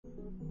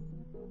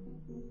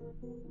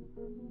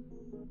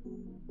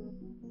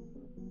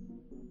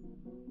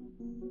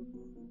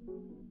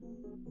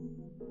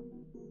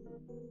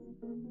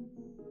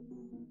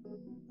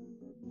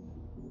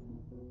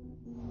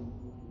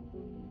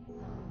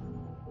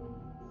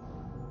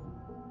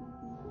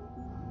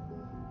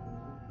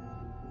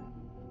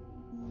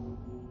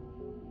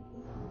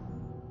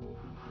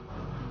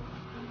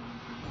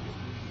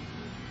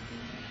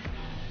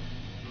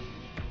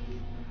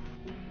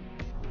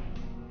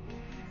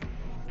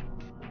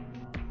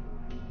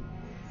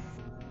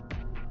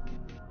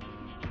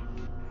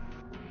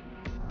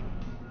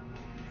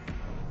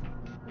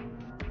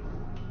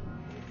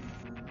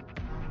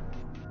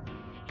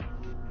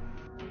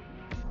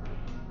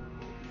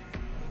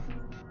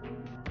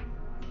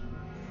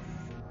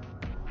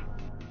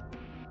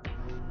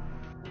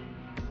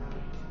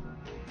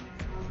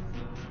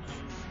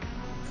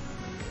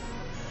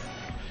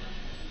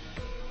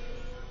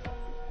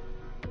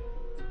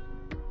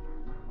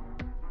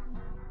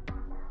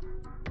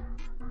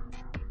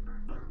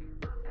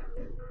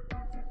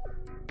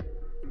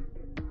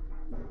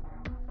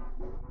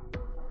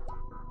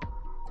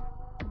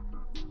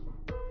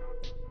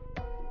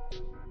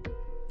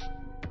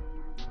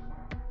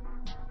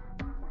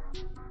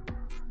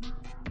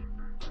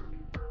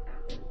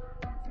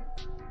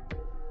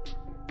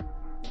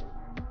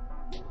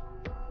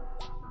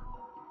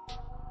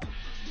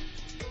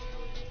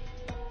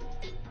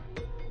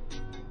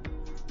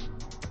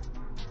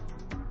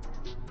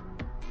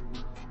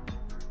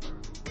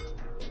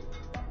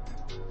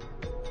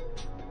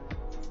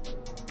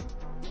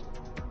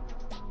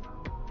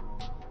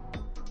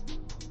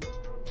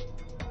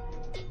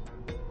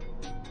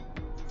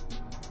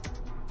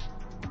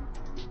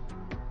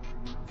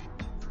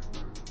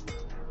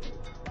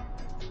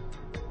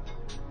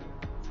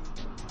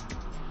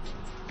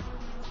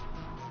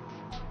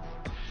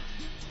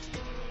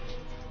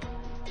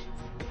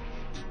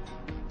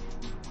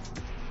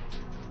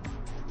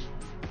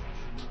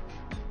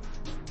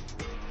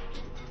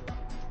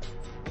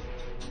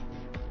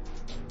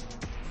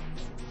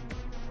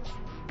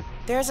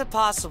There's a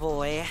possible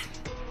way.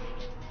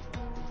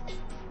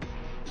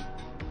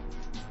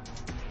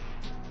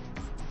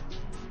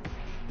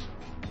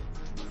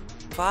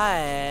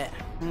 But,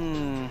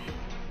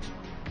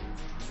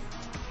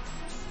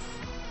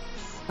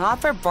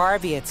 not for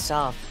Barbie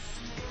itself.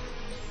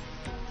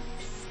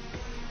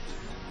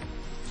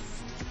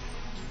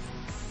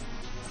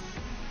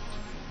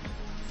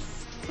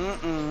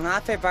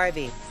 Not for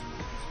Barbie.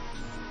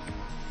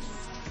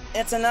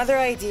 It's another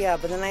idea,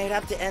 but then I'd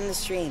have to end the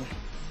stream.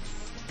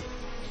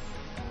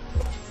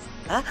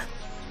 Huh?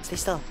 Stay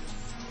still.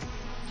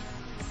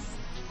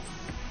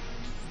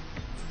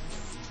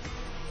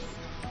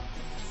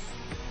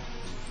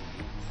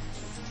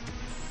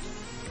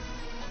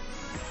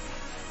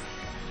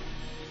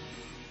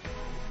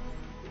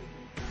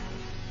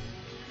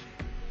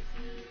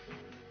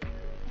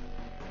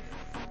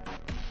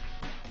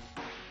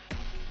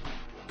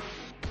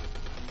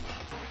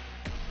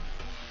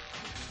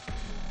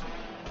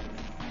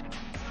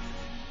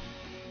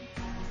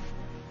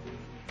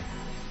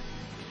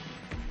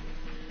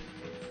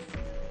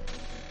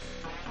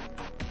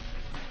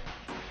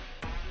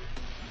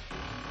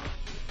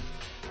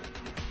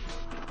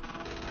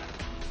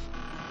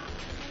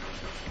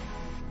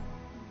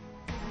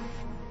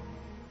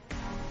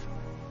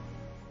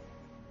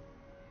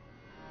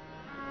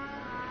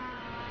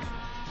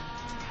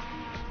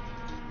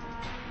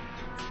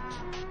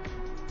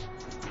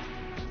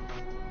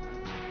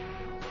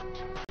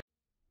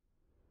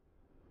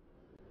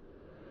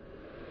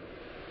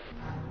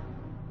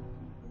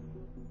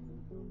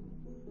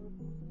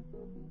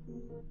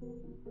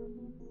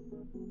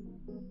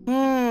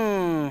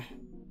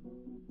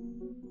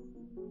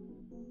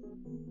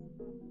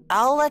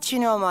 I'll let you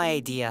know my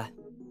idea.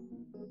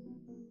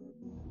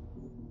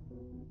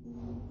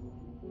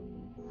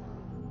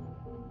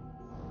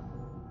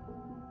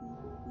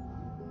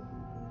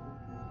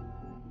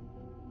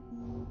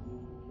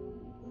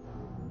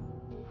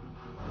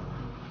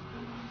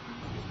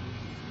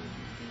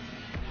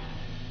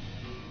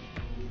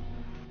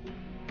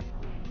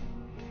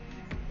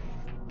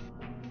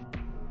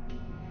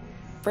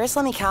 First,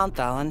 let me count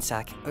though, one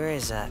sec. Where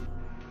is that?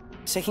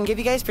 So I can give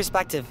you guys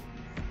perspective.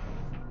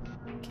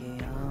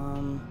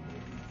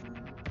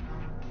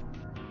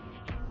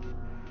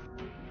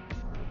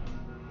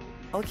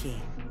 Okay.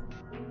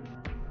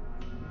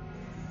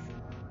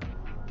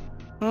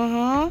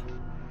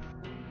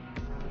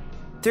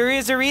 There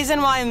is a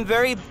reason why I'm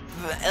very,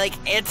 like,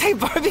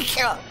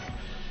 anti-barbecue.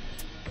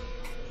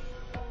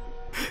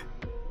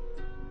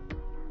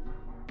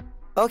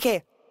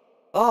 Okay.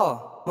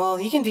 Oh, well,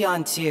 you can be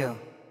on too.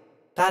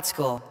 That's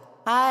cool.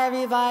 Hi,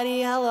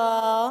 everybody.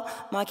 Hello.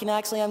 Machina,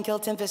 actually, I'm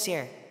𝗂𝗿𝗵𝗵𝗆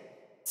here.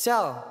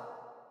 So,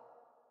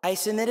 I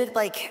submitted,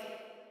 like,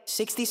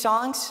 60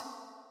 songs.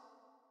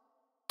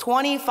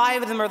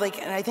 25 of them are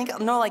like, and I think,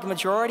 no, like,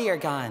 majority are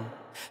gone.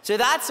 So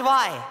that's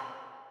why.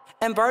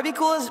 And Barbie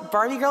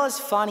Girl is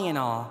funny and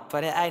all,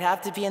 but I'd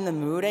have to be in the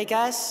mood, I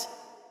guess,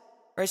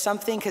 or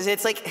something, because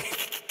it's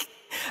like,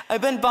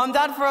 I've been bummed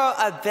out for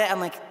a bit. I'm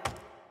like,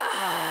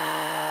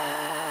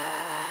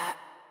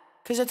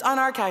 because it's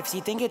unarchived, so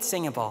you think it's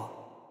singable,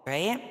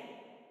 right?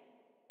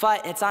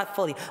 But it's not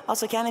fully.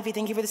 Also, Canopy,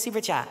 thank you for the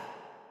super chat.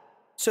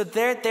 So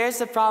there's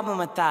the problem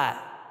with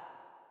that.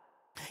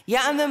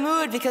 Yeah, I'm in the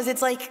mood because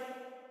it's like,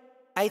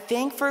 I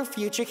think for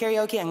future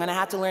karaoke, I'm gonna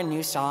have to learn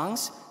new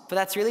songs, but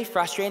that's really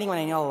frustrating when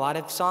I know a lot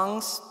of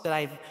songs that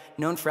I've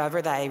known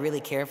forever that I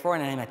really care for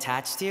and I'm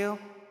attached to.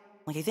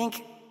 Like, I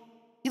think,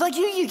 like,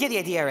 you get the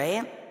idea,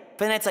 right?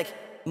 But then it's like,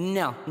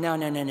 no.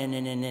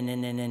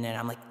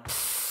 I'm like,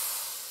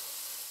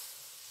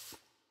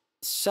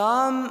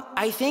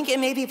 I think it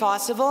may be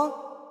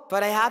possible,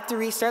 but I have to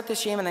restart the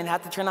stream and then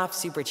have to turn off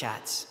super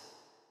chats.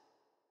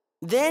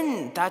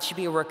 Then that should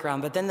be a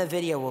workaround, but then the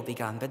video will be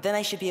gone. But then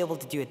I should be able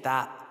to do it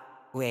that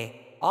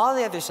way. All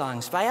the other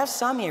songs, but I have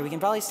some here. We can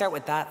probably start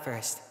with that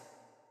first.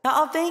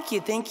 Oh, thank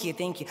you.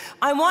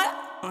 I want,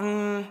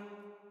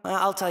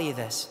 I'll tell you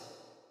this.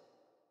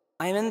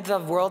 I'm in the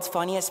world's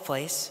funniest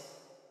place.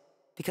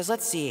 Because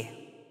let's see.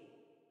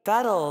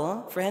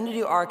 For him to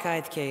do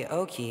archived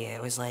karaoke,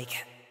 it was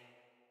like,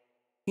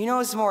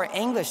 it's more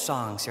English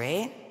songs,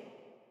 right?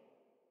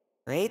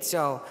 Right?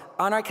 So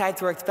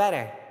unarchived worked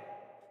better.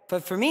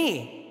 But for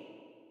me,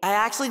 I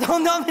actually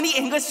don't know many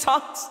English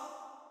songs.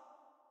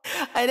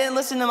 I didn't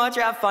listen to much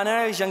or have fun when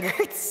I was younger.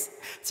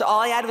 So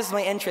all I had was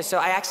my interest. So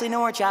I actually know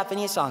more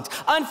Japanese songs.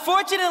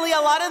 Unfortunately, a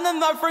lot of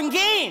them are from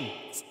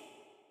games.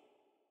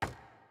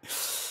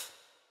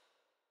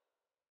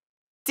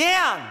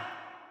 Damn.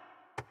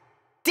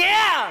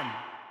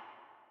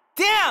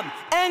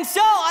 And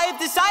so I have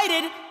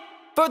decided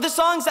for the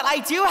songs that I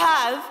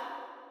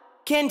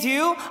can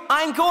do,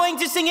 I'm going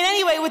to sing it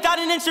anyway without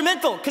an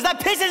instrumental, because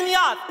that pisses me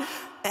off.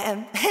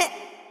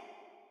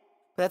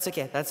 But that's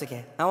okay.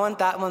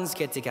 That one's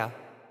good to go.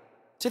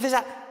 So there's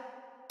that.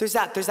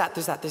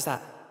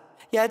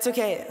 Yeah, it's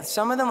okay.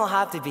 Some of them will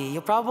have to be.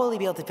 You'll probably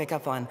be able to pick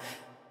up on.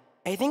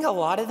 I think a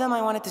lot of them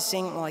I wanted to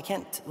sing, well, I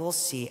can't, we'll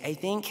see. I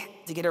think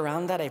to get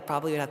around that, I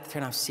probably would have to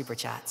turn off super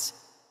chats.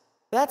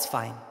 But that's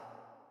fine.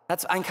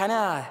 I'm kind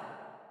of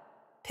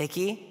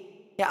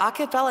picky. Yeah, a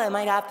cappella it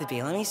might have to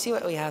be. Let me see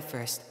what we have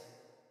first.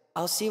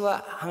 I'll see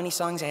how many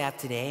songs I have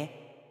today.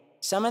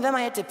 Some of them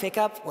I had to pick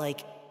up,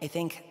 like, I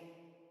think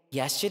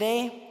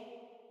yesterday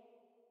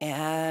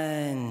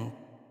and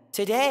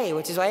today,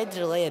 which is why I had to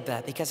delay a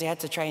bit, because I had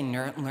to try and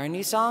learn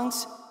new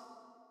songs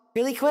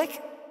really quick,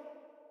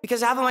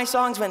 because half of my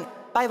songs went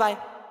bye-bye.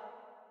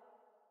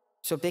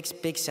 So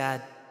big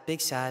sad.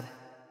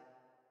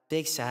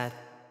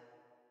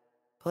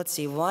 Let's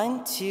see,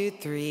 1, 2,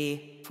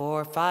 3,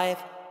 4,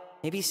 5,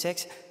 maybe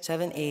 6,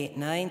 7, 8,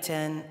 9,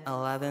 10,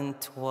 11,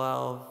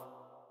 12,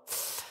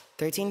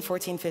 13,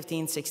 14,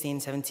 15, 16,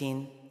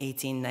 17,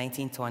 18,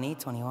 19, 20,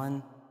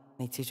 21,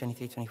 22,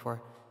 23,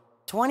 24.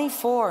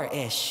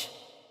 24-ish,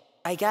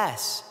 I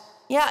guess.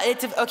 Yeah,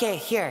 okay,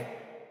 here.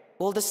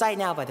 We'll decide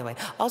now, by the way.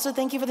 Also,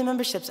 thank you for the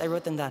memberships. I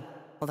wrote them down.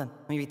 Hold on,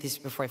 let me read these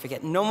before I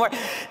forget. No more.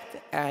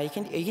 You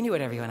can do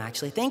whatever you want,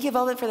 actually. Thank you,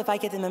 Velvet, for the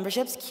 5 gifted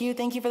memberships. Q,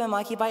 thank you for the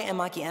Maki Bite and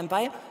Maki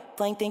Empire.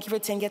 Blank, thank you for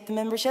 10 gifted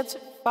memberships.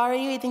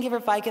 Farayu, thank you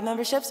for 5 gift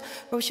memberships.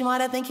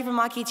 Roshimada, thank you for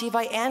Maki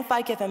G-Bite and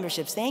 5 gift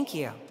memberships. Thank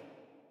you.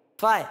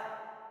 But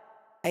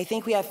I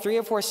think we have 3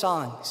 or 4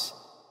 songs.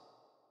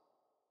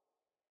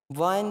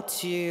 1,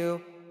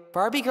 2...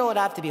 Barbie Girl would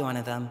have to be one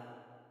of them.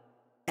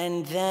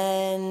 And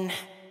then...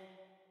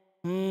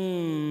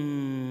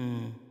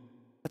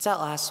 What's that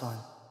last one?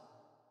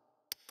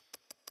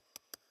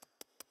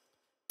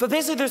 But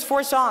basically there's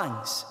 4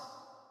 songs.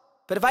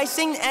 But if I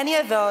sing any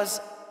of those,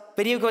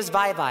 video goes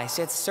bye-bye.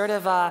 So it's sort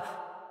of,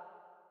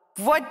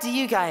 what do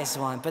you guys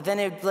want? But then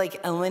it would,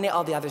 like, eliminate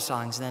all the other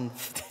songs. And then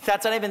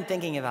that's what I've been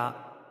thinking about.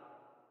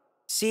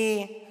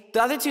 See,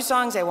 the other 2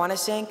 songs I want to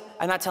sing,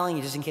 I'm not telling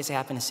you just in case I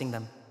happen to sing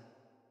them.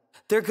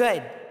 They're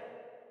good.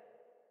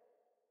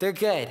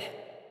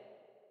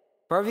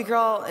 Barbie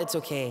Girl, it's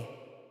okay.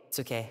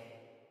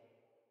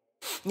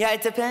 Yeah,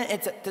 it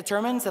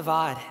determines the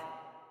VOD.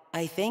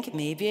 I think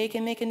maybe I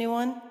can make a new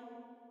one.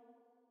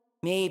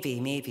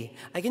 Maybe.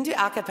 I can do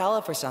a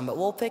cappella for some, but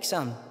we'll pick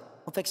some.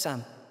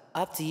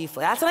 Up to you.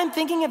 That's what I'm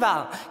thinking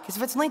about. Because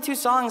if it's only 2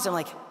 songs, I'm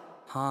like,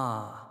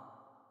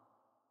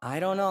 I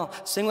don't know.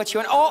 Sing what you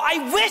want. Oh,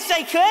 I wish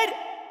I could!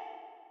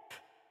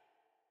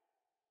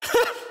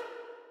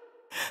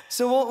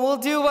 So we'll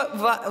do what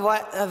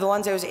the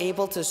ones I was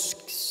able to,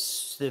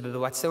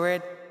 what's the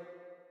word?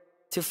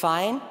 To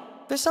find.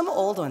 There's some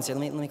old ones here.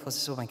 Let me close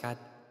this. Oh my God.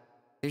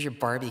 There's your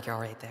Barbie Girl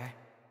right there.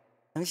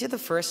 Let me see the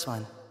first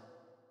one.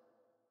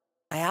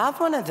 I have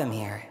one of them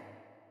here.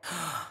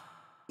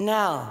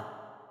 Now,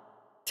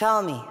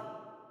 tell me,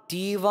 do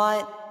you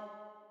want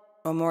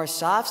a more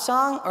soft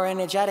song or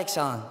energetic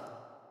song?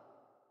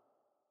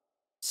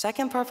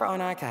 Second part for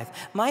On Archive.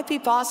 Might be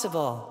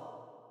possible.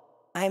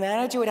 My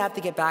manager would have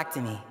to get back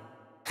to me.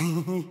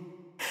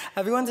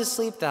 Everyone's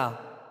asleep though.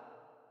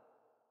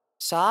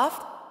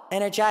 Soft?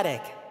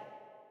 Energetic?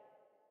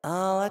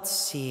 Oh, let's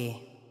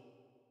see.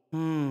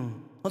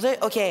 Well,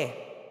 okay.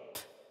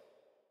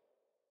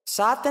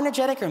 Soft,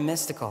 energetic, or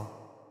mystical?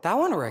 That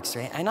one works,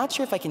 right? I'm not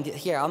sure if I can do...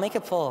 Here, I'll make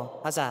a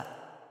poll. How's that?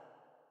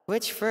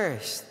 Which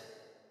first?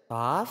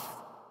 Soft?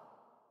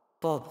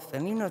 Well, I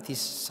don't even know if these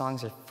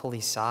songs are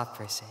fully soft,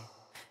 per se.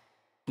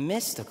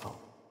 Mystical.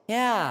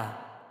 Yeah,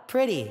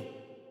 pretty.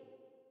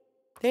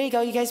 There you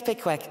go, you guys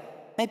pick quick.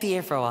 Might be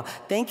here for a while.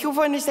 Thank you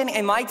for understanding.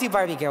 I might do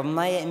Barbie Girl.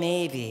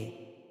 Maybe.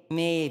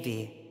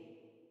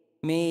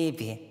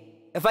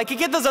 If I could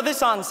get those other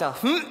songs, though.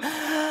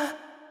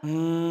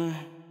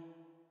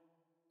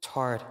 It's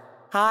hard.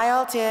 Hi,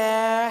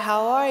 Altair.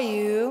 How are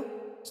you?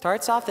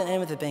 Starts off and end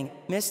with a bang.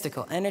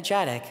 Mystical,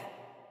 energetic.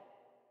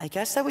 I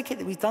guess that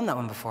we've done that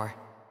one before.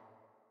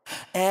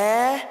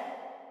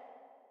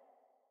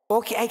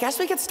 Okay, I guess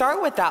we could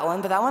start with that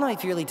one, but that one might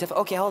be really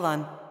difficult. Okay, hold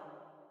on.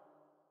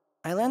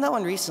 I learned that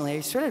one recently.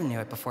 I sort of knew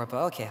it before,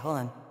 but okay, hold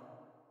on.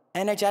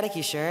 Energetic,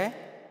 you sure?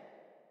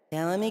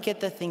 Yeah, let me get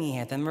the thingy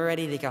here, then we're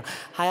ready to go.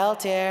 Hi,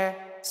 Altair.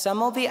 Some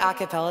will be a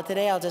cappella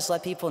today. I'll just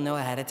let people know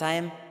ahead of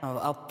time.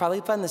 I'll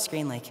probably put on the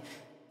screen like,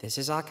 this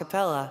is a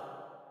cappella,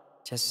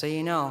 just so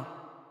you know.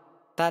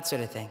 That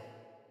sort of thing.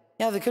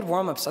 Yeah, the good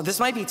warm-ups. So this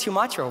might be too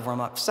much for a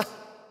warm-up, so...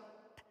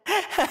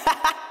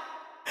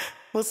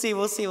 We'll see.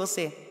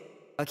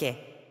 Okay,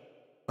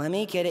 let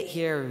me get it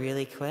here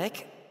really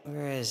quick.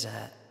 Where is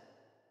it?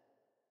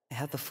 I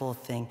have the full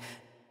thing.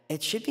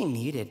 It should be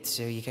muted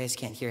so you guys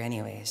can't hear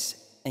anyways.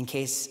 In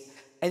case...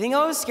 I think it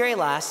was Scary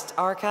Last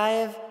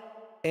Archive.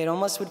 It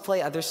almost would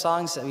play other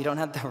songs that we don't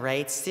have the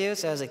rights to,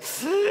 so I was like...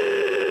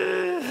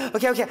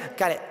 Okay,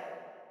 got it.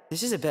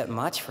 This is a bit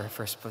much for a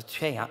first...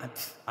 Hey,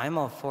 I'm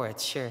all for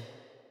it, sure.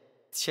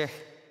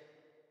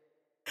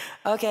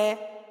 Okay.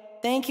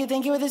 Thank you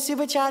for the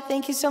super chat.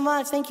 Thank you so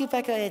much. Thank you,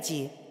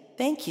 𝗣𝗂𝗿𝗲𝗕𝗲.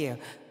 Thank you.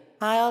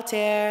 Hi,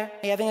 Altair.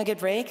 Are you having a good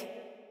break?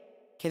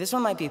 Okay, this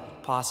one might be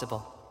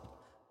possible.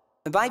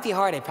 It might be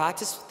hard. I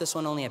practiced this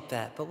one only a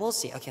bit, but we'll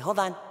see. Okay, hold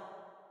on.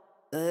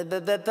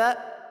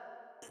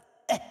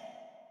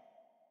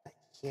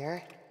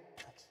 Here.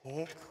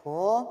 Okay,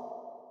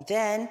 cool.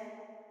 Then,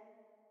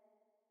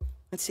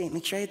 let's see.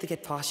 Make sure you have the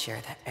good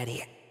posture,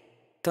 Eddie.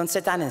 Don't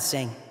sit down and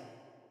sing.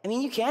 I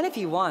mean, you can if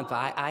you want,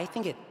 but I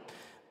think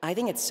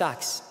it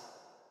sucks.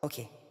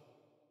 Okay.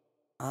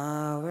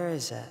 Where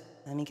is it?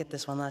 Let me get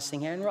this one last thing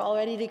here, and we're all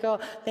ready to go.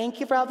 Thank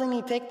you for helping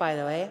me pick, by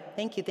the way.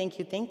 Thank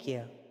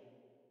you.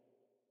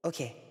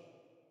 Okay.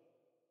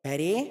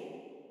 Ready?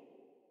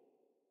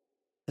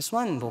 This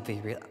one will be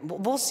real.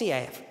 We'll see.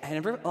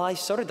 I've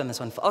sort of done this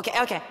one.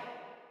 Okay.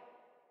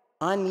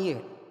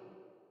 Unmute.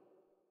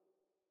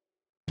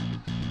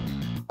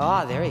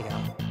 Ah, there we go.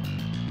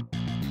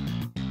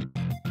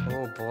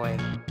 Oh boy.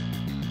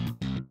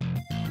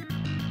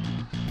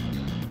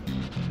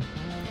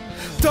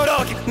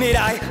 Dorok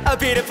mirai, a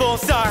beautiful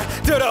star.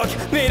 Dorok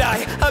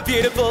mirai, a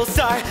beautiful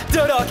star.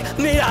 Dorok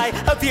mirai,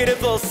 a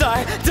beautiful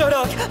star.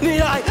 Dorok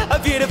mirai, a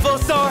beautiful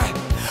star.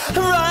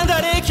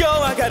 Randare kyou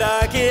wa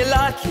karaoke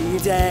lucky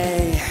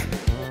day.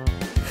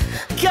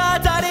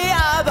 Katari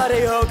abare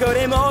yo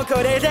kore mo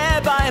kore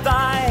de bye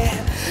bye.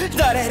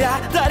 Darera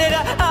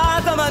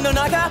atama no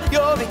naka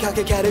yobi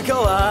kakekeru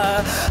ko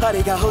wa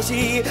are ga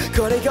hoshii,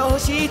 kore ga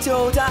hoshii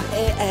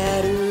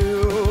toudaeru.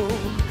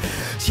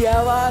 幸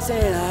せ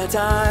なた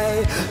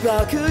い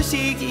楽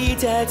し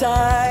て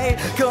たい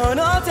こ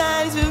の手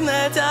に冷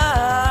た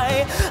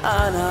い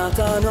あな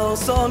たの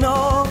そ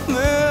の胸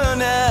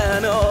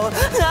の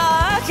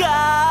中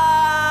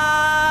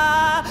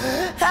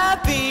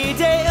Happy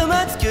day 埋め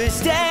尽く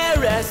して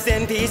Rest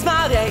in peace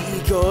まで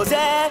行こうぜ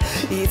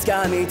いつ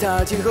か見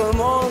たち思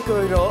う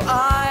頃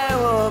愛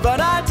をば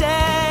らって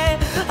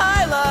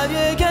I love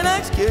you 悲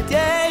しくて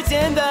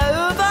全部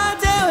奪っ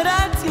て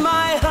That's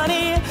my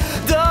honey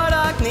Don't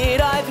like me,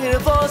 I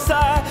beautiful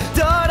star.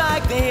 Don't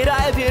like me,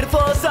 I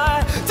beautiful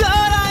star. Don't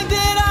like me,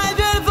 I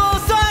beautiful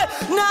star.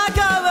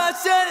 Nakawa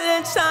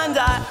shouldn't stand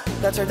up.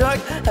 That's her dog,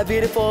 a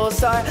beautiful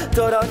star.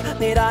 Don't like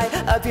me,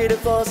 a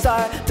beautiful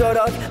star. Don't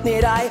like me,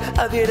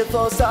 a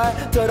beautiful star.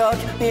 Don't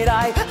like me,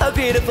 a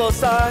beautiful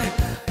star.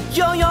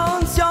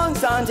 Young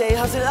Sunday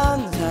hustle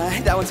on.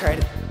 That one's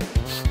hard.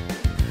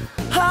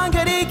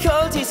 Hungry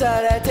cold, he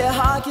said, the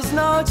hawk is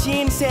no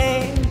chin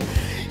say.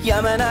 止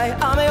まない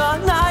雨は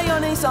ないよ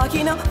ね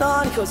先の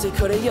乗り越せ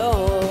これ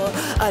よ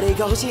あれ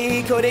が欲し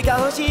いこれが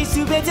欲しい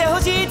全て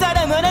欲しいた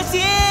だ虚し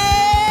い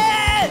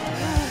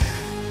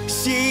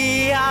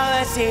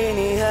幸せ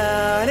に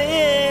なり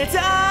た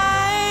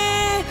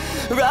い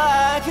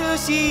楽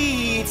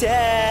して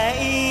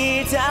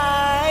いた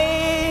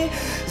い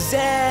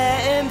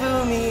全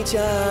部密着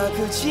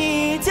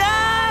した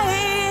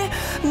い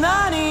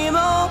何も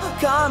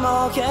か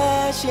も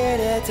消し入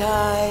れた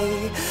い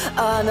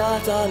あな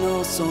た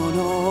のそ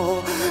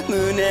の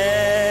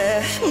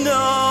胸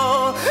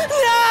の中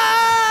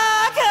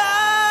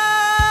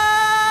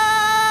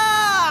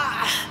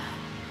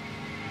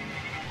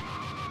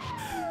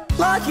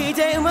Lucky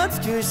day 埋め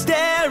尽くして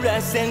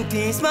Rest in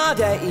peace ま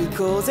で行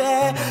こう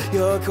ぜ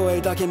よ声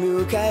だけ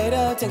迎え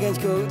る天気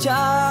聞こえち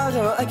ゃう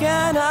といけ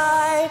な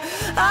い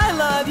I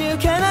love you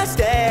can I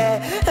stay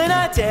and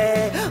I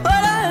stay What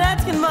I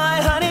let in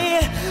my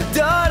honey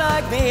Don't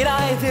like me,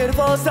 I'm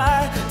beautiful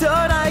star.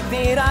 Don't like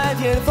me, I'm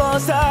beautiful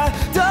star.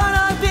 Don't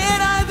like me,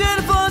 I'm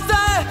beautiful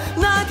star.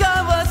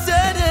 Naka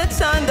wasuru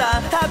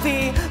chanda.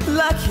 Happy,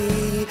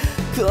 lucky,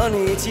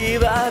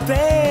 konnichiwa,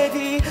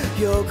 baby.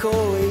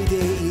 Yokoi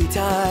de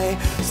itai.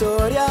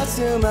 Soria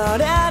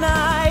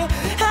sumarenai.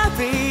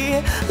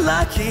 Happy,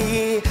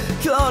 lucky,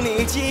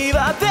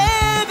 konnichiwa,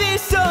 baby.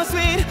 So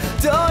sweet.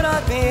 Don't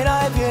like me,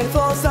 I'm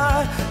beautiful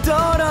star.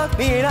 Don't like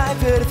me, I'm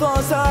beautiful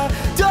star.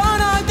 Don't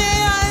like me,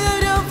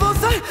 I'm beautiful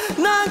star.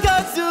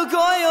 Nanka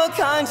sugoi o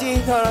kanji.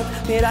 Dorok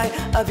mirai,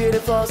 a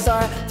beautiful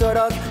star.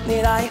 Dorok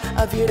mirai,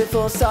 a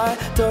beautiful star.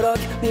 Dorok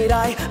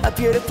mirai, a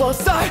beautiful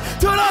star.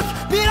 Dorok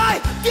mirai,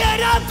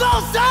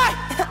 beautiful star.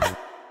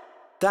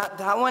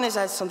 That one is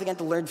something I had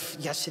to learn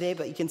yesterday,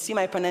 but you can see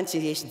my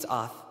pronunciation's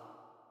off.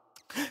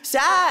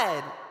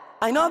 Sad.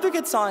 I know other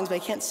good songs, but I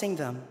can't sing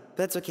them. But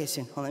that's okay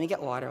soon. Hold on, let me get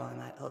water on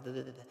that.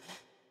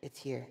 It's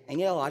here. I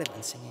need a lot of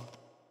them singing.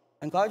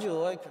 I'm glad you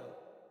like it.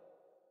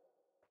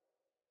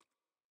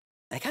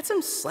 I got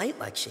some slight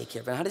leg shake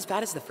here, but not as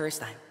bad as the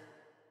first time.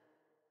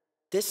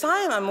 This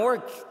time I'm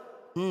more,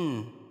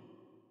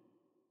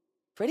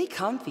 pretty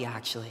comfy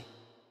actually.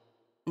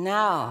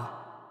 Now,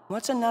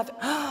 what's another?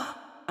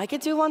 I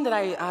could do one that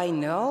I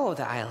know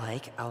that I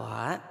like a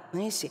lot.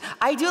 Let me see.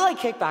 I do like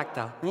Kickback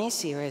though. Let me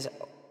see. Where is it?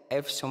 I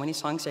have so many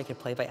songs I could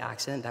play by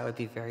accident. That would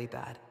be very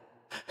bad.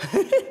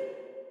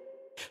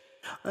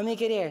 Let me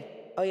get here.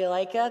 Oh, you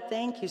like it?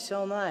 Thank you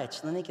so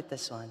much. Let me get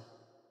this one.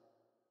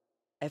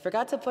 I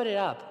forgot to put it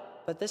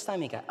up, but this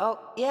time you got. Oh,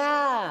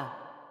 yeah.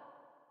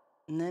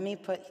 And let me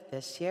put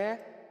this here,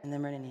 and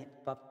then we're gonna need.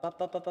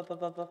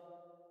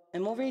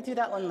 And we'll redo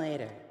that one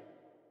later.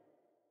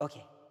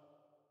 Okay.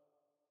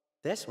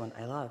 This one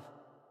I love.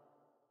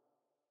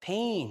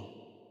 Pain.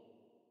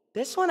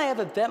 This one I have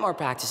a bit more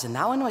practice in.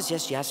 That one was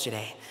just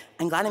yesterday.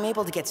 I'm glad I'm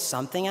able to get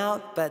something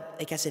out, but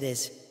I guess it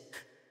is.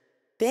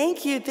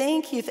 Thank you,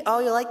 thank you. Oh,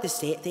 you like this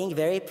thing?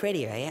 Very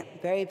pretty, right?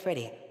 Very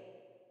pretty.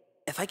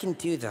 If I can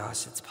do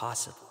those, it's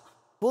possible.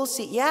 We'll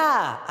see.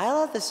 Yeah, I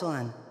love this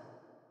one.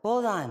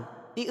 Hold on.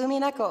 The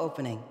Umineko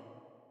opening.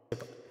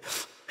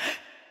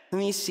 Let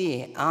me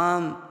see.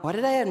 What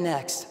did I have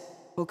next?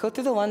 We'll go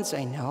through the ones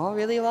I know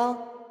really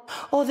well.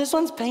 Oh, this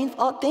one's painful.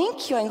 Oh,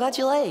 thank you. I'm glad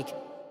you like.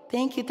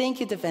 Thank you,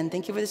 Defend.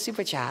 Thank you for the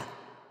super chat.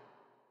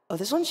 Oh,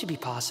 this one should be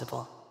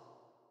possible.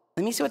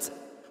 Let me see what's...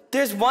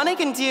 There's one I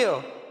can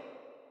do.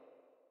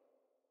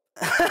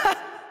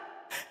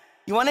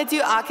 You want to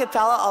do a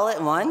cappella all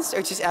at once,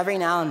 or just every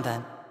now and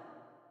then?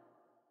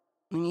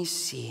 Let me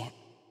see.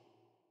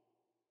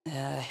 I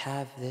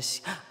have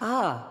this...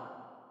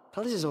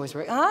 probably this is always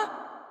work. Huh?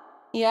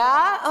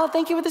 Yeah? Oh,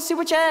 thank you for the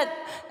super chat.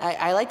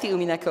 I like the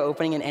Umineko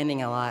opening and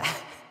ending a lot.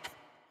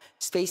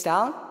 Spaced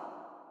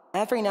out?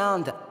 Every now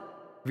and then.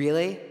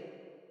 Really?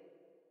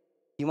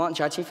 You won't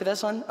judge me for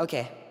this one?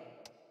 Okay.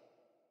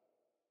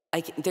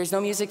 There's no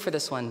music for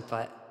this one,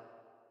 but...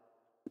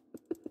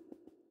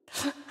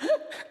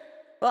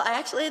 Well,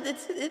 actually,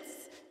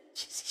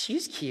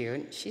 she's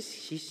cute.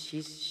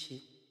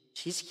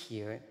 She's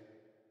cute.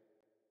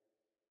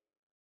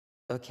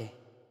 Okay.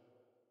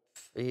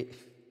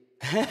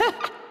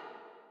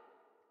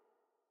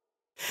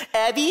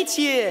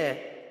 Abichi!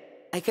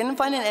 I couldn't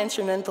find an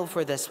instrumental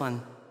for this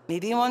one.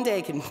 Maybe one day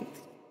I can...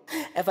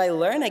 If I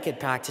learn, I could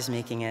practice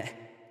making it.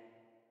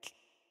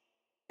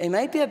 It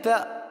might be a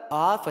bit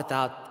off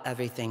without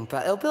everything,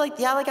 but it'll be like,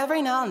 yeah, like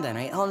every now and then,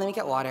 right? Hold on, let me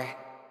get water.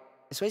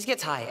 This always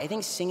gets high. I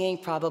think singing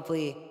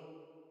probably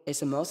is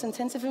the most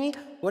intensive for me.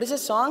 What is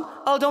this song?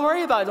 Oh, don't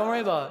worry about it, don't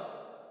worry about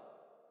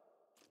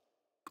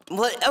it.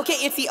 Well,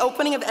 okay, it's the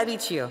opening of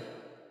Ebichu.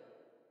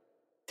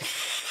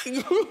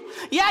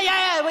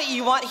 Yeah. Wait,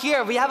 you want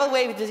here? We have a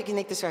way we can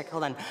make this work.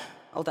 Hold on.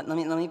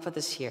 Let me put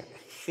this here.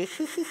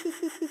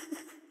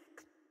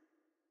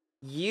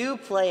 You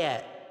play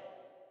it.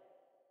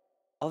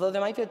 Although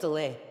there might be a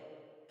delay.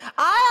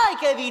 I like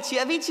Ebichu.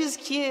 Ebichu's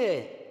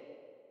cute.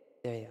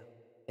 There you go.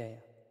 Yeah.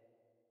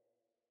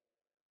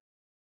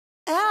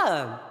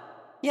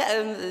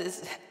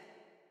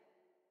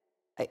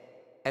 I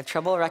have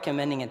trouble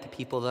recommending it to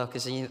people though,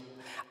 because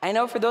I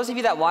know for those of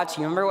you that watch,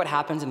 you remember what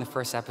happens in the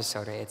first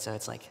episode, right? So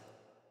it's like,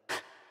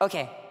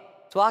 okay,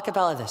 so a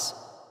cappella this.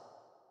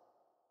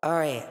 All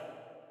right,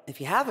 if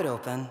you have it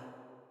open,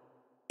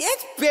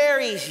 it's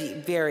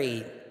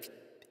very,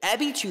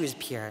 Ebichu is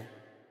pure.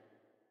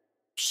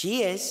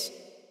 She is.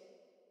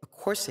 Of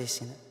course I've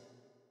seen it.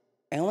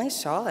 I only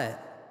saw it.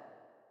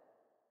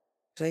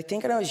 Because I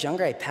think when I was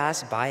younger, I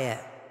passed by it.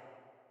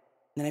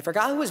 And I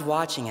forgot who was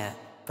watching it,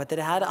 but that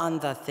it had on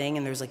the thing,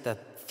 and there was like the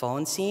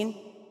phone scene.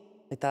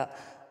 Like that,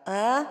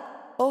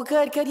 oh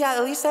good, yeah,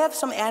 at least I have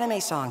some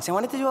anime songs. I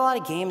wanted to do a lot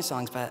of game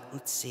songs, but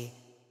let's see.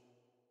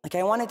 Like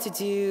I wanted to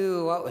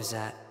do, what was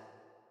that?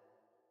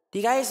 Do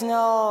you guys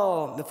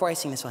know, before I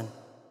sing this one,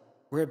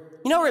 you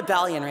know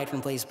Rebellion, right, from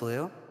Blaze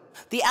Blue?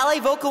 The LA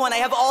vocal one, I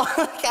have all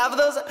half of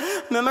those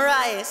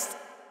memorized.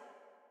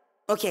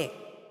 Okay,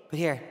 but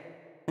here,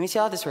 let me see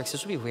how this works.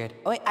 This will be weird.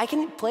 Oh wait, I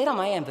can play it on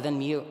my end, but then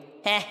mute.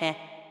 Let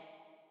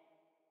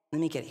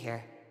me get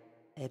here.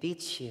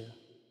 Ebichu.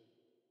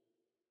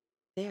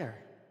 there.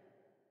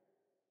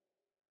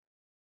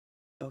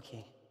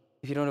 Okay.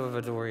 If you don't know about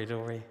it, don't worry,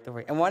 don't worry, don't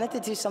worry. I wanted to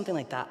do something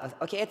like that.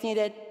 Okay, Anthony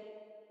did.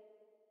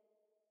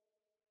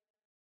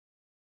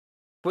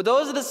 Well,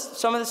 those are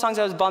some of the songs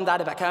I was bummed out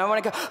about. I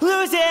want to go,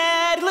 lose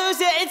it, lose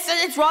it.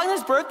 It's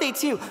Ragna's birthday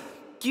too.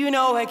 You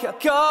know, I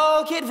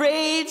go get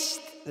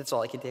raged. That's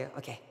all I could do.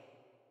 Okay.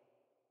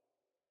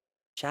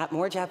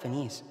 More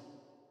Japanese.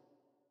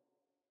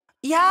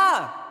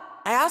 Yeah,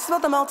 I asked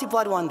about the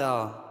multi-blood one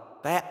though,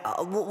 but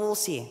we'll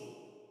see.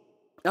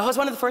 That was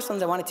one of the first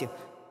ones I wanted to.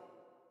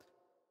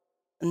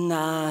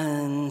 な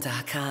んだ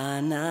か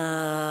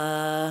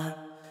な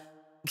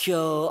今日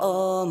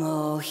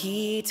も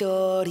一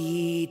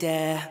人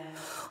で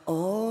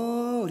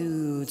おる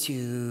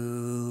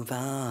10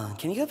番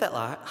Can you go a bit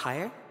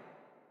higher?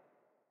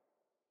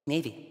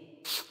 Maybe.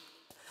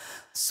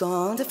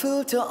 そんで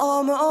ふと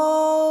思う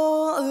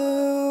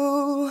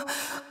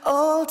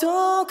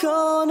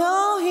男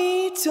の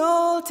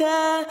人って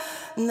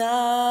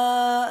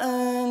な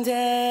ん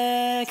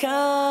で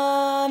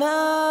か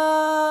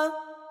な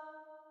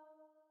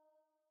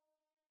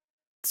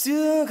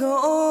都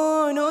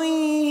合の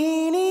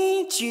いい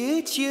にチュ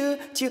ーチュ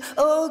ーチュー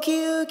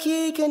大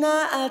きく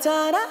なっ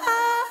たら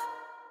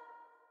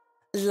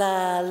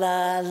ラ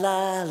ラ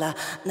ララ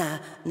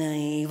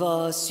何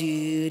をす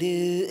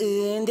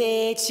るん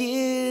でち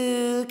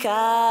ゅう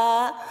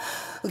か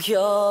今日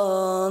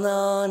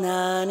の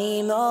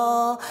何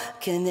も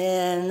か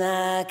ね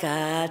な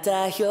かっ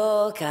た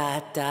よか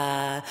っ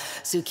た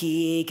好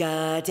き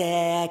が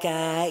で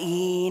か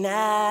い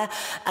な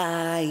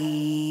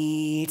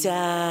会い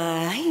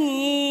た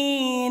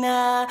い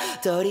な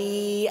と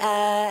り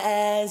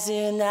あえ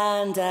ず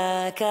なん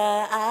だ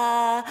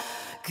か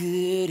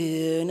グ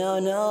ルの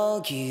の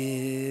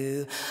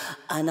牛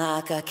あ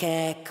なた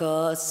結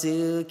構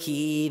好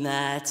き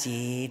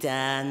街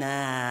だ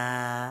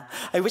な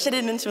I wish I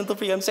did an instrumental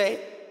for you, I'm sorry.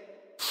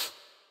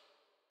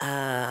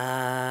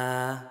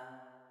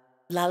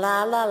 La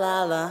la la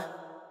la la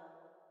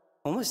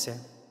Almost there.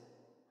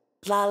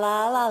 La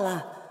la la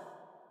la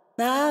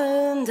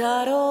なん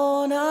だ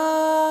ろう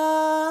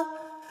な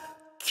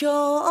今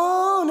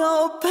日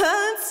のパン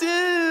ツ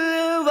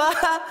は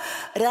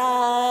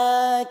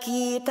ラッ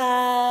キー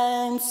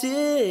パン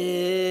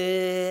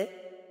ツ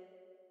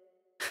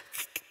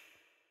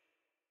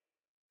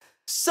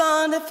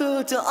そんな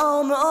ふと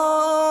思う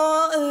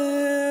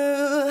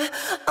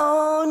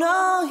あ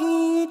の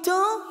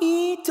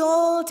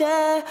人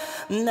で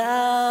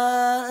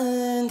な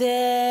ん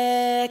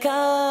で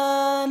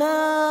か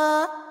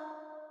な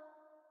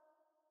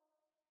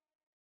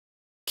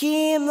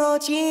気持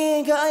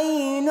ちが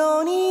いい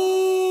の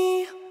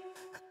に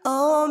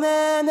お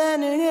めめ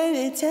ぬれ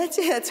れちゃ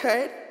ちゃつは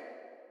い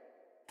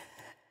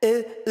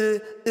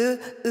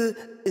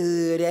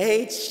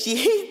れし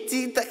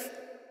い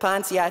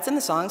Pants, yeah, it's in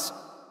the songs.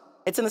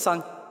 It's in the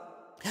song.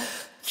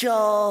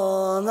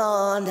 今日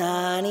の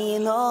何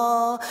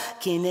も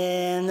気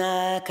に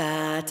な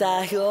かっ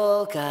た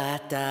よか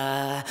っ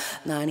た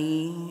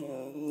何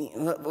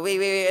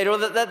Wait, I don't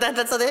know,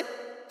 that's not it.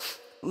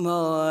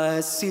 もう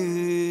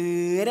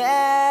忘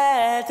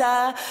れ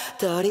た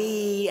と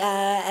り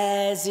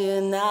あえ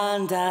ずな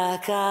んだ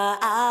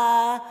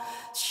か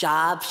シ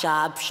ャープシ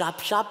ャープシャー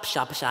プシャープシ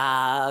ャープシ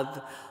ャー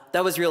プ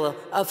That was real.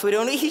 あふ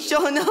ろに一緒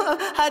の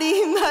あ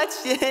りま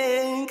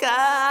せん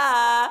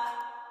か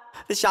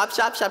The shop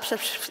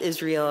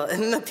is real,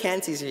 and the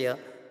panty's real.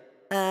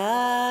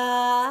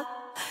 La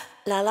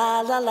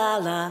la la la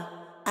la.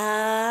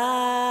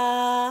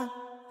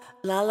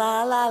 La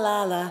la la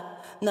la la.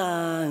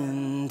 な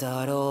ん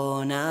だ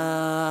ろう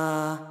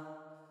な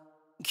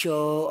今日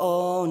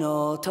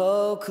の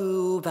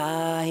特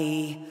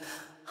売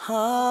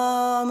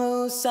ハ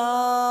ム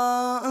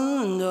サ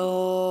ン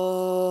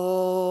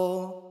ド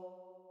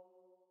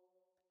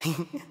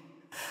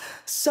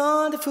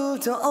そんでふ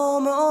と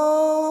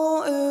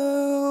思う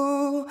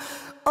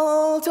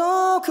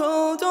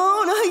男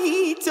との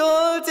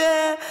人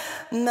で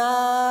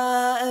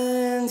な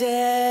ん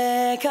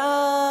で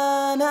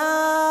か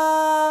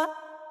な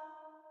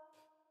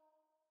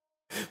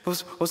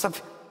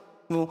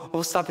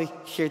We'll stop it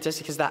here just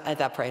because at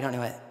that part I don't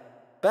know it.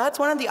 But that's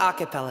one of the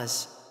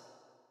acapellas.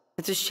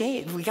 It's a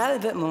shame. We got a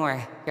bit more.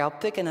 Here, I'll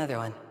pick another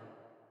one.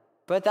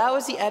 But that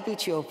was the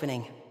Ebuchi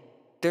opening.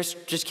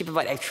 Just keep in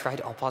mind, I've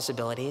tried all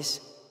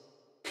possibilities.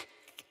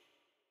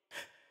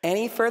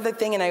 Any further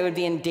thing and I would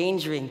be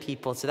endangering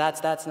people, so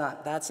that's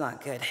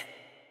not good.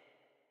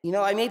 You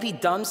know, I may be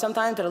dumb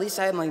sometimes, but at least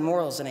I have my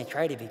morals and I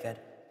try to be good.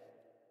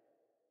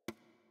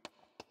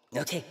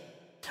 Okay.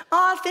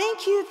 Oh,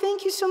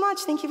 thank you so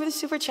much. Thank you for the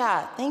super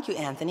chat. Thank you,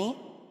 Anthony.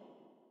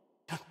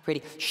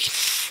 Pretty.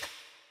 Shh.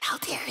 How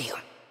dare you?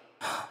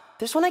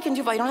 This one I can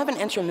do, but I don't have an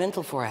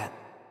instrumental for it.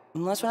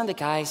 Unless one of the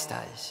guys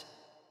does.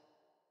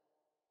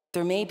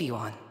 There may be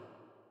one.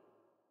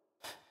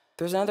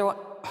 There's another one.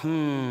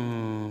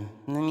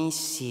 Let me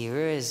see.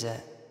 Where is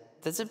it?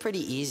 That's a pretty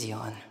easy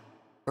one.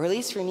 Or at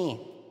least for me.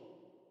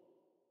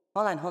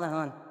 Hold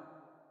on.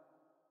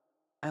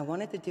 I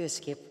wanted to do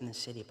Escape from the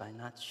City, but I'm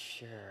not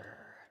sure.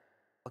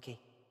 Okay,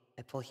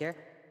 I pull here,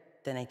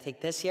 then I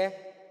take this here,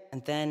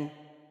 and then,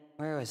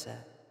 where was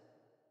that?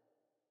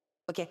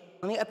 Okay,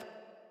 let me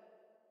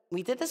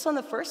we did this one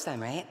the first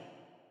time, right?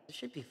 This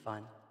should be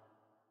fun.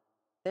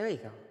 There you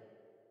go.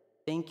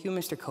 Thank you,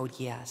 Mr.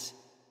 𝗂𝗿𝗃𝗃𝗃.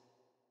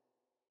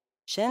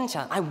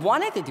 Shin-chan, I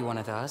wanted to do one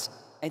of those.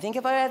 I think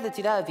if I had to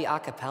do that, it would be a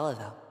cappella,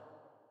 though.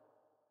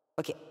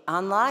 Okay,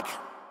 unlock.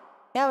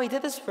 Yeah, we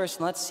did this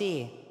first one. Let's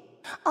see.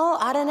 Oh,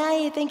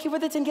 Adonai, thank you for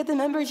the 10 gifted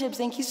memberships.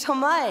 Thank you so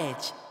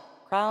much.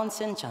 Crown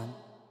Shin-chan.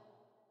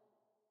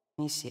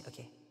 Let me see.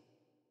 Okay.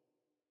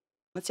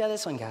 Let's see how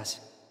this one goes.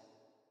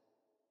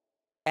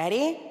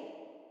 Eddie?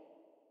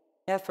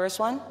 Yeah, first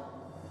one.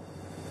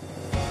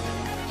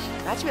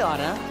 That should be a lot,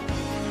 huh?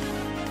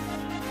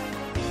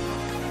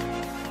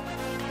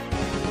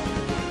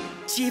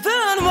 自分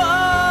を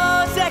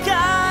世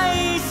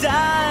界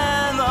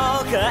さ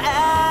も変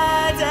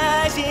え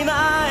てし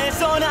まえ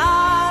そう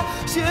な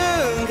瞬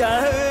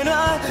間の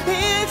い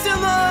つ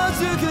も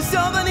すぐそ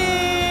ばに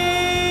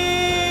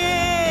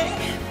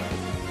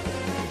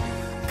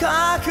隠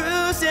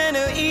せぬ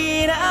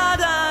苛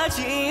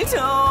立ち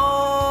と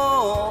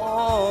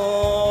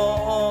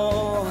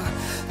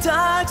立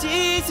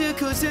ち尽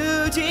くす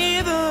自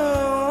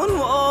分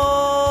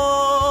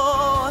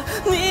を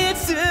見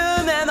つ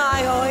め迷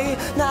い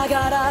な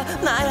がら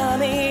悩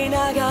み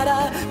なが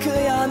ら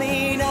悔や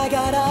みな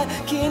がら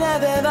決め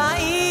れば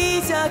い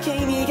いさ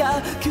君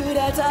がく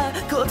れた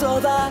言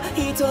葉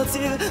一つ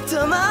戸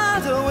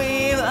惑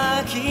い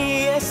は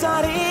消え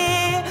去り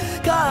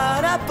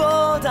空っぽ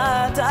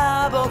だっ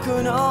た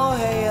僕の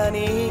部屋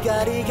に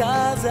光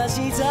が差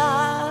し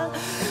た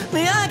見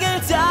上げ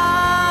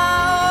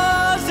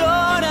た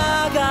空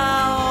が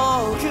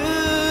多く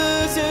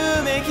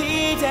澄め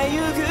きてゆ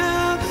く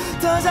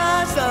閉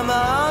ざした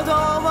窓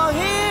を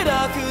開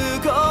く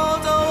こ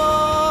と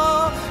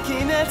を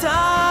決めた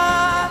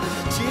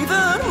自分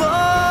も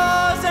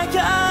世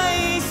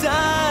界さ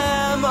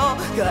も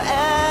変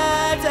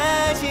えて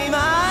しま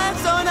え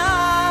そうな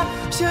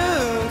瞬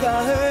間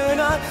の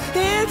い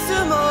つ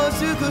もす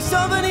ぐそ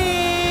ばに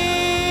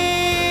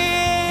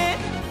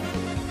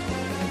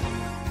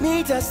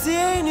満た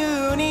せ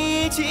ぬ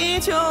日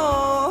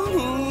常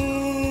に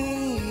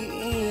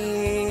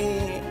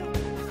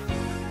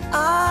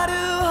ある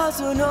は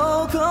ず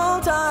の答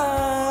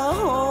え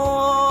を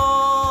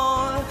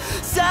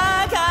探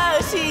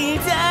し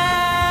て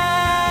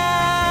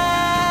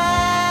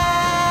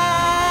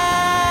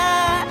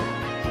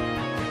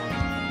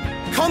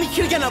Call me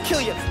cute again, I'll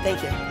kill you.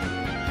 Thank you.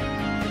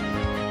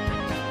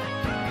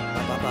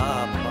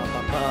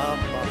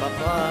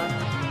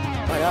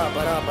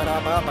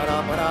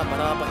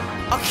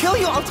 I'll kill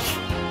you.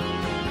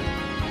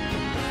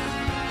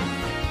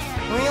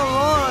 Leave me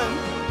alone.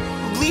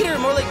 Leader,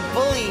 more like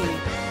bully.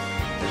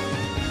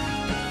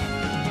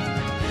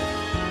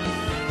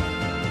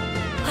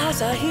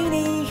 朝日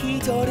に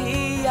一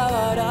人柔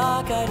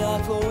らかな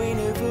恋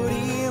に振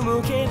り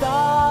向け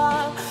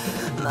た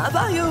ま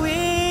ばゆい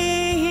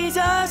日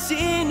差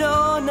し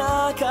の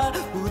中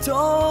ふ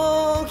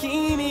と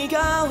君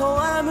が微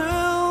笑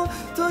む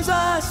閉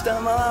ざした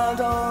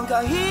窓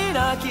が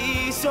開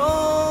き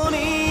そう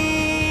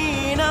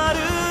になる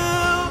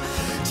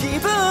自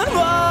分を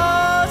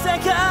世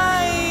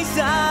界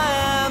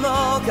さ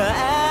も変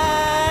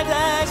え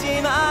て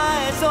しま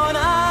えそう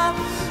な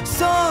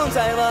存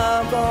在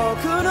は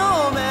僕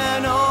の目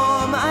の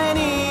前に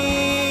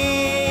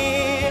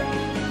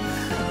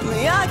見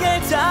上げ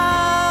た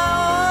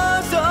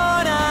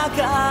空が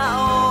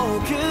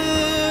多く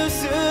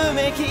澄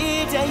めき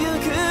てゆ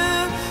く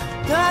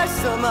明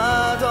日窓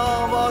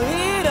を開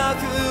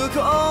くこ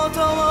と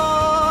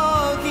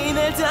を決め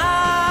た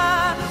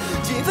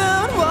自分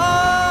を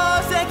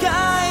世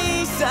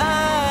界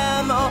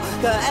さも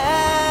変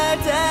え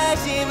て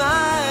しま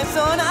えそ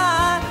う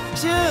な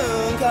瞬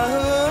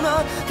間の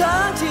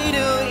感じる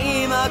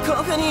今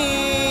ここに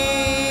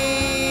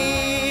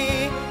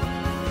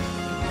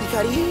光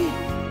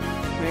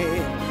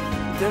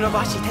手伸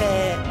ばして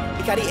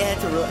光へ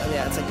と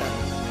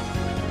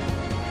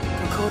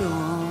心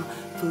を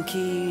吹き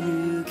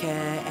抜け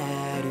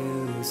る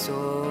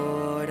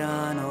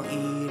空の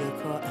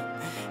色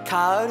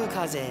香る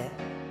風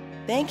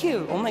Thank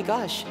you, oh my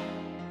gosh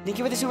Thank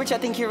you for the super chat,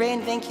 thank you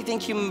Rain, thank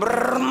you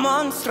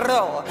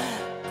Monstro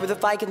for the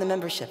 5 and the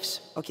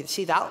memberships Okay,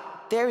 see that?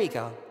 There we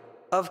go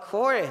Of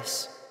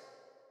course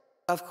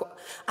I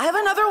have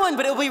another one,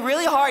 but it'll be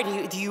really hard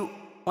Do you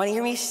want to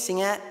hear me sing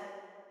it?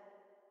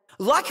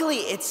 Luckily,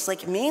 it's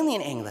like mainly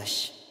in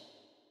English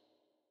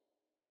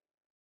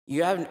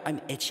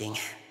I'm itching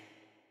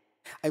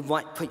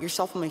Put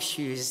yourself in my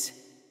shoes.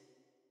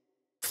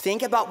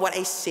 Think about what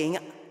I sing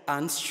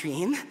on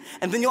stream,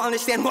 and then you'll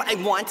understand what I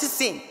want to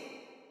sing.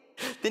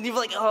 Then you'll be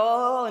like,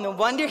 oh, no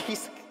wonder I feel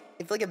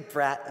like a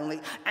brat. I'm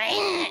like,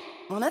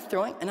 well, I'm not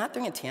throwing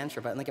a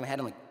tantrum, but like in my head,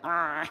 I'm like,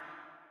 ah.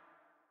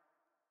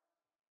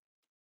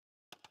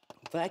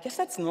 But I guess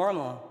that's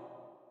normal.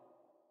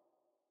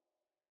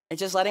 It's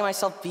just letting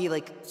myself be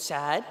like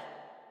sad.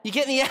 You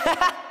get me?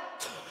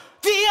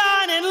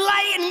 Beyond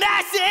enlightened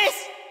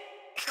masses!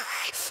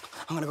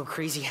 I'm gonna go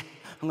crazy.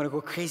 I'm gonna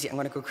go crazy. I'm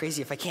gonna go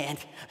crazy if I can't.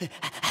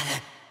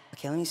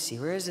 Okay, let me see.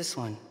 Where is this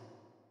one?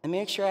 Let me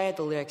make sure I had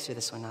the lyrics for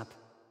this one up.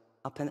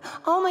 I'll pin.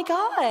 Oh my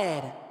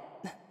god!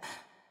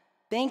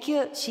 Thank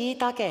you,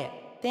 Shiitake.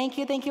 Thank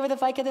you for the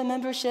 5K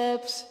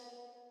memberships.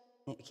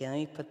 Okay, let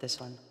me put this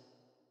one.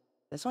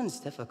 This one's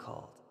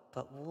difficult,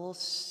 but we'll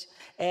see.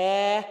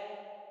 Okay.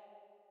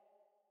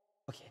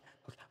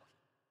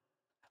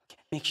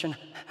 Make sure.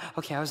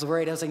 Okay, I was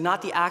worried. I was like,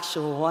 not the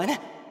actual one.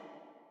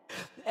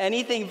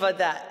 Anything but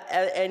that.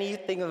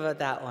 Anything about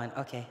that one.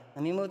 Okay,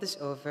 let me move this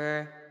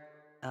over.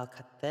 I'll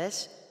cut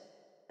this.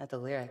 Add the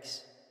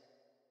lyrics.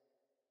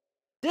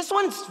 This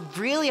one's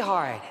really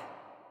hard.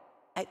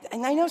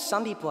 And I know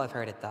some people have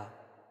heard it though.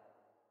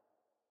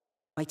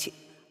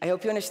 I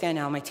hope you understand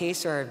now. My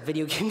tastes are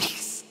video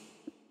games.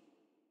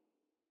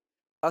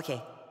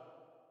 Okay.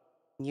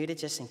 Muted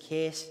just in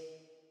case.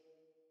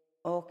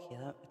 Okay,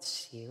 let's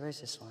see. Where's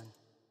this one?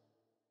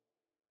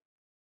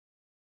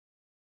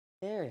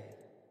 There.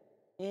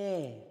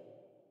 Yeah.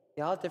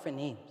 They all have different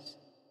names.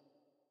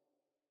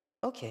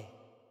 Okay.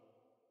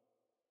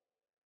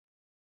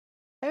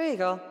 There you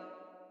go.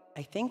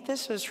 I think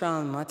this was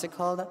from, what's it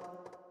called?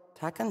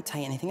 Attack on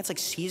Titan. I think it's like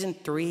season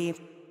 3,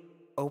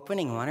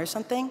 opening 1 or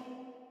something.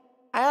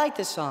 I like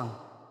this song.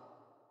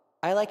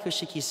 I like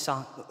Hoshiki's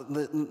song,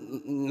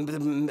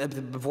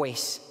 the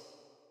voice.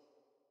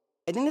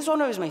 I think this one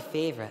was my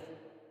favorite.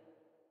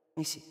 Let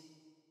me see.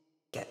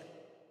 Okay.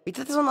 We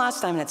did this one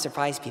last time and it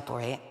surprised people,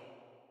 right?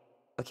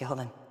 Okay, hold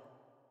on.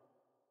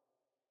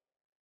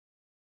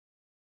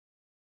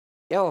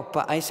 Yo,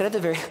 but I said at the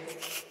very...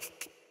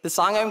 The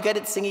song I'm good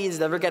at singing is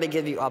never gonna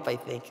give you up, I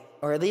think.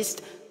 Or at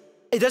least,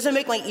 it doesn't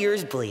make my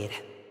ears bleed.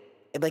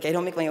 Like, I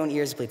don't make my own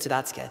ears bleed, so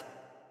that's good.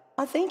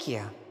 Oh, thank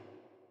you.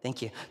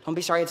 Thank you. Don't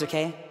be sorry, it's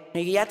okay.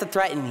 You have to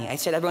threaten me. I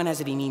said everyone has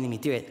to be mean to me.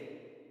 Do it.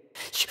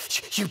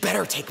 You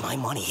better take my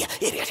money,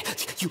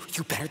 idiot.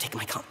 You better take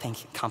my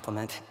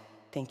compliment.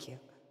 Thank you.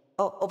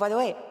 Oh, by the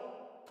way,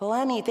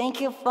 Polemi,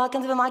 thank you.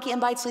 Welcome to the Maki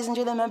Invites. Please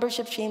enjoy the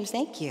membership streams.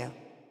 Thank you.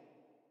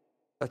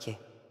 Okay.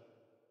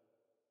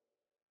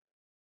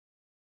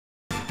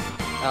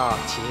 Oh,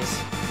 jeez.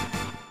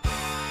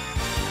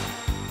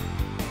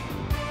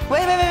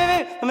 Wait. Let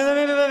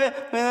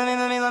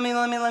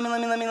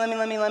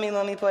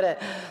me put it.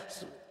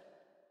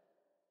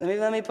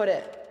 Let me put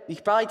it. You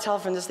can probably tell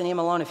from just the name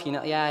alone if you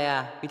know.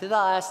 Yeah. We did that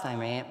last time,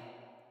 right?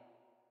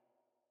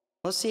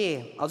 We'll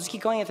see. I'll just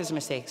keep going if there's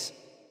mistakes.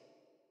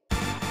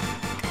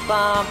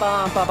 Bum,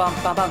 bum, bum, bum,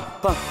 bum, bum,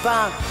 bum,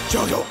 bum.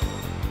 Jojo.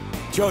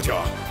 Jojo.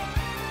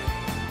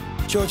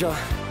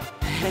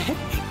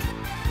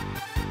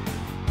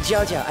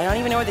 I don't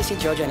even know where they say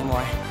Jojo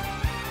anymore.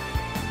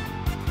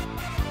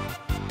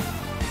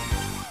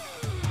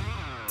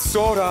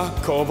 Sora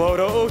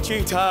koboro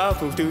uchita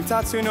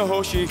futatsu no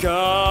hoshi ga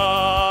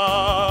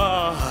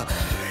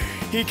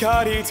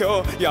Hikari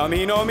to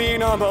yami no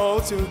minamo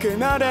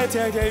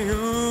tsukenarete te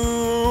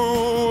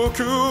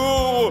yuku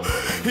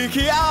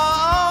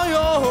Hikiau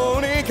yo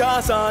ni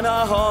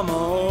kasana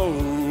homon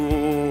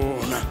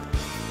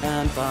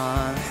Bam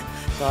bam,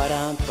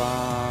 ba-dam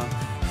bam,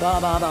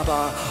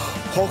 ba-ba-ba-ba.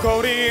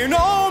 Hokori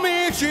no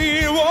michi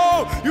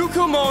wo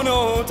yuku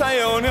mono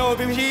tayo no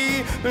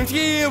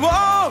bichi wo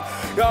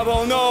Yabo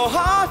no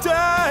hate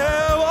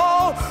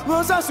wo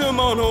masasu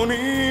mono ni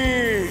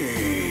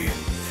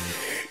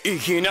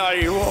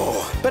Ikinari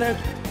wo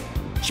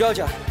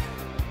Jojo.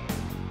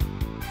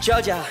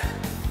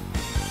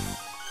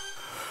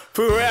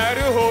 増え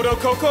るほど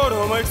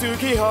心も突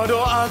きほ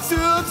ど熱く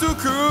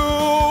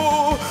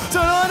そ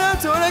の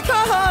夏で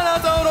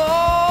体の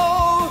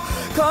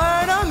帰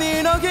ら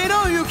みなぎ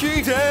の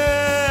雪で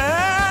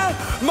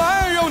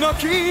前よな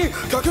き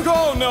覚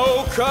悟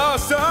の火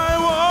災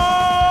を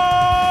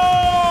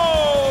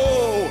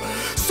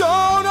そ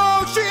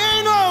の日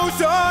の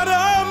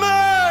Sadame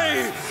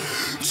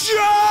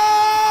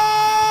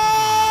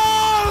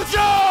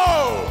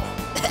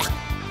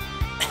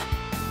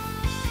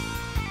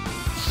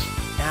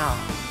Now,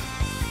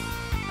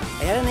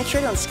 I gotta make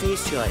sure I don't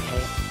squeeze too light,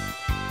 hey?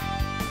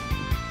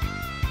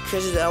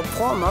 Because I'll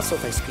pull a muscle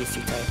if I squeeze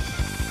too tight.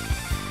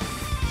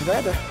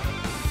 Whatever.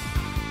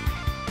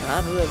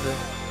 I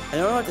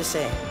don't know what to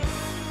say.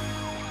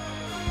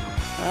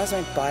 How's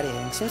my body?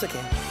 It seems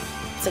okay.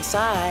 It's like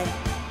sigh.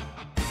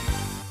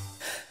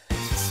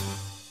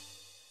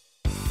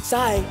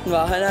 Sigh.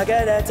 Wa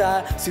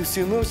hanagareta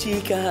susumu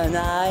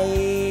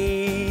shikanai.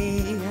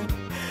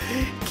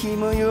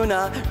 君よ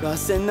な螺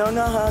旋の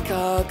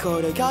中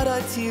これか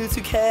ら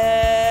続け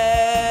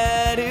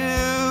る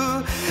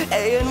永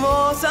遠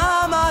を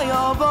さま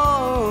よ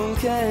冒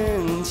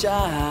険者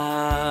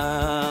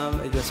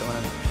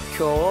恐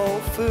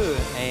怖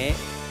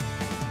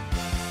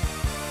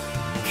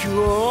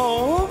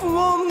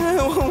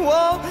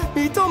を認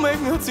め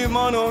る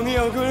妻のに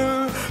送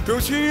る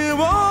年を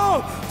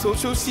訴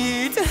訟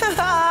して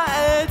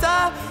会え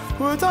た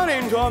二人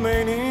のた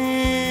めに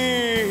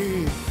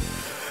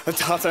I'm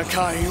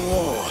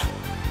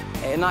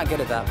not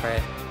good at that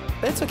part,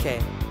 but it's okay.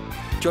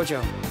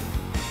 Jojo.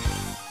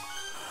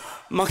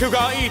 幕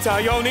がいた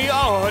ように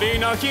あり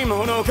なき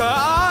もの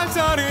があっ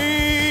たり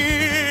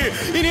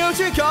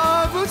命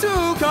がぶつ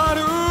か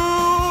る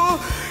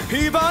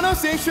火花青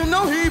春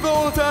の日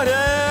々たで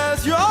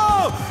すよ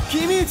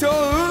君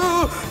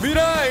と未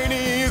来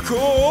に行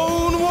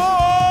こう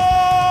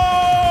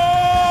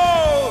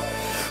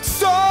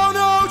そ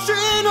のうち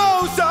の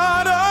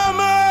定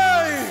め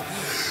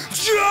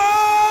ジョ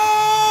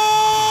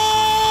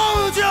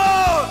ジョ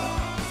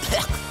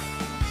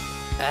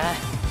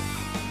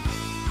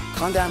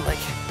Calm down, like.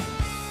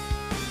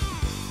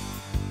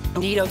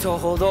 二度と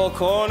ほど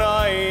来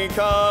ない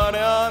か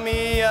ら見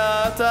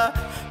当た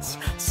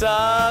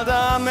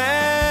定め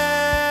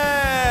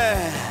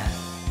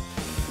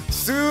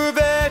すべ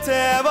て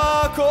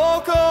は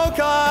ここ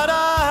から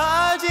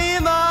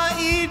始まっ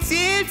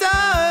て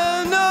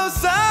たの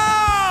さ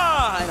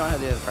I don't know how to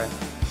do the part.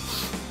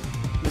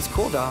 It's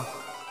cool though.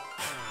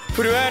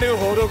 震える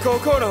ほど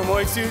心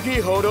燃え尽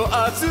きほど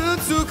熱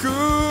く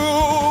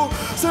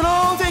そ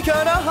の手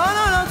から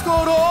離れた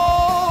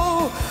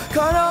頃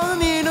から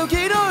海の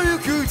気の行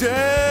く手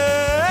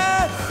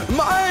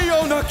前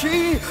よな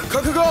き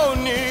覚悟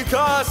に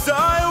火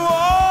災を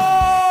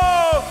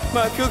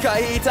幕が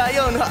いた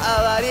ような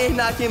哀れ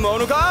なき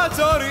物語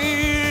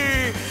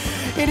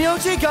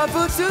命が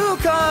ぶつ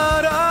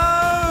か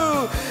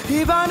ら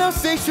火花青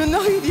春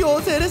の日々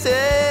を照らせ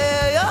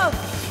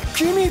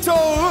君と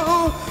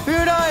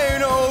未来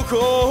の幸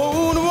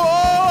運を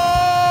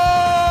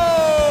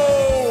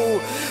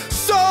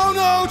そ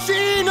のう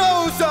ち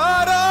の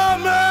定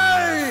め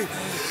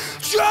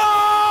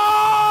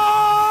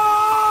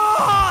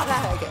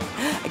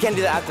I can't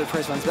do that after the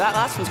first one, but that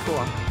last one's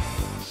cool.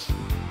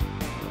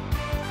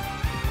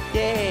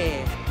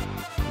 Yay!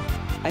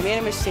 I made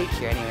a mistake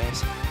here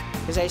anyways.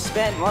 Because I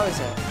spent, what was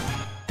it?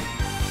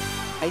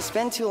 I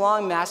spent too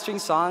long mastering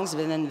songs,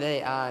 but then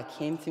they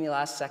came to me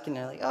last second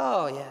and they're like,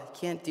 oh yeah,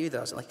 can't do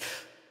those. I'm like,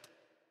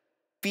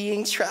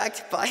 being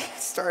tracked by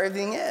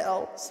starving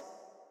elves.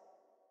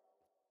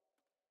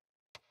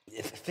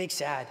 Big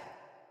sad.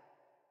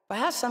 But I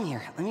have some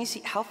here. Let me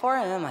see, how far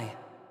am I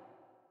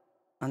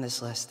on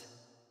this list?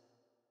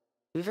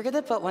 Did we forget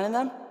to put one of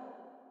them?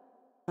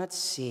 Let's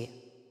see.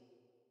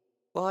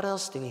 What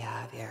else do we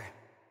have here?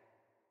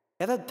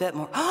 We have a bit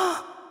more.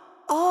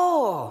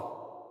 Oh!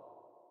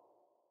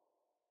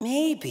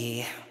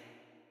 Maybe.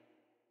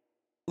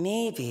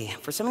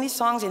 For some of these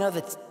songs, I know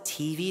the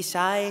TV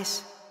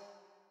size.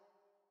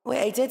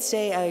 Wait, I did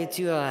say I would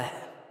do a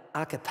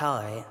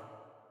cappella, right?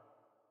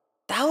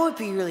 That would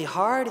be really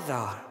hard,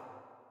 though.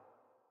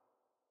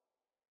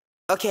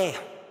 Okay.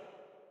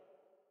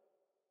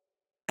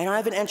 I don't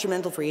have an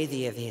instrumental for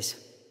either of these.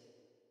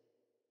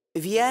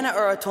 Vienna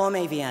or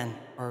Otome Vienna,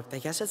 or I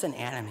guess it's an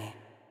anime.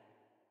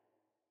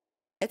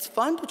 It's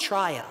fun to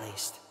try, at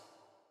least.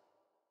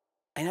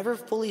 I never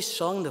fully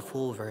sung the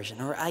full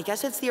version, or I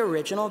guess it's the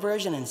original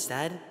version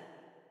instead.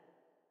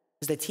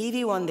 Because the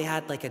TV one, they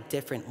had like a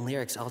different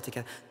lyrics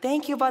altogether.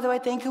 Thank you, by the way,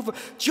 thank you for...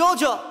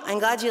 Jojo! I'm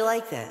glad you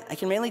liked it. I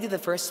can mainly do the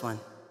first one.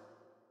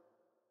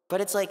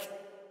 But it's like,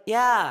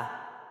 yeah,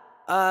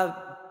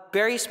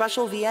 very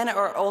special Vienna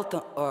or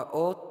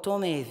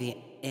Otome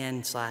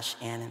Vienna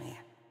 / anime.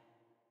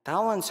 That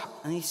one's,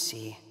 let me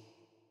see.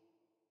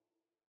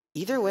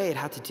 Either way, it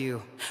had to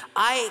do.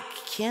 I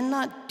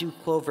cannot do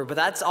Clover, but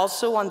that's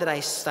also one that I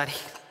studied.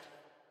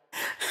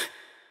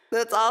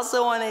 That's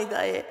also one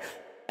I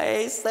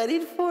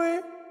studied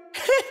for.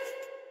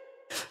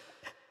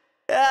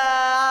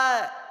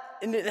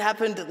 And it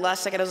happened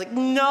last second. I was like,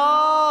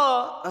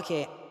 no.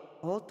 Okay,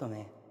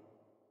 Otome.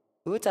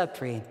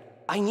 Utapri.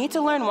 I need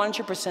to learn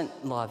 100%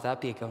 love. That'd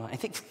be a good one. I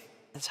think,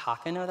 does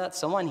Haka know that?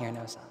 Someone here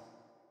knows that.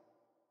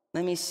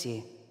 Let me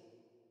see.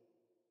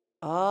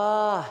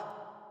 Let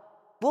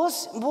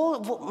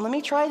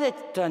me try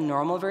the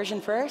normal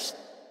version first.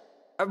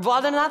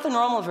 Well, not the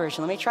normal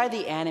version. Let me try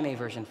the anime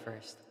version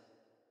first.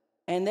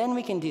 And then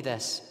we can do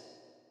this.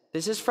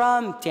 This is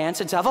from Dance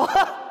with Devil.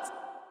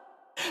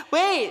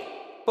 Wait,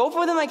 both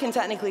of them I can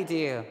technically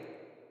do.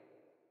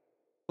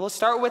 We'll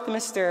start with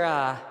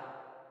Mr.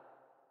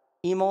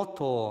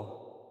 Imoto.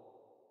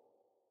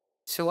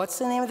 So what's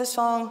the name of the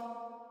song?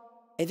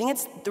 I think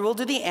we'll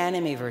do the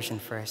anime version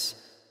first.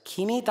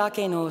 Kimi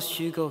dake no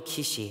shugo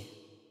kishi.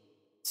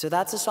 So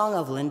that's a song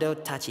of Lindo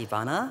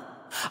Tachibana.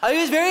 I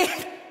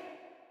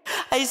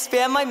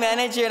spammed my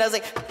manager and I was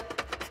like,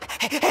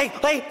 hey,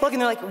 look,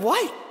 and they're like,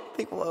 what?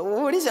 Like,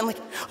 what is it? I'm like,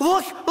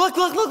 look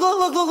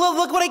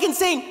what I can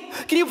sing.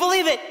 Can you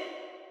believe it?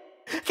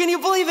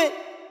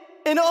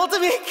 An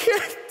ultimate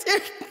character.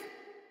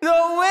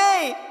 No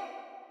way.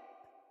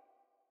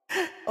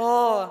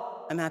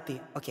 Oh, I'm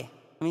happy. Okay,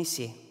 let me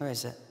see. Where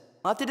is it?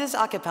 I'll have to do this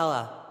a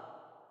cappella.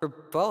 For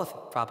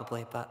both,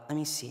 probably, but let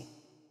me see.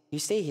 You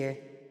stay here.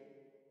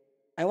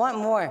 I want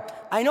more.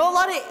 I know a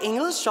lot of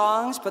English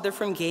songs, but they're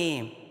from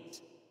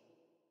games.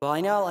 Well,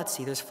 I know, let's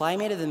see, there's Fly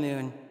Me to the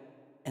Moon,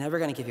 and Never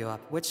Gonna Give You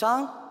Up. Which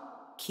song?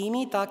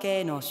 Kimi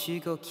dake no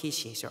shugo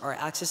kishi, so, or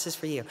Access is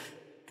for you.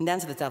 And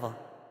Dance with the Devil.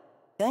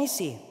 Let me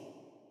see.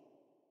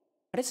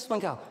 Where does this one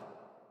go?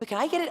 Wait, can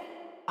I get it?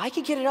 I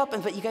could get it up,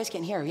 but you guys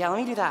can't hear. Yeah, let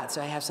me do that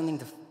so I have something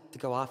to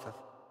go off of.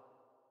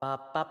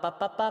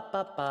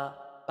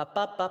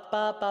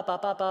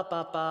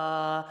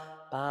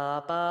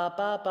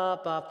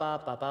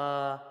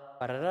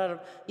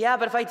 Yeah,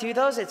 but if I do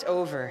those, it's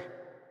over.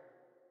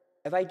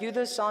 If I do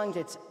those songs,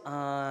 it's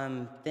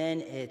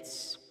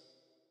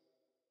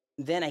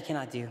then I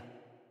cannot do.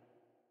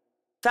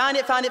 Found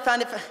it.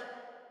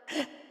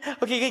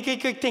 Okay,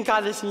 good. Thank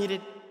God this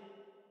muted.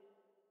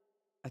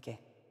 Okay.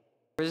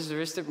 Where's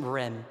the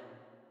rim?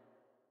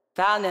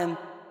 Found him.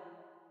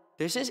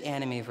 There's this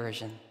anime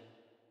version.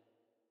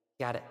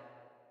 Got it.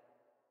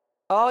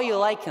 Oh, you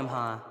like him,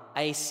 huh?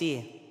 I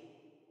see.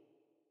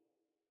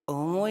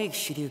 Omoi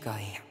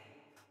shirugai.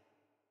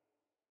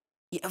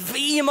 Yeah,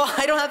 emo.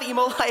 I don't have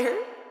emo liar.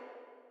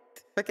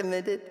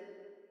 Recommended.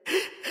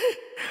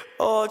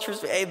 Oh,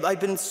 trust me, I've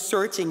been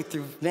searching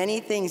through many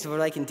things of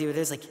what I can do.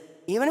 There's like,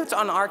 even if it's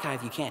on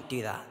archive, you can't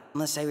do that.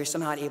 Unless I were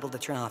somehow able to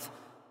turn off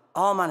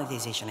all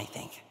monetization, I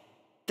think.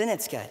 Then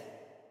it's good.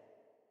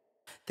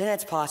 Then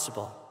it's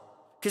possible.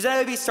 Because then I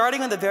would be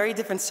starting with a very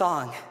different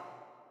song.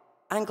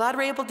 I'm glad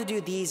we're able to do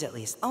these at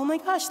least. Oh my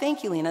gosh,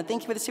 thank you, Lena.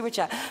 Thank you for the super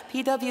chat.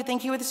 PW,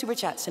 thank you for the super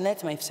chat.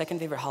 Sonet's my second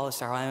favorite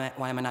HOLOSTAR.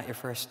 Why am I not your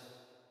first?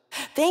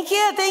 Thank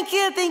you.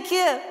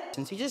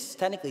 Since we just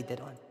technically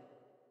did one.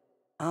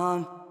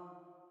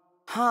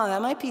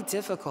 That might be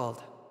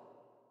difficult.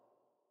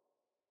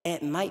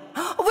 It might.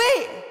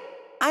 Wait!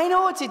 I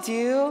know what to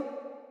do.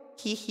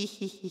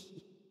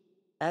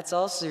 That's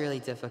also really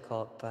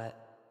difficult, but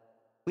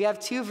we have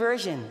two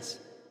versions.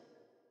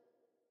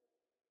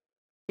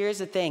 Here's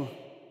the thing.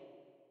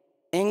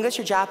 English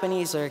or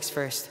Japanese lyrics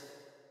first?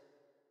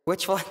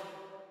 Which one?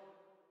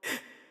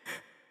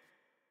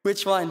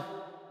 Which one?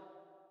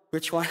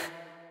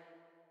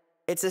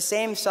 It's the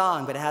same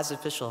song, but it has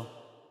official.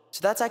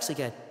 So that's actually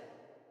good.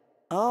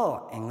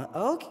 Oh, English.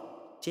 Okay.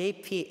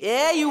 JP.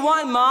 Yeah, you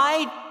want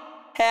mine?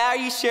 Hey, are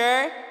you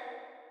sure?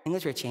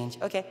 English or change.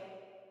 Okay.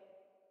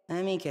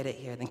 Let me get it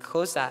here. Then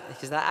close that,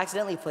 because that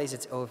accidentally plays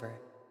it's over.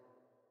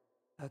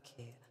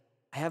 Okay.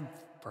 I have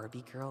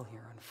Barbie girl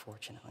here,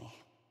 unfortunately.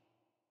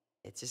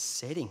 It's just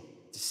sitting,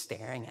 just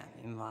staring at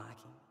me,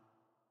 mocking.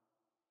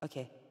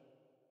 Okay.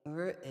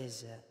 Where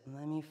is it?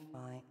 Let me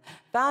find.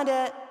 Found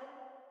it!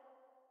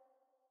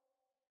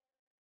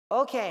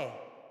 Okay.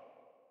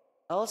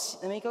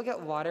 Let me go get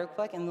water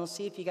quick, and we'll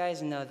see if you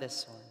guys know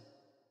this one.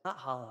 Not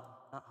hollow.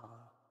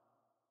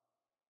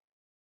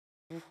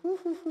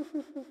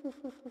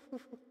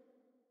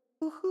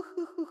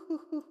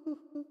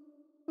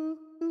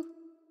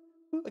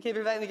 Okay,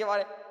 everybody, let me get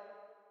water.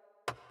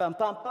 Bum.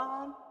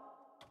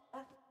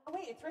 Oh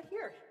wait, it's right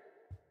here.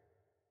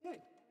 Dude, I'm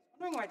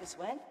wondering where this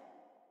went.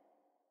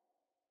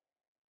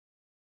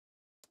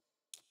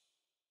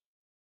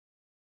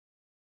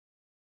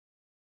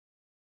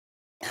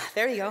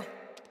 There you go.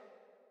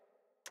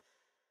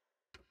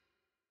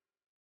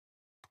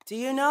 Do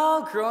you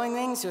know growing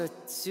wings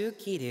with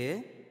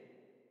tsukiru?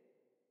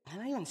 I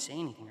don't even say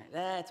anything right.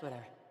 That's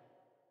whatever.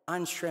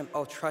 On shrimp.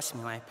 Oh, trust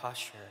me, my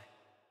posture.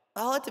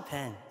 Well, it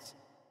depends.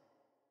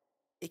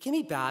 It can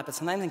be bad, but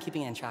sometimes I'm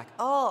keeping it in track.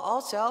 Oh,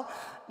 also,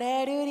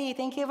 Rudy,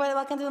 thank you for the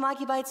welcome to the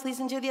Maki Bites.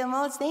 Listen to the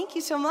emotes. Thank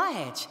you so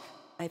much.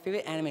 My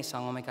favorite anime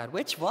song. Oh my god,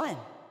 which one?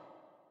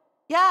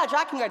 Yeah,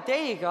 Drakengard.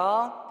 There you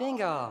go.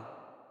 Bingo.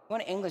 You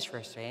want English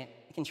first, right?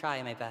 I can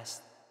try my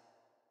best.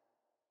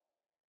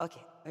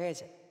 Okay, where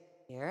is it?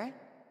 Here?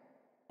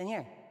 Then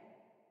here.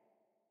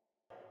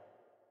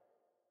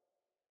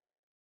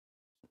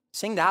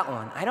 Sing that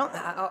one. I don't.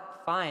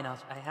 Fine.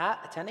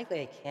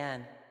 Technically, I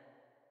can.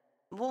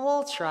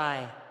 We'll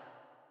try.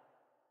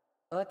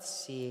 Let's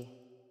see.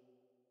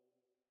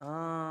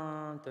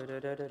 I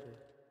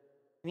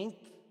mean,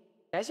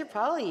 you guys are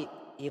probably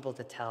able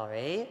to tell,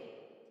 right?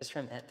 Just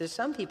from it. There's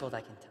some people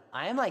that can tell.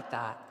 I am like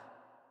that.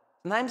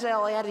 Sometimes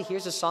all I had to hear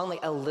is a song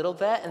like a little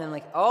bit, and then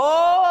like,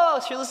 oh,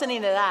 so you're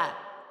listening to that.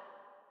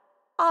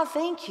 Oh,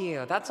 thank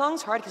you. That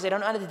song's hard because I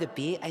don't know how to do the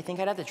beat. I think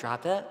I'd have to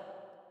drop it.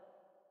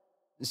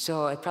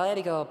 So I probably had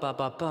to go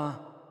ba.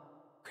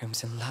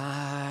 Crimson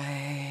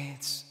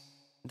lights.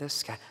 The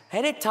sky. I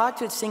had to talk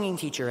to a singing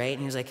teacher, right? And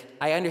he was like,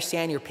 I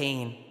understand your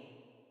pain.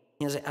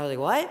 I was like,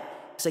 what?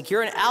 He's like,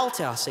 you're an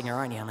alto singer,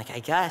 aren't you? I'm like, I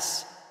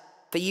guess.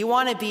 But you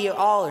want to be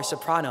all or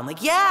soprano. I'm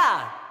like,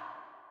 yeah!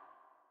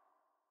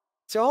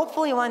 So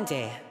hopefully one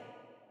day.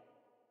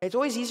 It's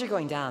always easier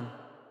going down.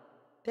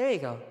 There you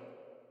go.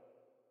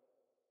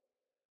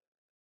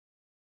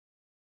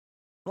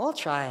 We'll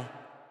try.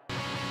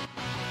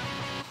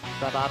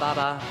 Ba ba ba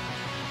ba.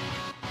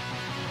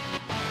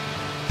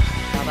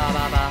 Ba ba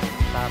ba ba.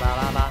 Ba ba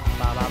ba ba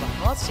ba ba ba.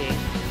 Let's see.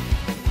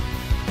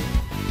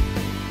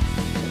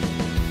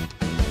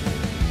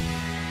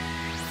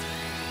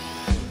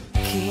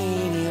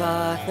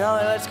 No,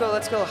 let's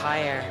go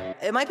higher.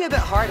 It might be a bit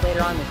hard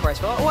later on in the chorus,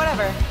 but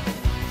whatever.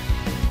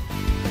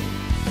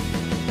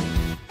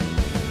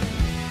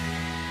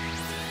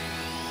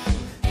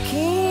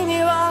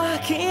 Kimi wa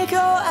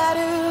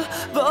kikoeru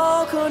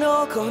boku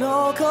no ko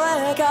no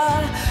koe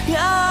ga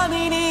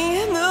yami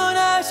ni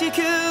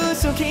munashiku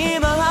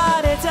sukima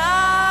hareta.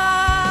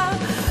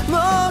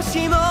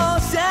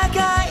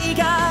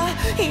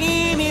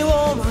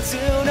 す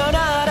のな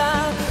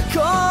らこ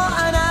ん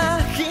な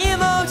気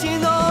持ち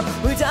の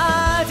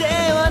歌で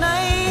は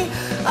ない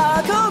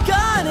憧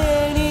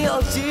れに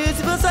押し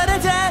つぶされ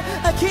て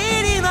秋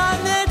にま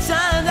め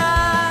たん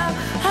だ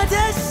果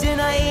てし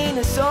ない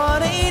のそ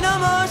れの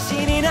もし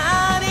に涙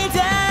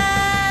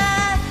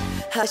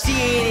走り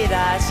出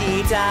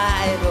した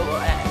い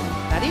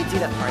How do you do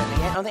that part?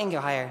 I don't think I can go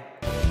higher.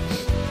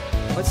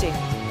 Let's see.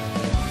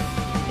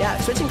 Yeah,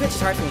 switching pitch is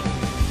hard for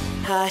me.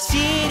 走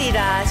り出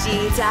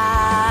し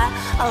た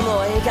思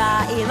い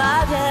が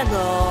今で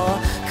も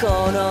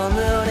この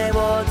胸を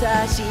確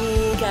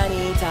か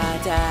に立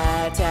て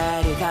て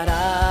るか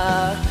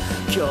ら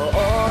今日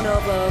の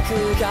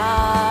僕が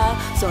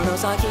その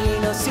先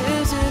の続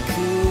く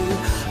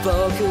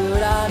僕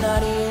らな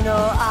り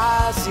の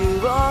明日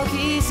を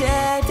着せ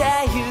て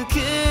ゆく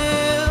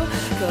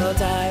答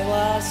え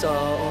はそ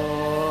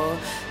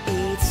う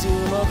いつ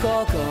も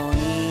ここ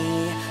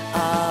に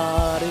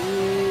あ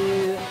る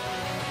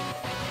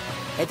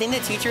I think the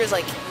teacher is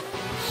like,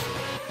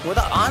 with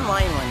the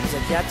online ones,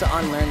 like you have to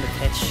unlearn the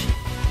pitch.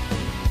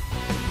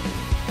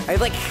 I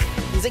like,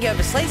 he's like, you have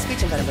a slight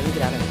speech impediment, but we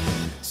could have it.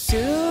 過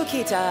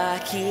ぎた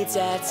季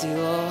節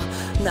を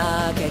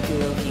嘆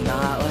く暇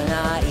は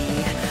ない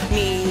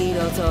二度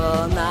と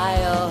迷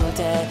って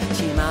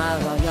しまう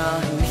よ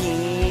う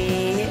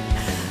に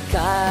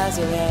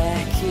数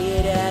え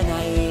きれ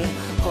ない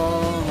ほ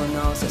ん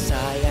のささ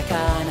やか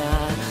な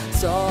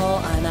そう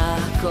な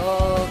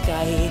後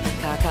悔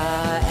抱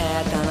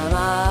えたま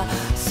ま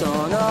そ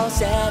の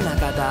背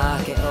中だ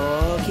けを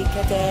聞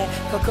けて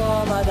こ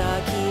こまで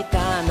来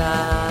たん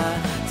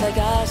だ探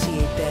し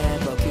て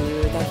僕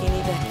だけ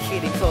にでき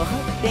る子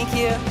Thank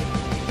you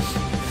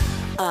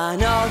あ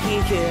の日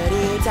く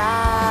れた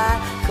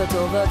言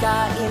葉が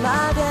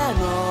今で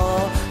も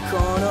こ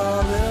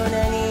の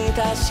胸に確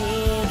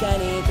か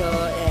に問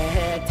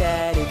えて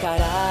るか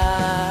ら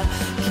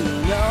昨日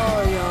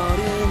よ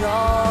りの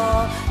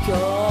今日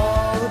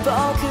僕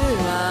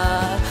は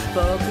僕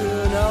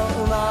の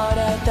生まれ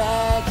て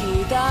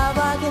きたわ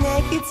けね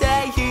生きて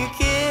ゆく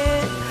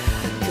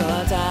答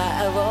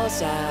えをさ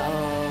お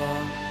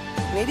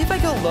Maybe if I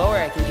go lower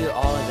I can do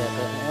all of it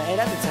but I'd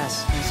have to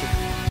test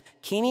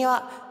君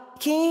は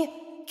聞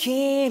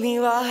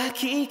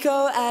こ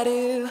え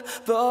る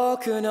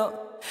僕の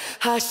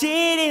走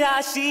り出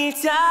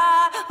した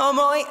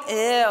思い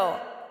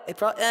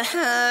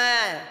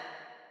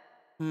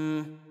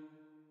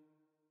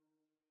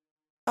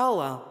Oh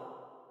well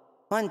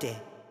One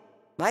day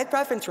My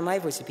preference for my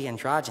voice would be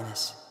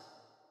androgynous.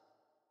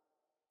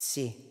 Let's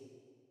see.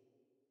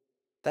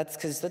 That's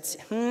because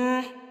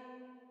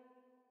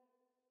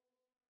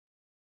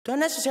Don't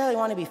necessarily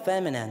want to be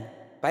feminine,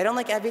 but I don't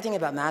like everything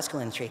about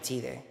masculine traits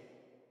either.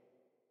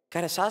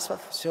 Got a soft spot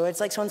for, so it's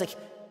like someone's like,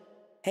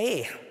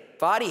 hey,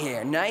 body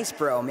hair, nice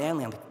bro,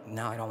 manly. I'm like,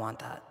 no, I don't want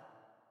that.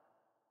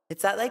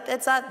 It's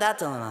that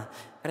dilemma.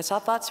 Got a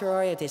soft spot,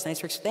 Sorairo Days,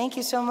 nice work. Thank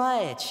you so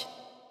much.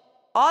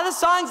 All the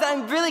songs that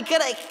I'm really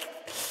good at.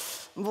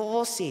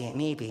 We'll see,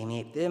 maybe.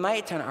 It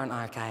might turn on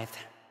archived.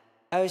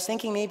 I was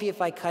thinking maybe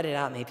if I cut it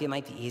out, maybe it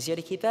might be easier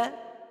to keep it.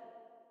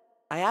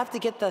 I have to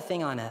get the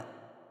thing on it.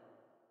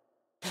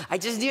 I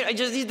just need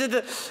the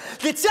time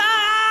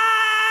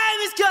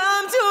has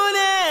come to an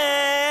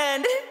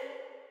end.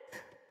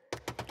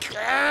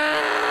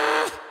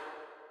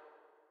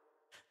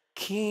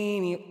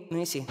 Let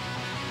me see.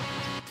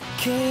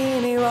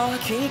 君を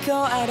聞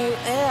こえる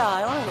Yeah,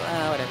 I don't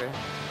know, whatever.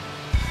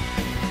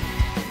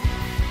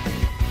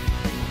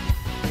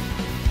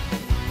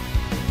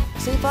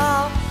 Sleep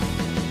off.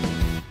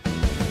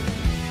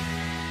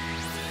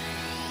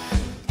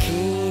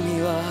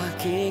 君は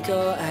聞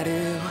こえる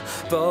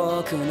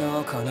僕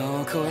のこ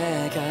の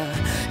声が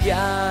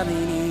闇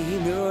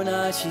に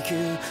虚しく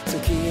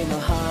月も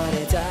晴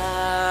れた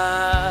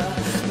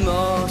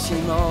もし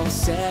も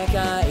世界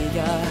が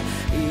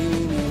意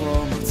味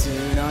を持つ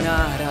の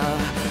なら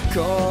こ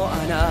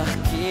んな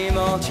気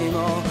持ち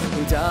も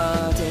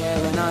歌で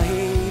はな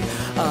い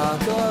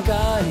憧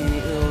れに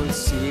打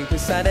ち消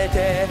され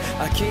て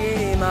秋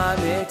にま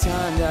め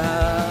たんだ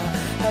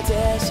果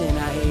てし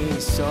ない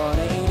そ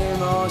れに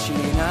もし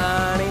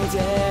何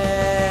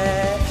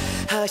で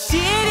走り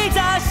出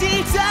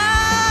した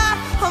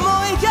思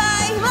いが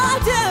今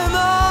でも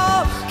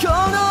こ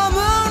の胸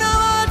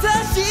を確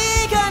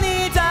かに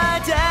立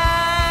て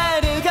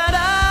るから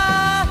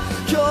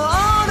今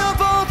日の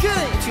僕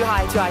Too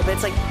high, but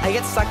it's like I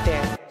get stuck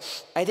there.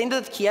 I think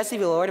the key has to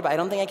be lowered, but I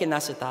don't think I can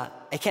mess with that.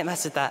 I can't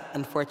mess with that,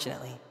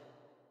 unfortunately.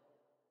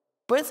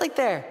 But it's like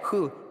there.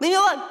 Who? Leave me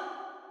alone!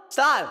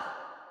 Stop!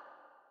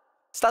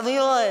 Stop, leave me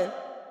alone!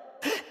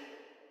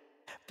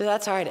 But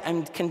that's hard.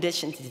 I'm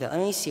conditioned to do that. Let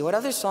me see. What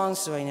other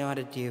songs do I know how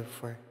to do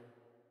for...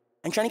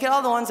 I'm trying to get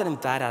all the ones that I'm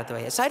bad out of the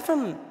way. Aside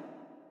from...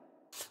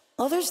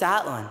 Oh, there's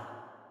that one.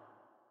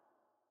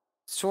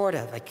 Sort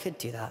of. I could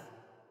do that.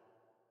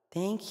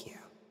 Thank you.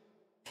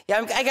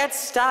 Yeah, I got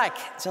stuck.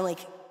 So, like...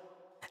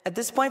 At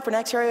this point, for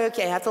next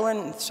karaoke, I have to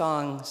learn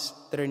songs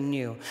that are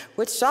new.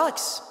 Which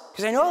sucks.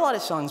 Because I know a lot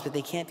of songs, but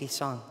they can't be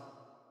sung.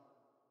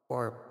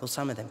 Or, well,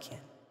 some of them can.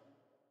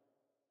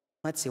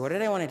 Let's see, what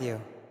did I want to do?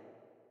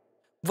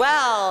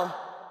 Well,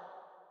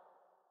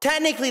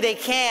 technically they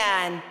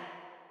can,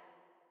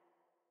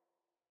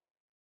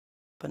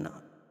 but no.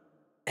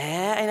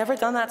 I never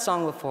done that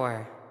song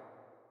before.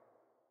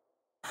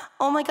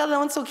 Oh my god, that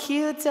one's so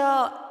cute.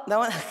 That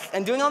one,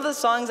 I'm doing all the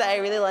songs that I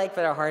really like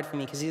but are hard for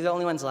me because these are the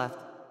only ones left.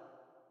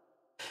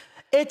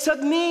 It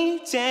took me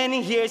 10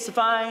 years to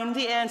find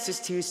the answers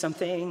to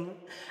something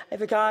I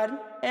forgot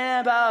in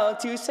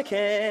about 2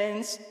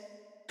 seconds.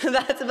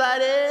 That's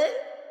about it.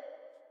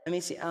 Let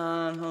me see.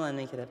 Hold on,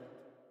 make it up.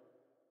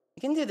 I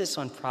can do this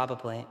one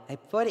probably. I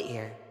put it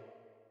here.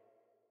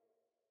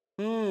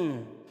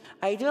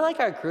 I do like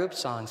our group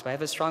songs, but I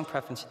have a strong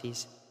preference for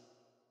these.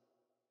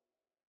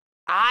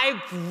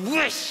 I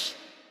wish.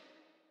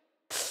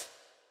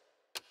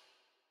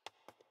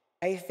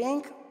 I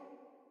think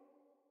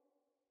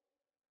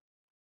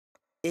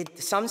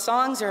some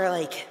songs are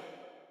like,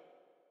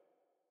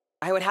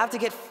 I would have to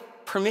get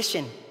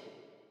permission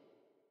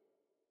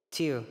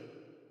to.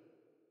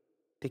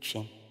 Big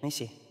shame. Let me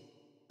see.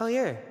 Oh,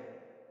 here.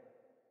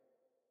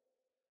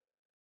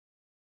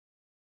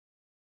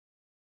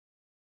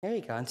 There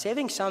you go. I'm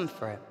saving some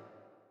for it.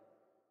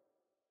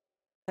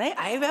 And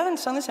I haven't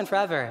sung this in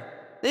forever.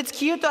 It's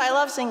cute though. I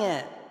love singing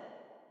it.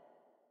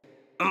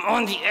 I'm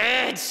on the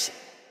edge.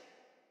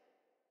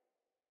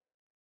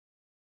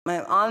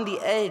 I'm on the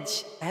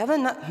edge. I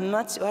haven't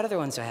what other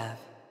ones do I have?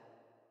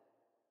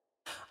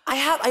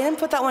 I didn't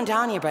put that one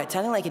down here, but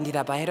technically I can do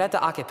that, but I'd have to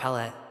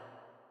acapella it.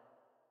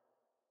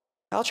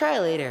 I'll try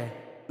it later.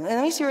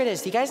 Let me see where it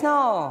is. Do you guys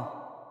know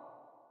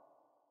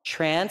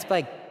Trance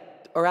by,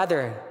 or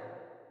rather,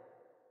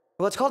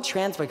 well, it's called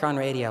Trance by Ground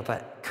Radio,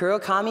 but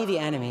Kurokami the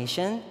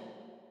animation?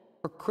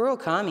 Or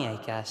Kurokami, I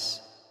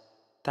guess.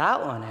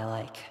 That one I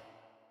like.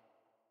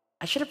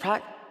 I should have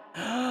practiced.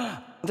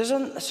 There's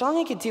a song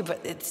I could do,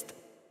 but it's...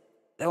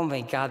 Oh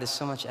my god, there's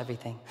so much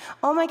everything.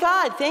 Oh my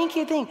god, thank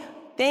you,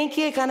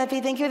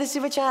 Kanapi, thank you for the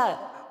super chat.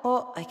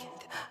 Oh, I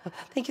can't.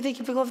 Thank you,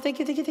 Big Love, thank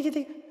you.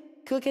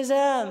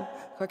 Kukazam.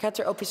 Or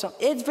OP song.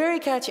 It's very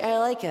catchy, I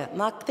like it.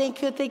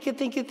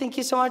 Thank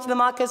you so much, the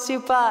Maka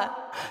Super.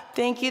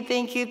 Thank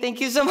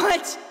you so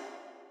much.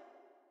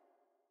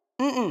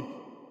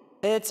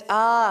 It's,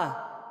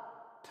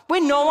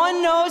 wait, no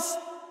one knows?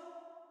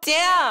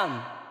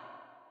 Damn.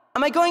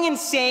 Am I going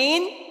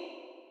insane?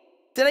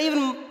 Did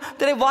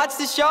I watch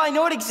the show? I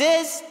know it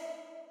exists.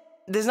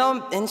 There's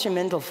no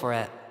instrumental for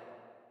it.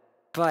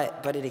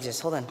 But it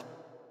exists. Hold on.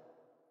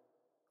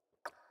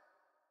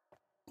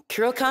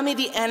 Kurokami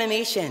the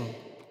animation.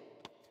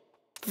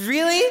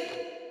 Really?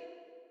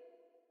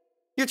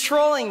 You're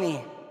trolling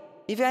me.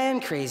 Maybe I am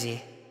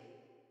crazy.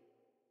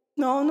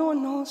 No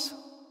one knows.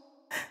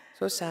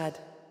 So sad.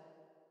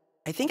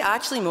 I think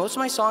actually most of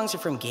my songs are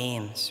from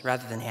games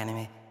rather than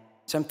anime.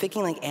 So I'm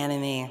picking like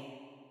anime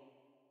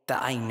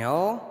that I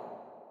know.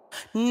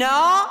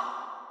 No?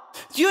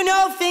 You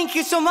know, thank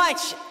you so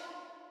much.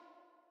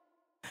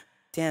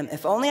 Damn,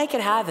 if only I could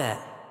have it.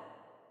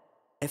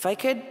 If I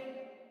could,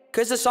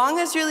 because the song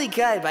is really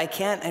good, but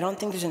I don't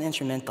think there's an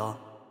instrumental.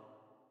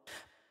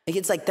 Like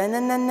it's like na na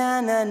na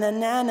na na na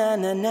na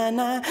na na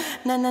na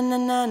na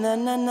na na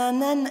na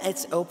na na.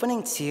 It's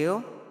opening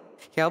too.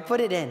 Here, I'll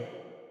put it in.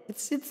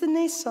 It's a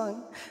nice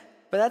song,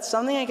 but that's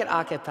something I could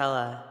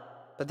acapella.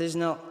 But there's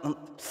no.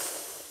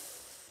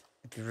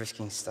 I'd be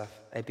risking stuff.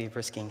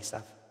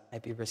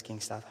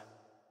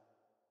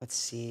 Let's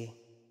see.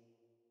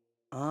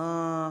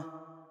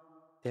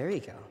 There you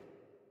go.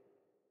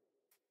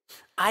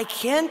 I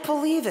can't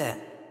believe it.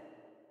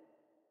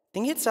 I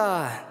think it's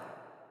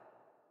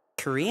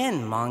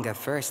Korean manga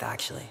first,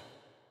 actually.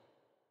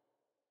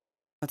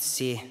 Let's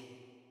see.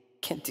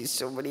 Can't do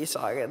so many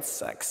songs, it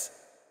sucks.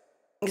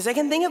 Because I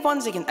can think of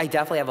ones I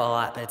definitely have a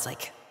lot, but it's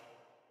like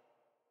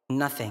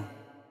nothing.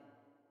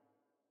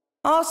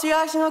 Oh, so you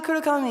actually know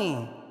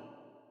Kurokami.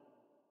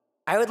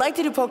 I would like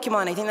to do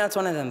Pokemon. I think that's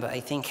one of them, but I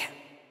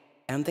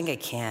don't think I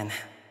can.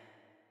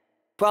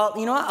 Well,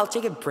 you know what? I'll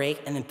take a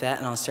break in a bit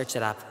and I'll search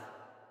it up.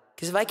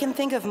 Because if I can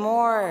think of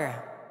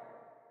more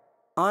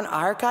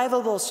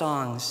unarchivable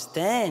songs,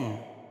 then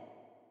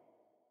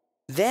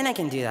I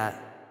can do that.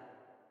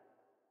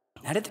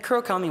 How did the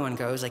Kurokami one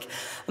go? It was like,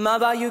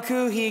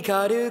 Mabayuku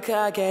hikaru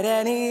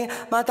kakere ni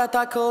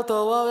matata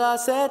koto wo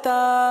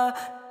raseta.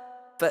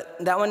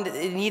 But that one,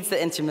 it needs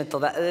the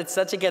instrumental. It's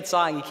such a good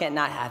song, you can't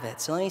not have it.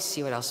 So let me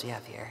see what else we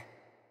have here.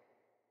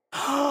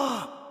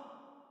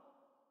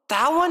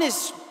 That one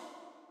is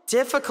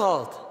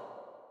difficult,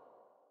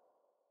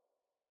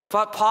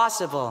 but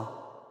possible.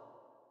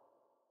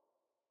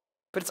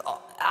 But it's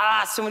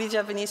so many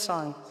Japanese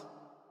songs.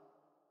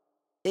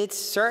 It's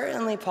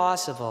certainly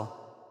possible.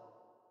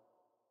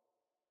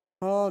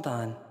 Hold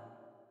on.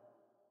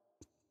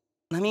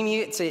 Let me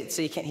mute so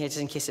you can't hear, just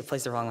in case it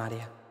plays the wrong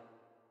audio.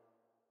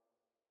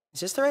 Is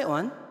this the right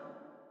one?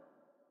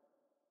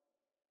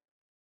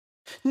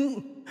 No,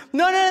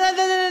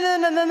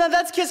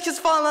 that's Kiss Kiss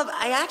Fall in Love.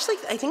 I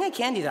think I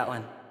can do that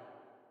one.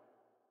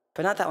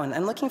 But not that one.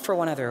 I'm looking for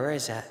one other. Where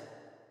is that?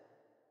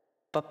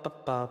 Let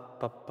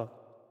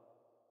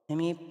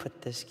me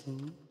put this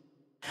in.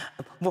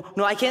 Well,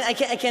 no, I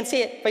can't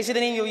say it. If I say the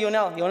name, you'll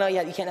know. You'll know.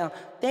 Yeah, you can't know.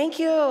 Thank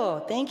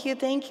you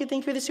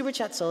for the super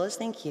chat, Solus.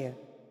 Thank you.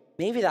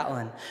 Maybe that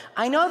one.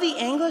 I know the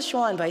English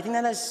one, but I think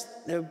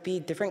there would be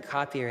different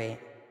copyright.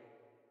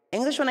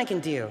 English one I can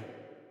do.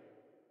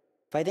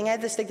 But I think I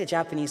have to stick to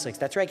Japanese lyrics.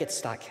 That's where I get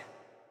stuck.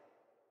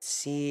 Let's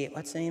see,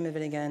 what's the name of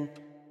it again?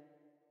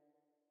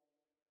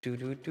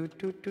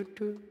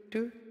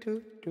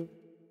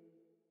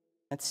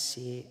 Let's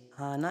see.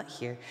 Not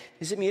here.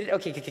 Is it muted?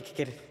 Okay,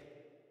 get it.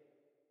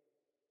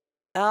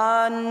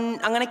 I'm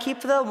gonna keep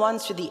the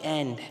ones to the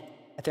end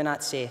if they're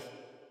not safe.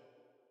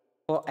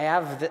 Well,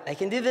 I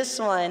can do this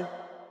one.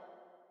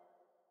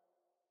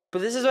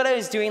 But this is what I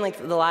was doing like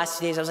the last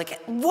 2 days. I was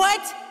like,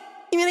 what?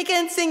 You mean I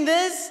can't sing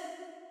this?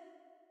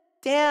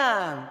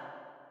 Damn.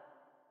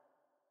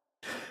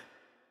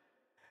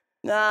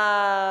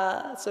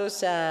 Nah, so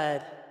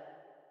sad.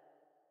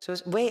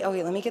 Wait,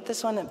 okay, let me get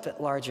this one a bit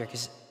larger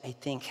because I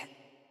think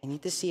I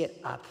need to see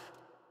it up.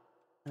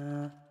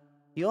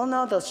 You'll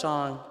know the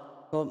song.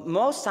 Well,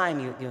 most time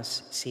you'll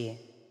see.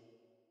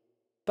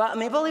 But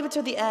maybe I'll leave it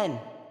to the end.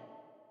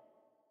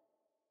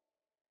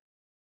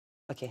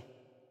 Okay.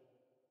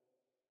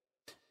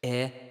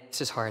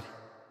 This is hard.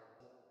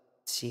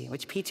 Let's see,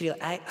 which P to do?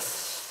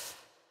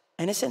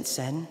 Innocent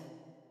Sin.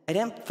 I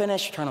didn't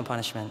finish Eternal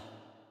Punishment.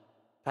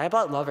 I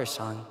bought Lover's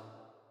Song.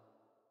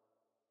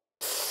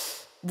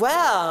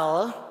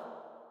 Well,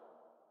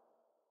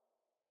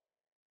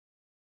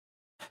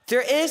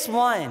 there is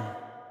one,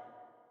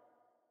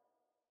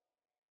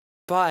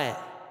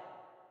 but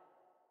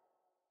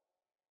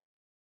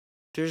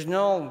there's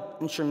no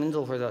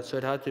instrumental for that, so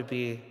I'd have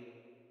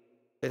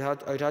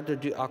to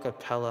do a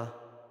cappella.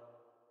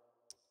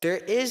 There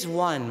is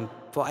one,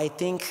 but I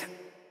think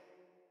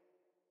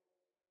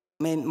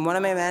one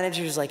of my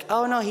managers is like,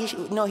 oh no,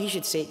 you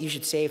should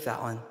save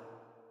that one.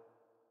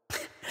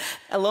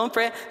 Alone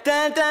prayer.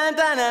 Dun dun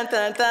dun dun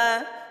dun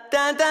dun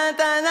dun dun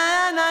dun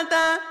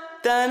dun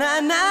dun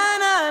dun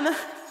dun.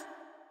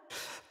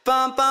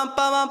 Bum bum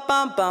bum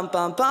bum bum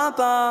bum bum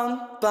bum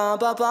bum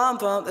bum bum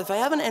bum. If I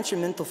have an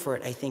instrumental for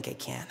it, I think I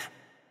can.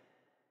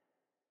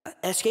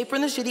 Escape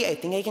from the City, I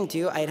think I can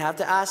do. I'd have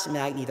to ask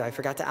Magni though. I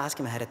forgot to ask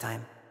him ahead of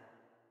time.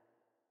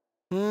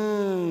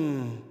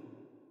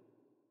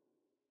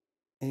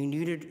 I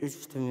needed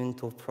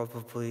instrumental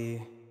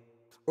probably.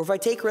 Or if I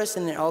take risks,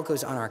 then it all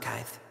goes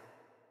unarchived.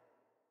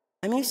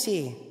 Let me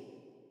see.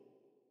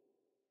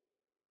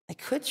 I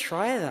could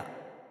try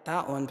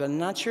that one, but I'm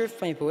not sure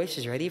if my voice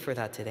is ready for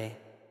that today.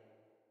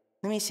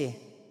 Let me see.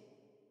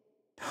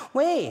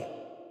 Wait,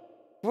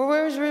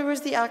 where's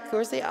the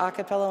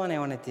acapella one I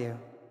want to do?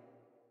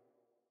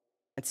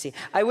 Let's see.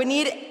 I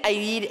need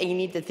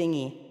the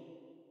thingy.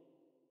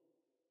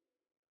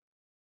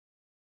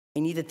 I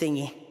need the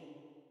thingy.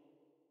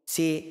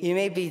 See, you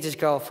maybe just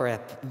go for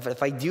it, but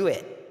if I do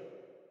it,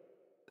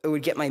 it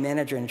would get my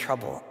manager in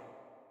trouble.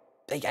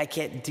 Like, I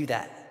can't do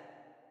that.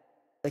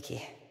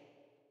 Okay.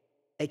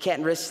 I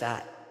can't risk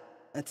that.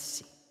 Let's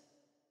see.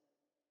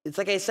 It's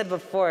like I said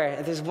before,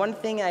 if there's one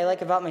thing I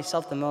like about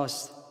myself the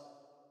most,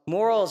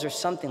 morals or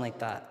something like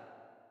that.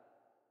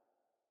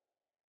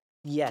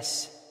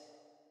 Yes.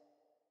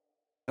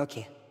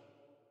 Okay.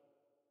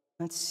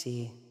 Let's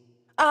see.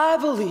 I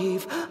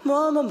believe,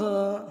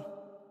 mama.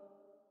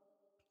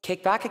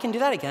 Kickback, I can do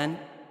that again.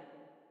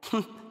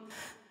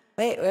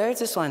 Wait, where is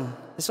this one?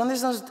 This one,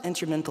 there's no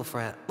instrumental for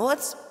it. Well,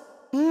 let's...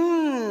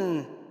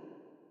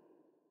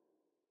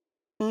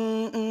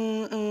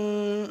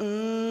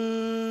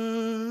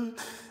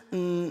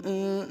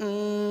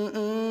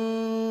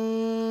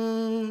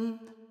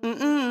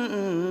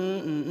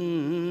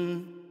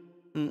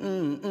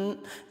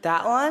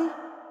 That one?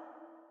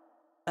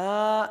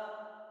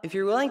 If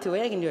you're willing to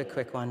wait, I can do a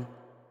quick one.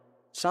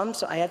 So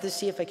I have to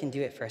see if I can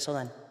do it first. Hold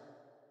on.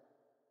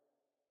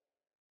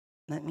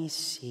 Let me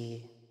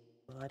see.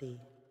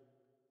 Bloody.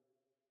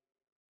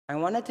 I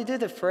wanted to do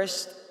the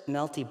first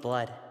Melty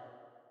Blood.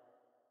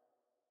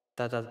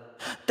 Dun, dun,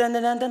 dun,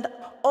 dun, dun, dun.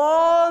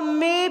 Oh,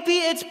 maybe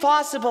it's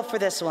possible for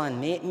this one.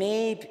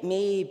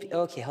 Maybe.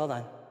 Okay, hold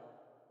on.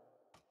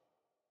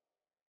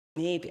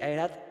 Maybe.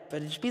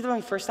 But it should be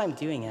my first time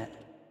doing it.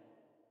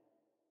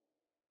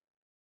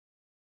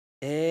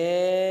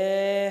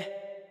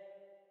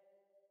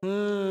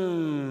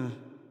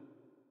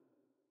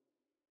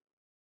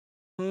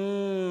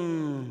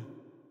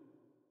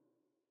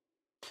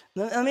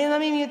 Let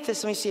me mute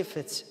this. Let me see if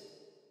it's...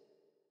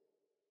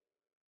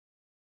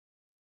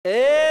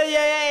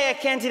 Yeah.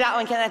 Can't do that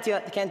one. Can't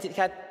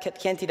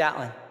do that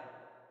one.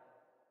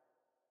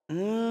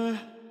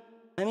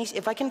 Let me see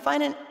if I can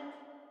find it.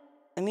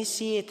 Let me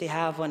see if they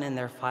have one in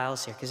their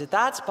files here. Because if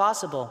that's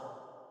possible,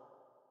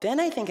 then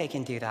I think I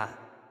can do that.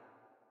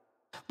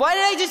 Why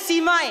did I just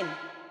see mine?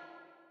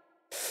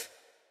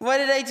 Why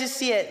did I just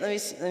see it? Let me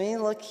see. Let me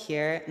look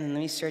here and let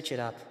me search it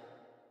up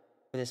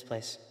for this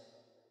place.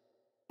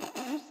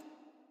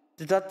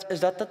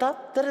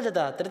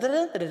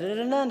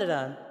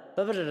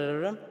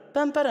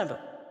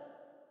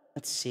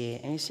 Let's see.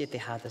 Let me see if they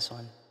have this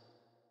one. Do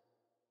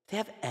they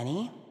have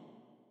any?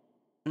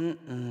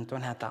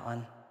 Don't have that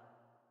one.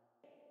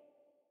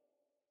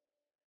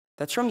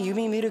 That's from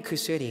Yumi Miru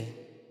Kusuri.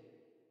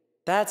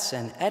 That's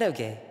an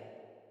eroge.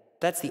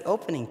 That's the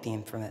opening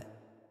theme from it.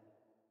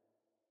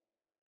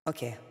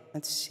 Okay,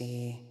 let's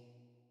see.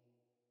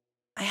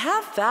 I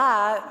have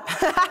that.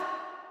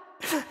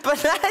 But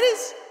that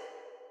is...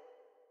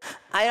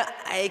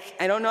 I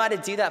don't know how to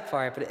do that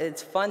part, but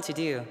it's fun to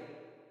do.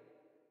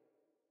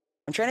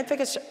 I'm trying to pick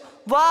a...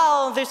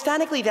 Well, there's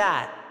technically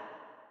that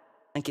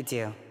I could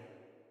do.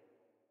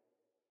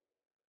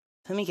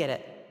 Let me get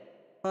it.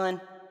 Hold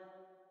on.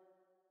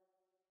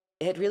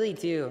 It really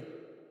do.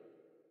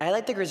 I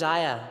like the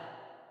Grisaya.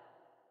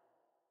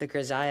 The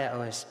Grisaya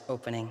OS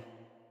opening.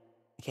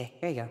 Okay,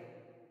 here you go.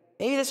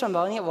 Maybe this one, but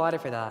I'll need water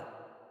for that.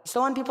 It's the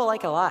one people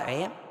like a lot,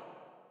 right?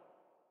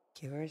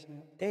 Okay, where's my...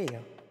 There you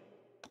go.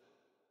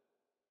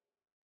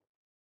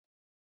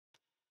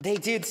 They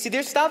do. See,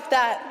 there's stuff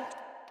that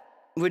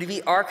would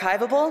be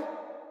archivable,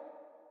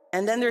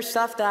 and then there's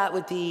stuff that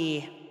would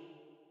be...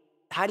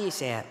 How do you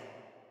say it?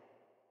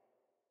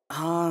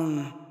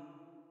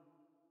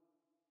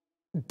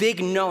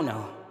 Big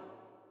no-no.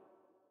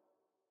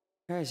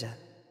 Where is it?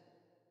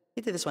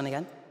 You did this one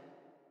again.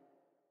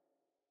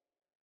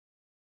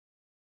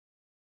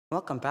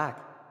 Welcome back.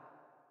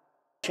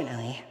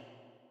 Fortunately,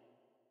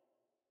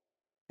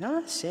 I don't know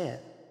how to say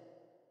it.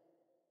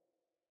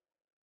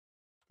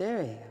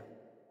 There you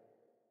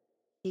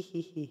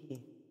go.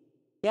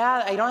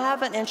 Yeah, I don't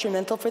have an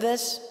instrumental for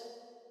this.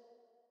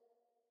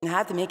 I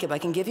have to make it, but I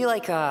can give you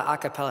like a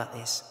acapella at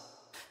least.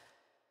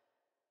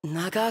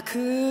 長く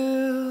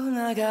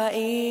長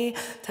い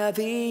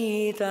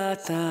旅だっ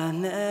た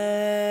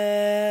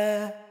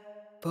ね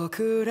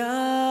僕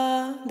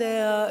ら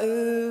出会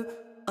う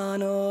あ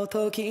の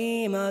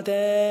時ま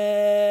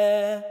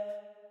で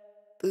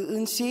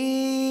分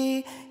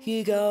子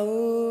が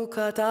語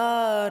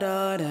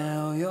られ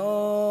る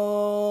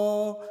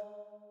よ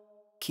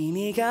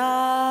君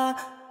が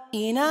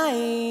いな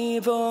い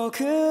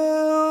僕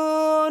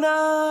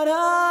な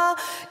ら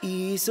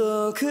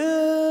急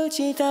ぐ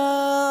し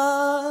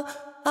た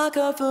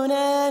赤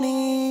船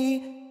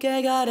に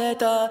汚れ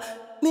た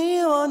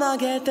身を投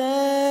げ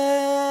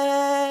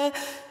て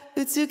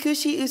美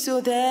しい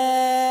嘘で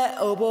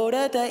溺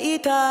れてい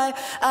たい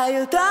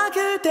会いた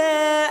くて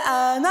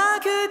会えな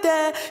く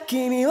て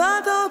君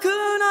は遠く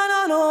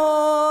な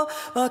の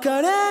別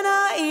れ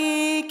な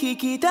い聞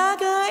きた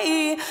く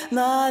い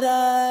ま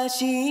だ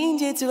真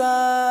実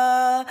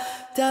は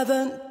多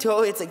分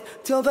it's like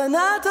飛ば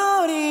な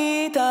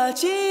鳥た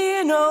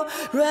ちの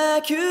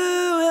レキュ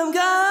エム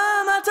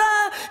がまた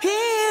響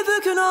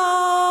くの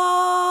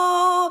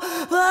は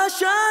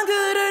シャング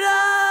リ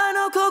ラ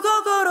の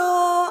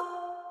心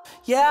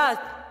Yeah,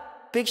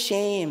 big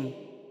shame.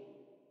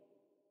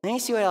 Let me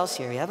see what else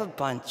here. We have a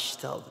bunch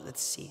still.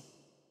 Let's see. I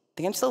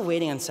think I'm still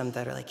waiting on some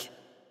that are like,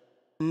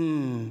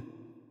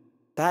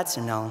 that's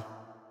a no.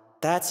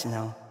 That's a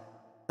no.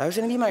 That was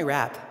gonna be my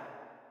rap.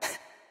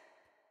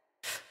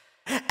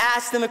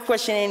 Ask them a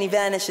question and he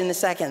vanished in a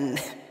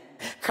second.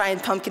 Crying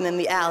pumpkin in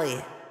the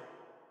alley.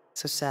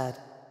 So sad.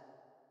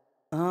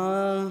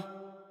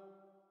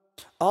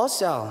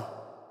 Also,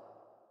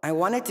 I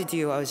wanted to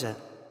do, what was it?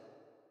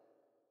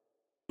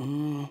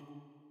 Do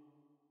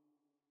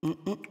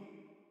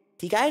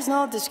you guys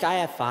know this guy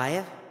at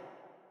 5?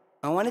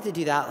 I wanted to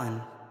do that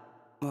one.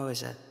 What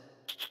was it?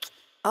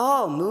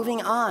 Oh,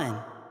 Moving On.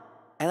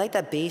 I like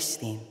that bass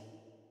theme.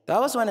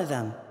 That was one of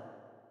them.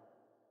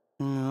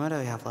 What do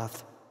I have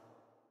left?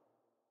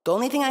 The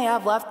only thing I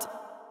have left,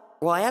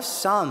 well, I have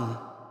some,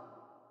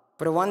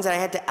 but the ones that I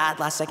had to add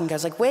last second, I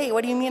was like, wait,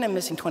 what do you mean I'm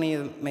missing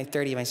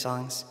 30 of my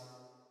songs?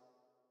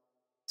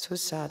 So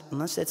sad,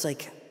 unless it's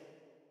like,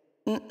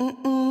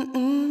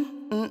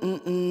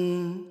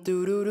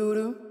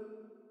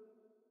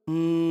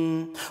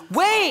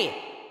 Wait!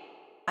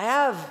 I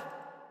have,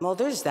 well,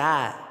 there's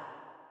that.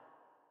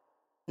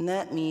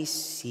 Let me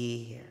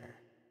see here.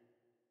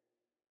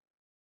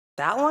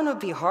 That one would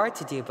be hard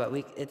to do, but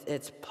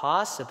it's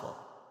possible.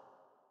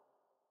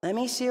 Let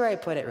me see where I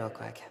put it real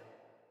quick.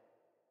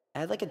 I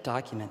had like a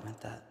document with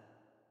that.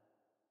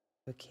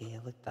 Okay,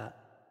 look at that.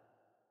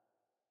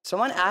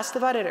 Someone asked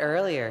about it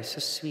earlier, so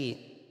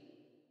sweet.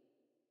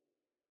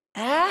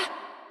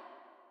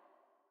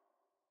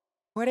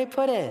 Where'd I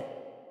put it?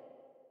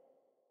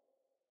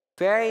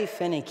 Very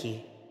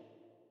finicky.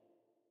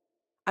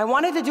 I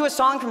wanted to do a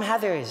song from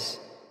Heathers.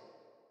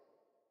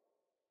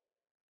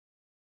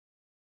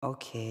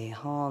 Okay,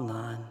 hold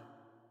on.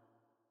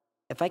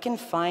 If I can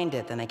find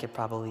it, then I could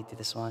probably do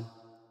this one.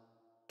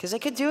 Because I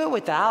could do it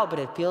without, but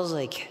it feels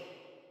like...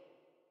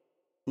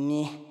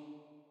 meh.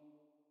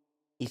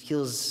 It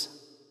feels...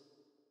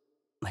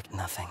 like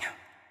nothing.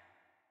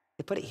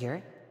 They put it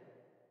here?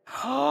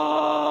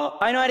 Oh,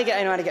 I know how to get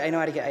it.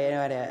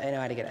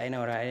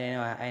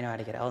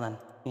 Hold on,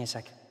 give me a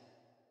sec.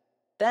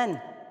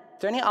 Then, if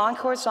there are any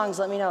encore songs,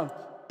 let me know.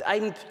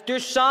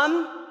 There's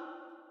some.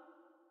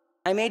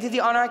 I may do the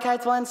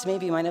unarchived ones,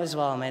 maybe, might as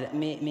well,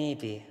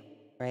 maybe,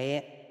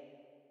 right?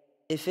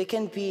 If it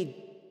can be,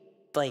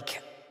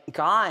 like,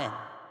 gone,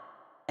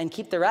 and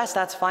keep the rest,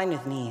 that's fine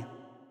with me.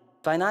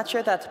 But I'm not sure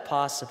if that's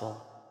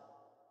possible.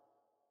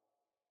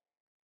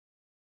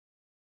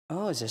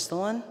 Oh, is this the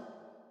one?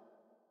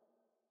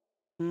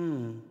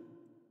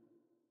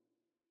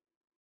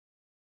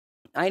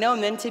 I know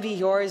meant to be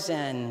yours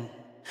and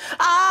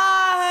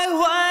I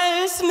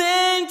was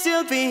meant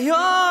to be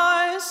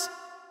yours.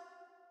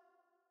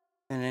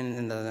 And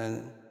then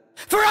the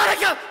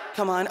Veronica!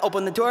 Come on,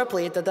 open the door,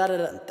 please. Da, da, da,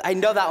 da. I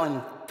know that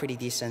one pretty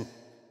decent.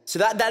 So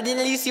that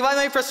you see why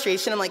my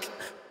frustration? I'm like,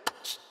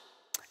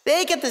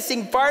 they get to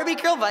sing Barbie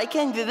Girl, but I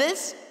can't do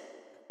this?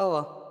 Oh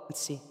well,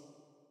 let's see.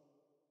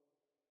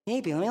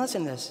 Maybe, let me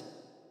listen to this.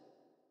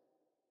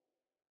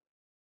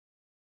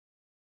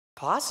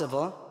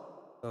 Possible.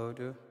 Oh,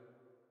 do.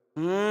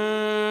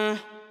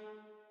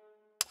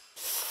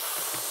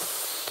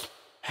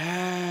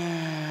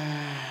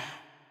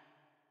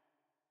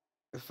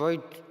 Before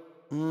let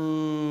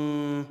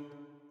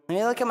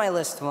me look at my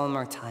list one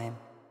more time.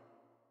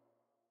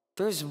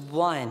 There's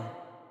one.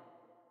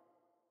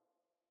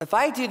 If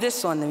I do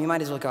this one, then we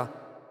might as well go.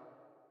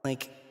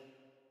 Like,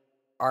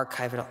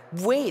 archive it all.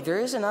 Wait, there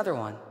is another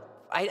one.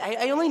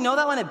 I only know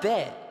that one a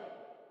bit.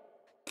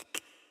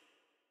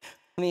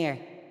 Come here.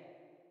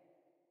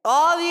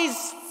 All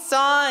these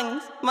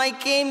songs, my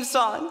game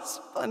songs,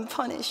 I'm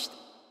punished.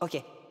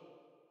 Okay.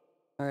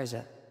 Where is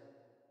it?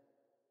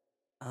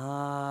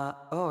 Oh,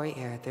 right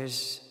here.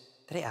 There's...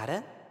 Did I add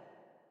it?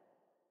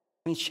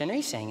 I mean,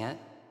 Shinri sang it.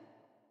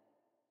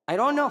 I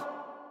don't know.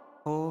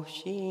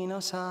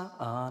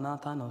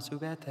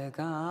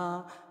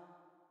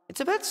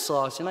 It's a bit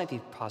slow, so it might be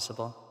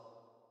possible.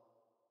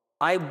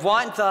 I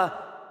want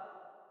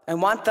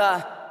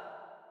the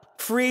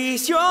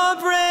freeze your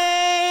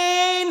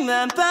brain.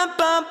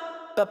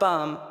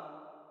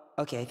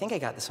 Okay, I think I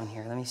got this one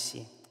here. Let me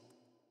see.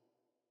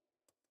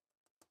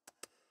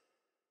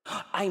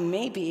 I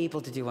may be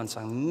able to do one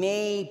song.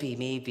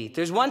 Maybe.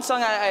 There's one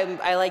song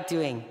I like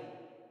doing.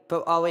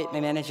 But oh wait, my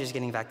manager's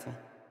getting back to me.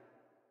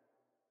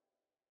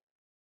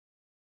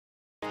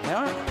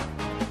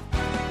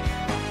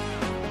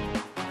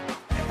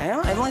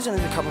 I've only done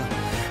a couple.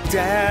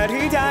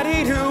 Daddy,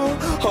 daddy, do,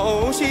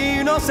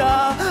 hoshi no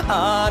sa,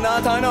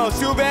 anata no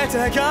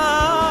subete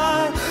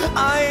ga,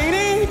 ai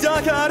ni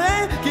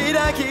dakare,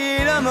 kira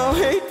kira mo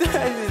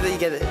hita. You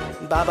get it.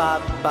 Ba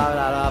ba ba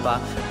ba ba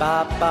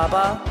ba ba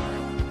ba.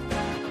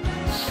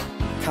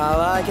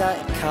 Kawaii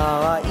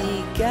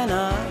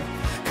na,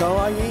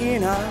 kawaii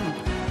na.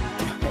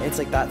 It's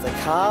like that. It's like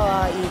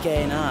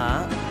kawaii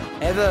na.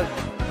 I have a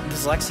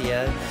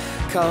dyslexia.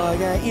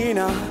 Kawaii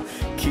na.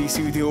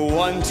 Kisu de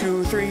 1,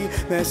 2,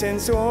 3 目線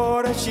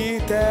そらし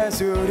て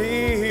す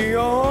り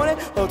をね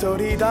踊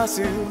り出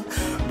す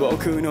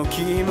僕の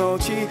気持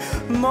ち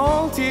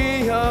もっと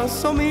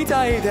遊び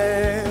たい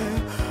で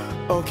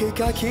お気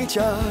が来ち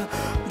ゃ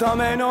ダ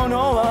メな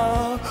の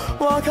は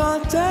分か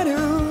って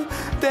る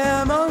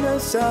でもね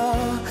さ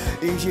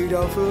一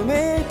度踏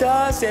み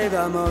出せ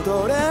ば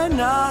戻れ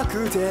な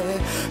くて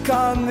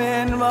仮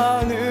面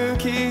は抜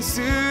き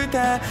捨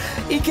て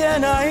いけ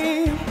な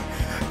い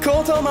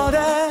ことまで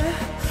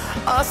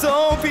遊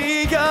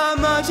びが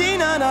マジ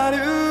ななる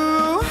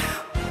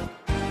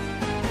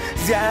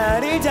ダ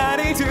リダ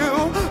リと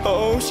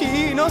欲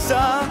しいの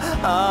さ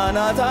あ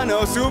なた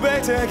のす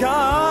べて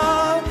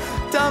が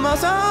騙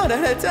さ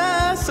れて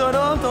そ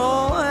の通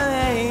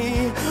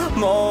り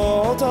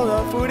もっと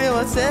触れ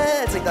はせ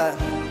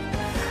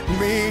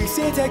見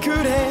せてく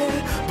れ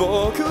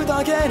僕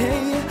だけ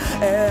に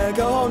笑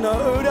顔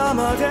の裏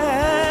まで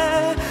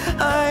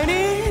愛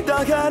に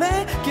抱か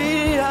れ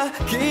キラ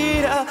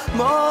キラ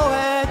燃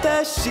え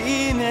て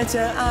しめ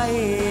たい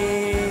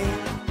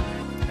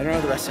I don't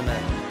know the rest of it.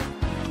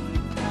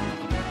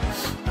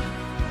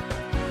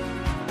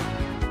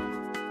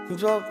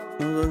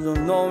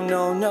 No,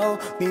 no, no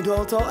二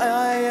度と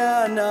会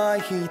えな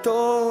い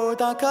人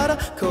だから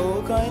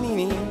後悔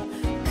に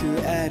食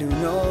える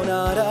の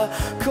なら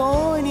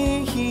恋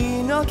に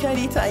火の蹴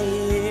りたい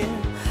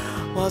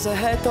Was a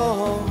head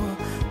to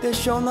the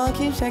show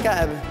monkey check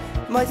out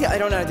I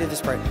don't know how to do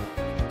this part.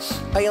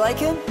 Oh, you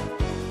like it?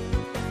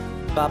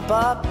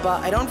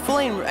 I don't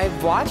fully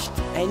I've watched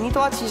I need to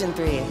watch season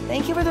 3.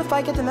 Thank you for the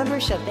 5 get the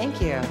membership. Thank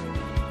you.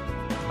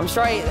 I'm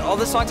sorry, all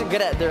the songs are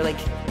good at they're like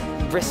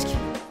risky.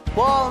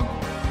 Well,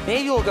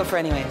 maybe we'll go for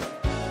anyway.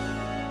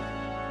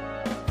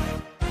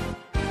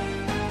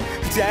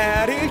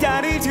 Daddy,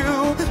 daddy, do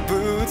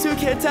ぶつ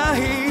けた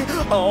い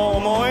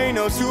思い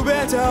のす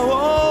べて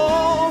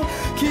を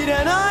切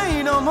れな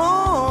いの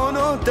も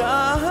の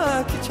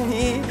だけ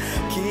に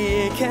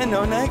危険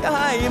の願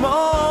い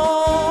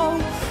も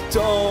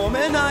止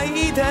めな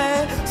いで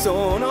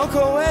その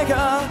声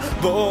が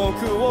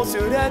僕を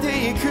連れて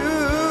行く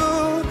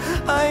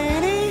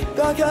愛に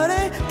抱か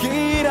れ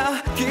キ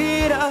ラ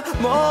キラ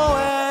燃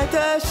え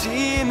てし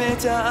め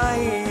たい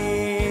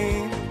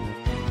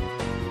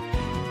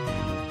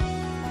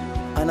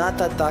あな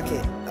ただ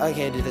け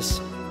Okay, I do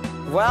this.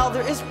 Well,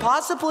 there is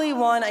possibly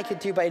one I could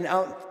do by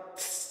now.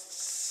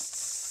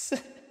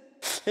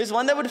 There's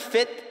one that would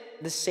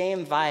fit the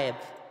same vibe.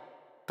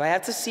 But I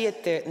have to see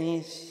it there. Let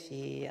me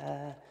see.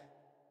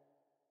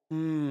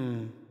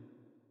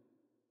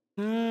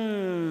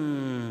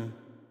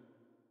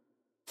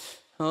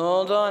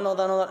 Hold on.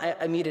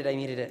 I muted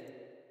it.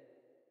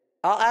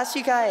 I'll ask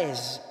you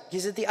guys,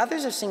 because if the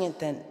others are singing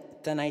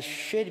it, then I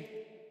should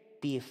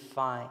be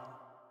fine.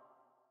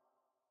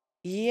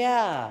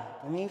 Yeah,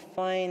 let me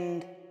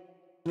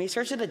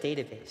search in the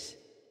database.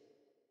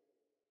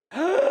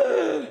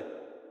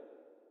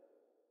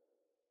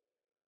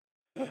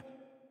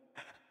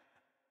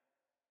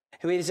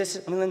 Wait, is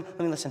this, let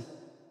me listen.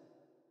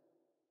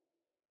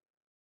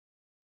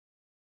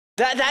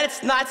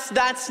 That's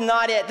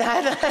not it.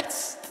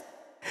 That's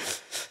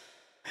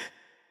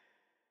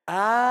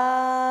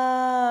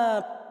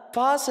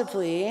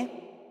possibly.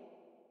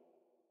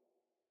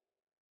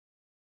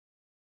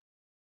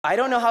 I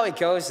don't know how it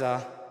goes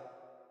though.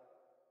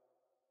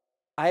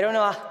 I don't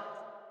know.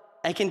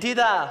 I can do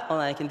that.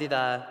 Hold on, I can do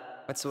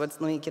that.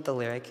 Let me get the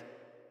lyric.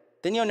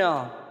 Then you'll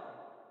know.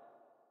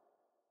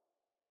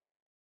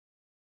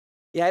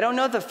 Yeah, I don't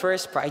know the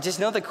first part. I just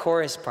know the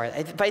chorus part.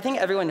 But I think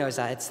everyone knows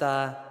that. It's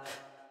the.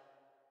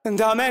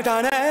 다음에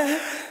다음에요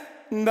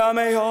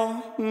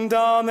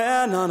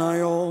다음에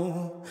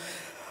나나요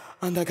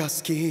안다가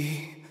好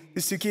き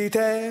で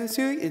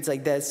It's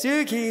like that.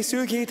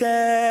 好き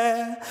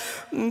で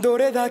ど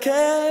れだ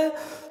け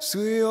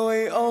強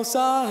いお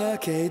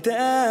酒で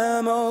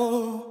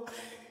も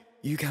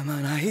歪ま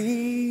な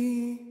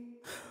い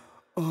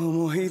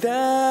思い出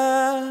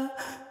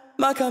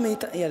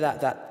Yeah,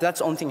 that's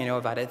the only thing I know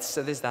about it.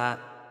 So there's that.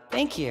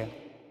 Thank you.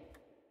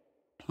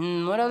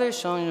 What other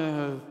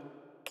song?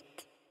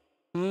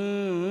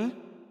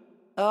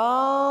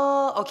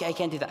 Oh, okay, I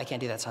can't do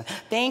that song.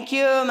 Thank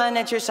you,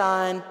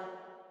 manager-san.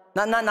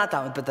 Not that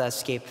one, but the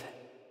escape.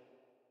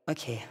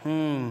 Okay,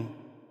 I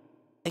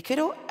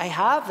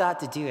have that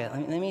to do it.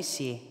 Let me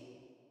see.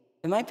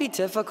 It might be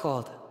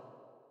difficult.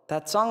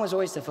 That song was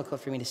always difficult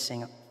for me to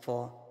sing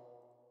full.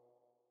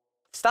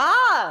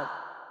 Stop!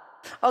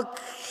 Oh,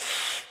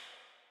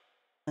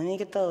 let me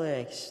get the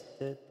lyrics.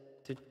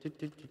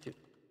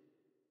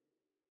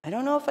 I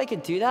don't know if I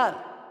could do that.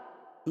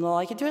 No,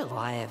 I could do it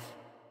live.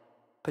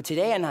 But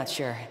today I'm not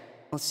sure.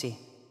 We'll see.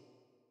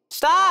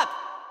 Stop!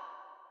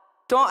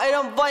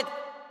 But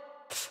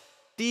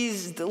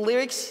the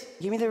lyrics,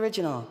 give me the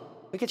original.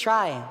 We could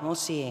try, we'll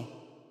see.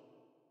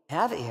 I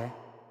have it here.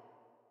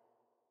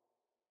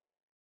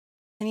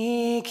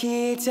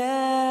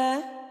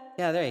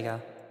 Yeah, there you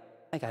go.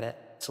 I got it.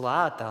 It's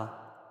loud though.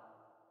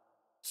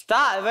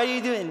 Stop! What are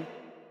you doing?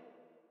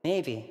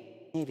 Maybe.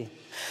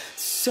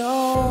 そ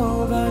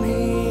ば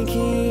に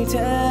来て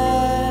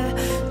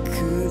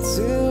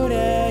崩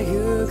れ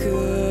ゆく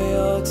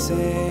抑制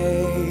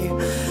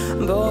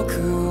僕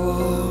を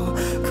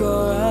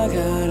怖がら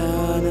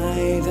ない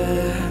で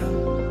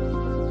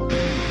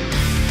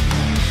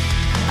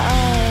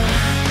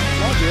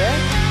Can I do it?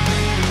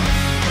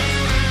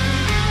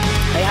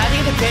 Hey, how do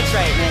you get the pitch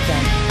right, man?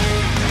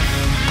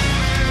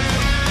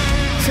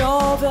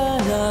 飛べ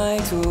ない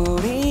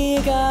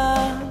鳥が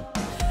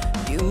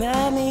夢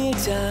見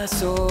た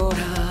空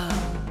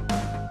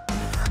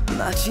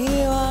交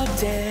わっ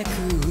てく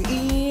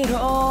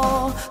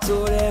色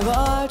それ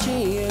は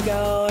違う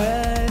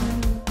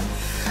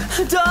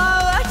どうだっ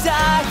た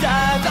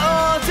こ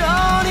と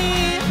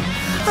に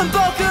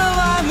僕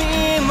は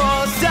身も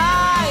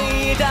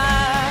咲いた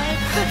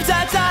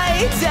叩い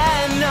て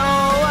んの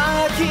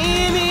は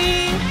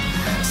君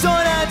空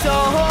と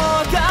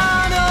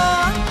他の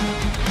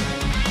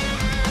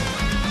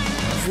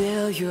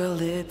Will your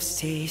lips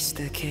taste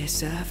the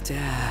kiss of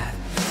death?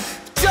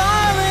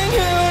 Darling,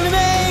 who'll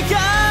make up?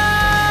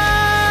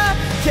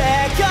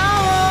 結果を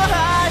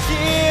走る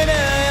よ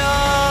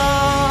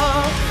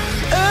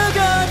動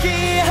き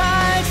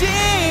始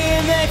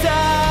めた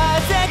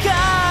世界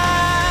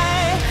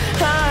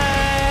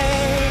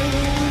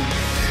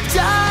誰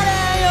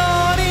よ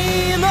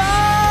りも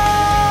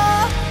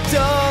溶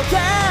け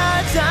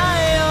た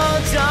よ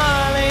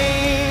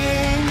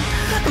Darling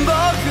僕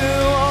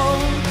を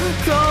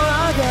怖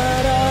が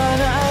ら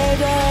ない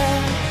で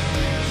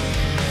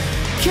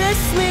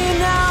Kiss me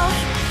now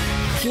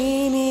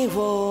君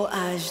を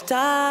愛し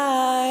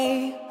た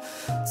い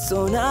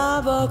そん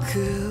な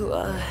僕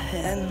は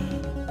変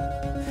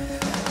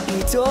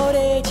一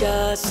人じ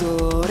ゃそ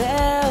れ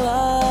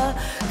は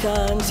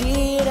感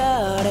じ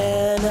ら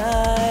れ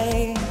な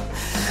い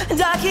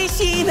抱き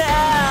しめ合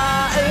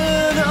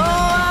うの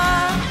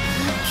は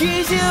傷を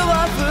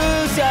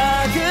塞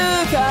ぐ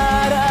か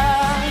ら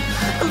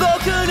僕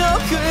の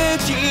唇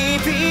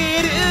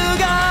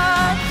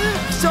が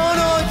その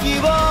日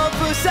を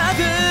塞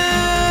ぐ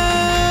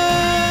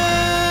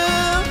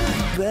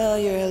Will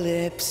your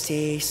lips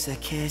taste the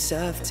kiss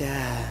of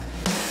death?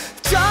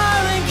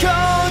 Darling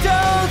鼓動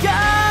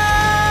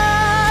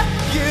が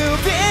指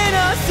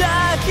の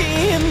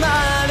先ま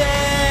で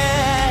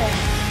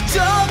溶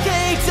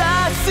け出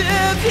す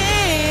気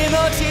持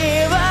ち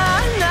は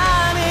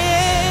何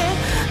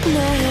ね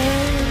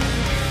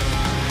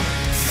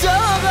そ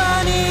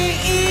ばにい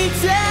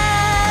て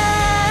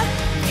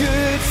崩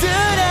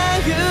れ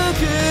ゆ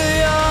く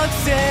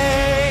抑制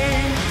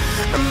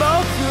僕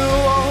を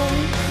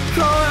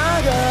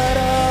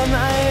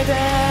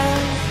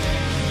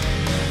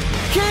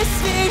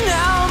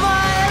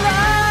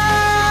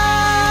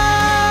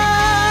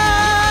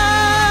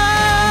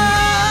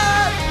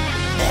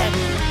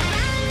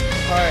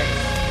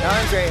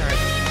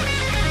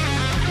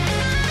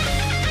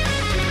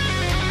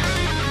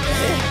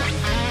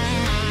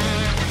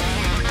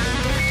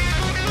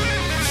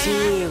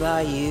年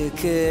は行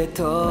く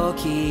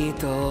時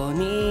と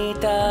似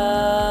た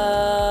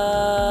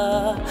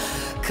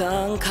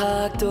感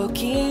覚と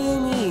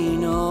君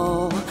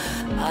の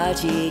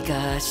味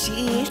が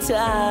した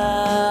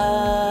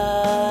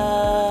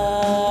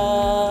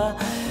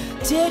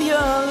Did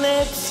your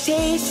lips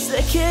taste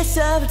the kiss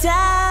of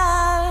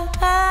time?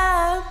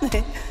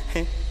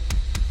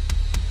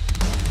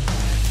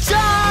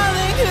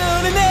 Darling, 運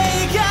命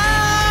が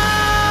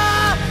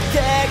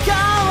結果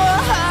を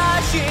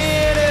走る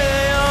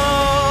よ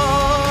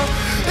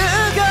動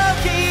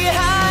き始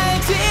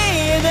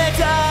めた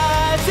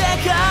世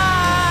界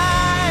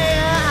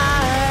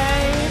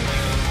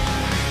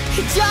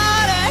誰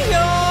よ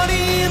り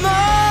も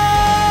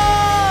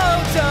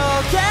溶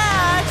け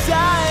た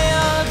よ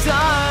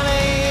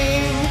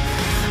Darling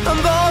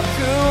僕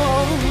を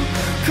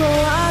怖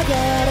が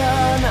ら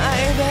ない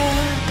で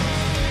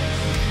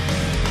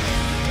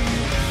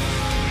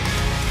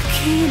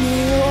君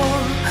を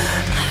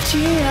味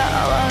合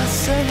わ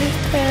せ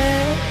て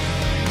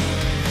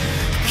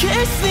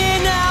Kiss me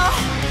now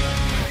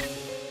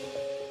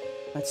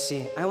Let's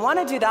see. I want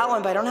to do that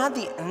one, but I don't have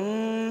the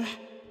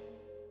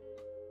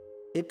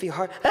It'd be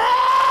hard.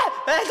 Ah!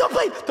 Don't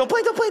play! Don't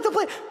play! Don't play! Don't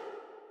play!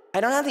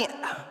 I don't have the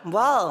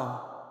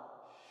well.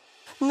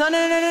 No!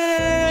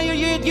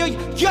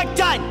 You're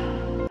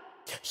done!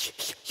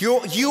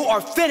 You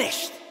are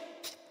finished!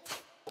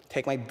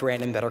 Take my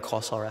Brandon Better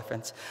Call Saul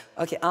reference.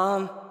 Okay,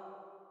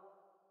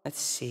 let's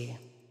see.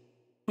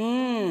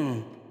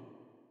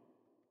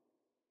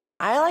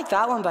 I like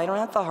that one, but I don't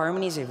have the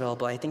harmonies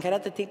available. I think I'd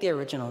have to take the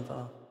original,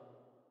 though.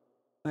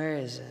 Where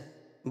is it?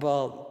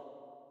 Well,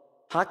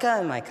 Haka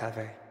in my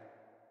cover.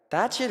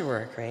 That should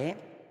work, right?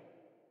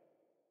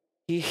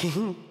 He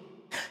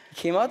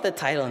came out with the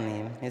title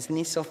name. Isn't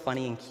he so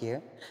funny and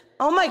cute?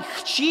 Oh my,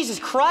 Jesus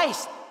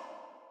Christ!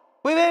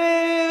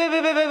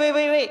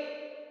 Wait.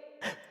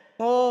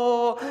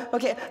 Oh,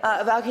 okay.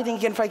 Valkyrie,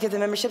 thank you again for the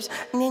memberships.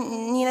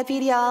 Nina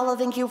Pedialo,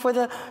 thank you for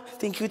the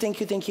thank you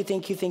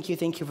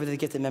for the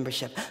gifted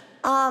membership.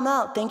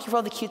 Mel, thank you for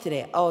all the cute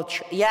today. Oh,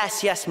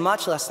 yes,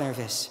 much less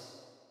nervous.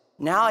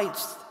 Now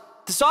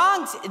the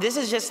songs. This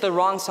is just the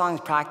wrong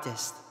songs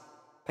practiced.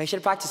 But I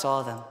should practice all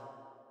of them.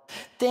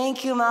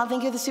 Thank you, Mel.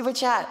 Thank you for the super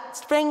chat.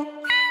 Spring.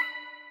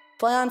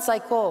 Flayon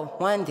Psycho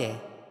one day.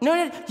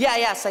 No.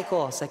 Yeah,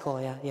 Psycho.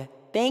 Yeah.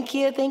 Thank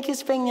you,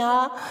 Spring.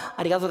 Yeah.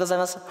 Arigatou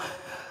gozaimasu.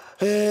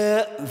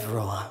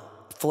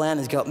 Flayon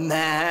is go.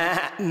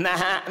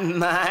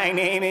 My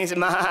name is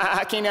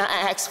Machina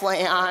X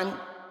Flayon.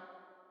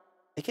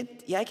 I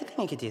think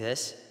I could do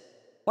this.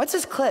 What's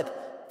this clip?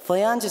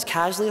 Flayon just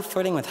casually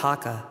flirting with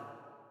Haka.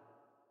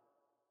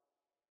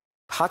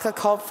 Haka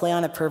called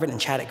Flayon a pervert and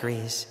Chad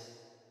agrees.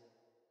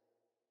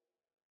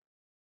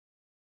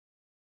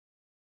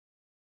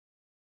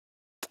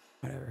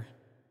 Whatever.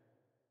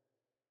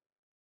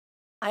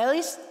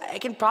 I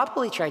can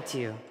probably try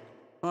to.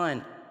 Hold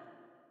on.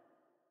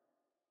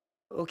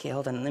 Okay,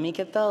 hold on. Let me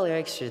get the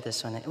lyrics to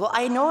this one. Well,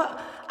 I know...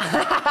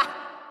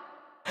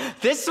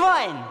 This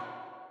one!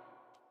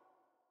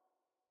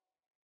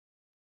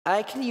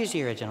 I can use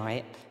the original,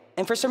 right?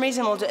 And for some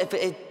reason, if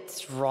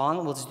it's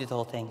wrong, we'll just do the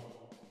whole thing.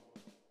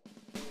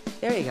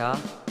 There you go.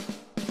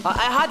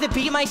 I had to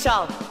beat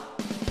myself.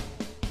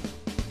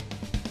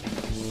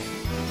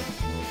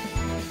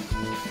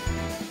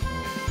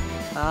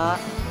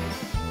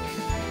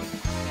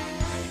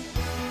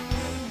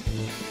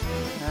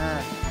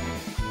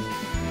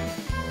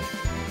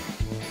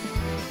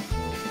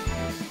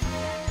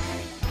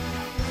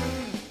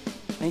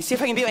 Let me see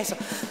if I can beat myself.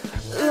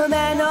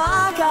 夢の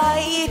赤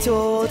い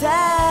糸で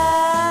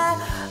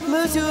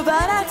結ば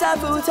れた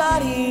二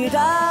人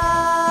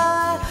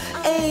だ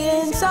永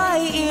遠さ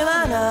え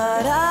今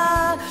な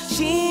ら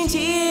信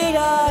じ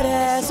ら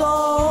れ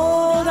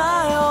そうだ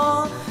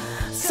よ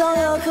そ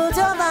の言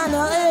葉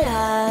の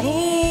裏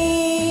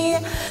に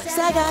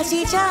探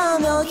しちゃう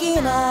の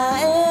気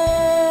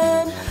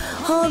前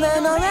褒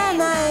めのれ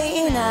な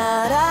い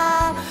な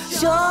ら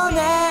証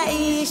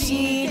明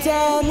して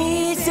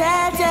みせ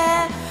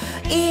て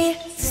異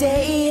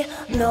性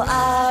の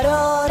ア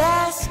ロ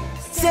レス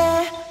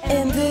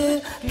全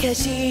部消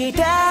して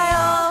よ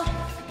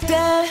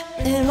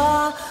電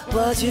話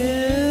は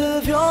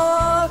10秒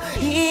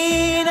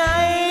以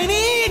内に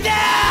出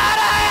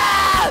ろよ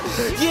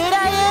ゆら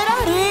ゆら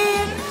に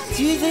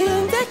沈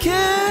んでく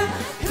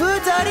二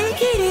人き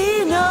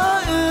りの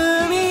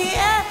海へ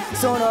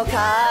その体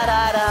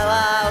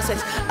はおせ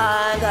つ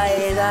あんた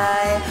以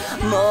外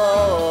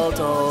もっ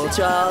と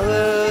ちょ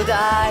う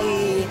だ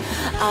い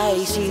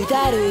愛して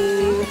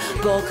る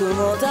僕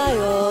もだ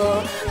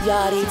よ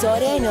やりと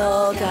り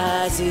の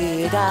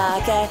数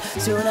だけ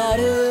つな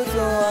る不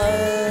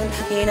安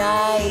い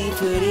ない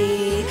ふ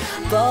り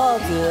僕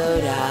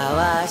ら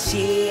は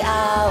幸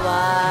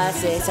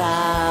せ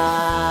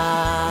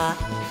さ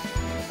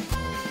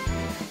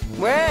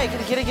Where?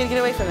 Get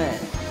away from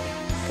it.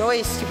 Go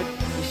away, stupid.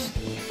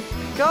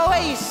 Go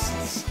away,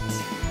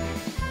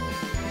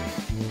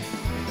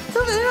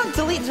 Don't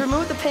delete,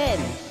 remove the pin.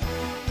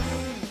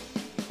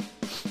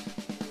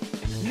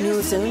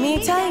 盗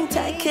みたい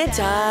だけ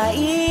た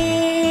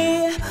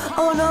い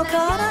愚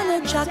か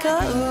な茶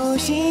化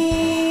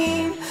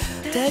し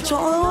手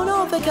帳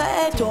のペケ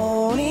ッ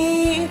ト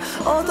に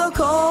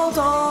男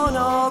と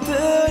の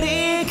プ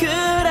リク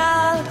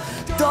ラ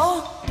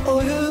ど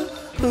う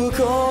いう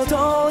こ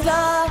と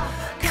だ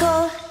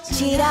こ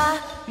ちら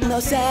の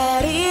セ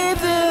リ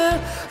フ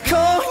こ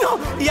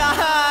のや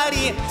は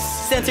り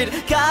センチル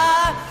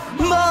か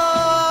もう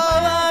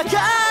わか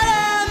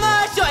ら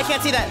ましょう I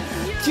can't see that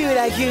ゆ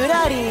らゆ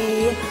ら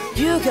り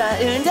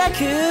歪んで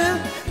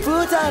く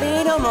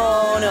二人の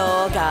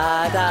物語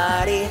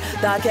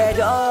だけ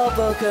ど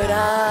僕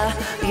ら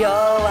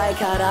弱い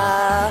か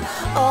ら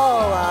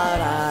終わ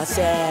ら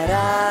せ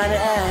ら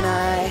れ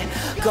な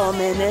いご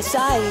めんな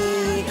さい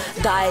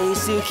大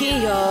好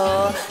き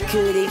よ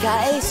繰り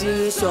返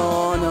す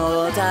そ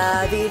の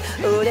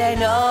度腕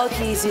の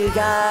傷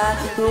が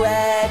増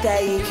え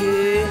てい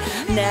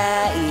く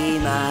ねえ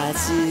今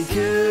す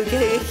ぐ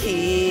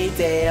聞い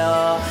てよ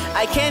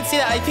I can't see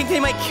that I think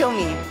they might kill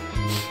me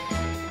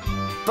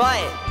but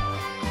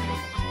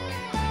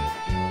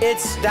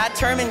it's that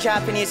term in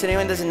Japanese that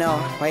anyone doesn't know.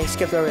 Why I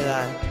skipped over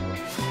that.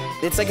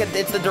 It's like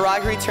it's the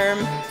derogatory term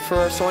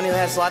for someone who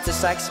has lots of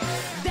sex.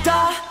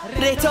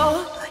 誰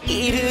と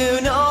い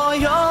るの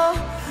よ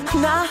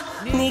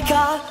何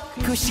か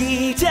隠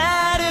してる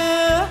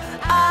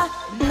あ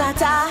な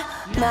た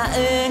な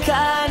ん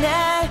か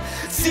ね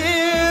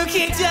好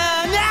きじ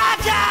ゃな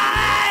か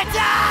っ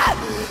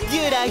た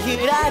ゆら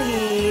ゆら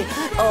り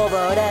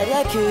溺れ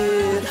て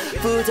く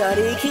二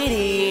人き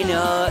り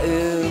の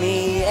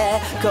海へ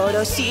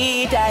殺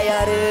した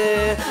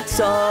夜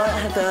その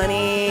後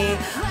に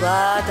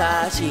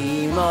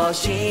私も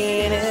死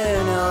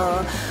ぬ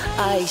の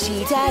愛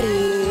して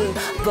る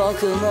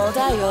僕も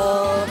だ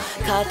よ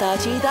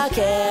形だ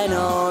け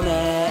の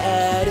メ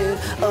ー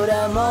ル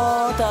俺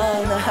も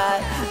たな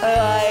い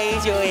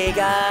愛情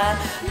が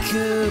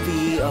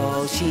首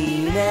を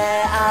絞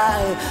め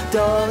合う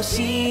どう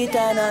し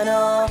てな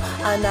の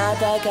あな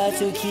たが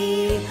好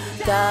き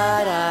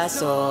たら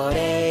そ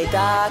れ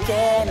だ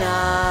け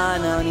な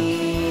の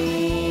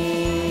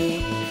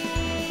に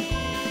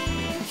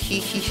ヒ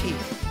ヒヒ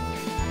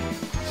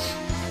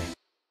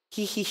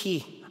ヒヒ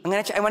ヒI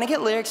want to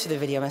get lyrics to the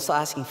video. I'm still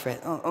asking for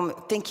it.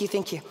 Thank you.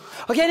 Okay,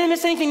 I didn't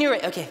miss anything new,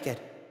 right? Okay, good.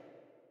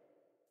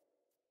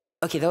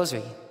 Okay, those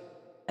are.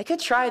 I could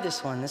try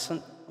this one.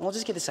 We'll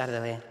just get this out of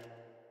the way.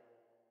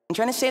 I'm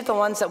trying to save the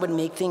ones that would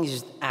make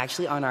things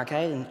actually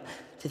unarchived and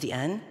to the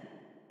end.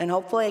 And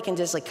hopefully I can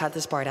just like cut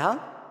this part out.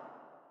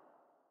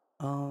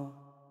 Oh.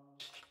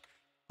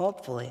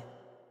 Hopefully.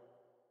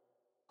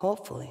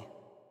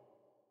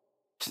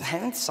 I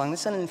haven't sung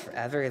this one in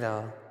forever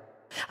though.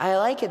 I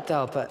like it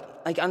though, but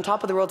like On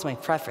Top of the World's my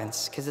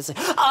preference, because it's like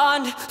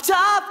on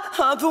top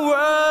of the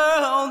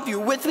world, you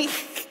with me,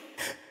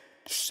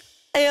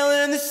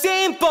 sailing in the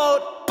same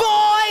boat,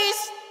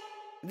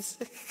 boys.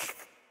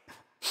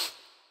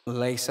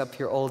 Lace up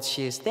your old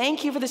shoes.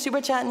 Thank you for the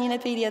super chat,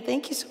 Ninapedia.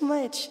 Thank you so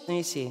much. Let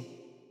me see.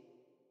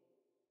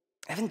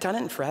 I haven't done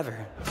it in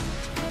forever.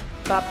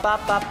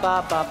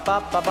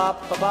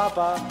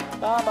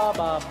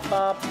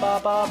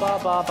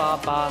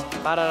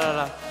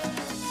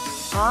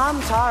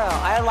 Taro.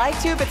 I like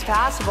to if it's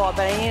passable,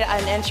 but I need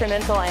an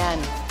instrumental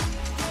and.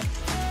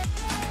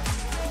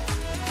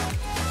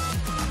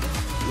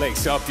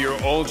 Lace up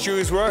your old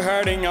shoes, we're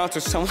heading out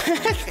to somewhere.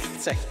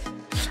 It's like,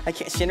 I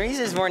can't. Shinri's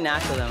is more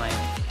natural than mine.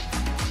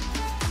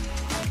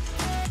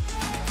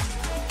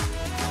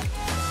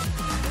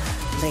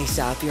 Lace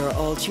up your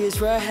old shoes,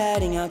 we're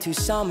heading out to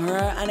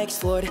somewhere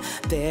unexplored.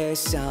 There's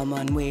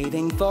someone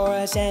waiting for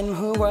us and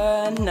who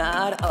we're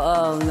not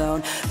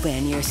alone.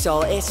 When your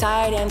soul is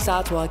tired and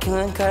stopped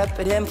walking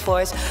carpeted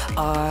floors,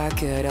 our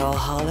good old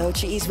hollow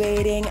tree's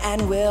waiting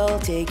and we'll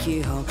take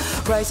you home.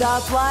 Rise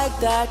up like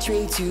that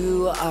tree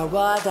to our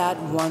what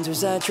that once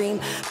was a dream.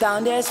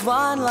 Found this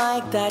one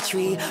like that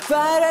tree.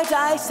 Ride or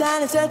die,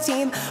 stand as a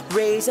team.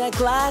 Raise a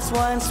glass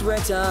once we're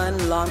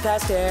done. Long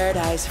past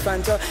paradise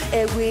front door.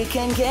 If we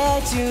can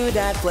get to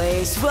that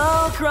place,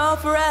 we'll grow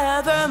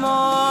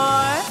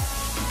forevermore.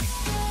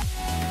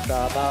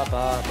 Ba ba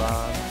ba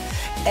ba.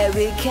 If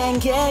we can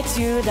get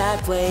to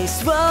that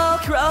place, we'll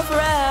grow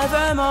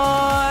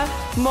forevermore.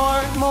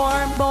 More.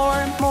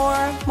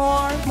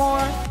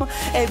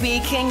 If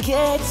we can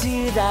get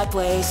to that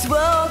place,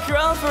 we'll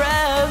grow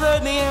forever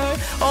near.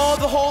 Oh,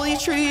 the holy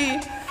tree.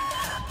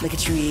 Like a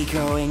tree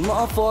growing,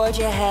 we'll forge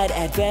ahead,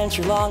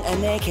 adventure long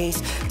and make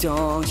haste.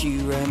 Don't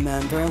you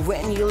remember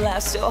when you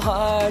laughed so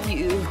hard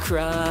you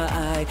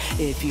cried?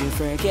 If you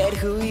forget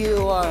who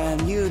you are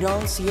and you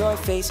don't see your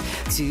face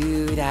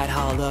to that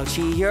hollow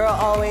tree, you're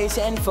always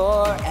and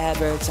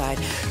forever tied.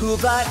 Who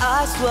but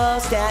us will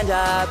stand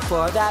up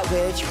for that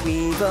which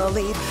we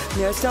believe?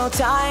 There's no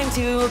time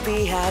to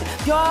be had,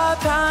 your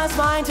past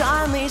mind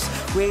to unleash.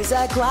 Raise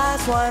a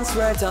glass once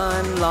we're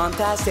done, long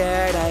past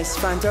paradise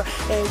front door.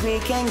 If we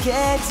can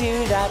get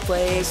to that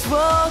place,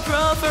 we'll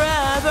grow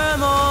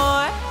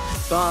forevermore.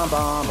 Bum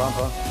bum bum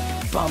bum.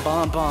 Bum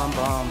bum bum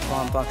bum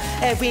bum bum.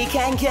 If we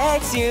can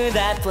get to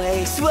that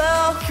place,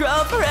 we'll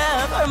grow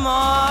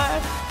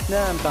forevermore.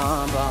 Bum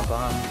bum bum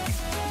bum.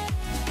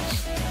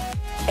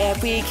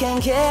 If we can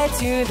get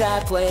to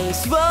that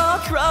place, we'll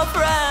grow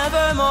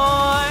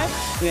forevermore.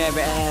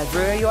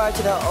 Wherever you are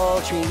to the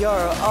old tree,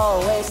 you're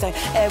always tied.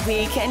 If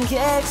we can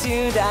get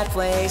to that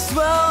place,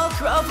 we'll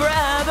grow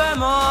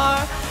forevermore.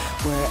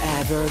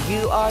 Wherever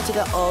you are to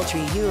the old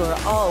tree, you are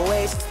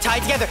always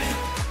tied together.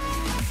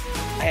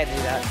 I had to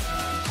do that.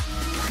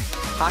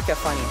 Haka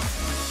funny.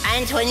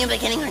 And to a new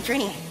beginning or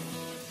journey.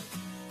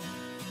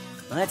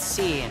 Let's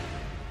see.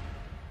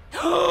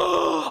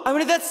 I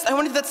wanted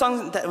that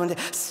song. That one.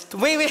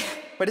 Wait.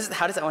 What is it?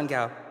 How does that one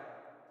go?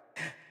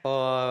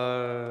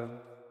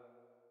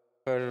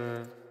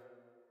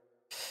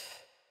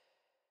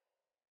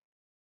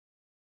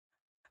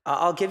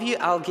 I'll give you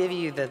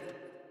the.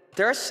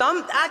 There are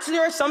some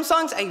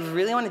songs I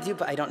really want to do,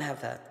 but I don't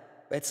have that.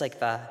 It's like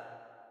the.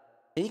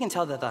 You can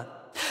tell that the.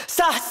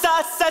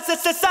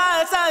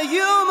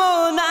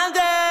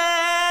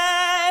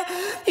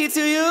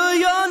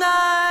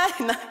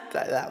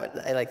 That one.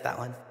 I like that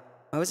one.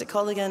 What was it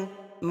called again?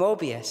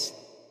 Mobius.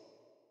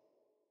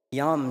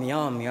 Yum,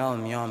 yum,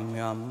 yum, yum,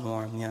 yum,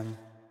 yum, yum.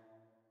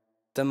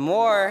 The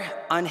more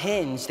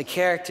unhinged the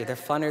character, the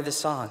funner the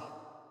song.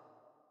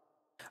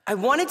 I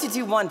wanted to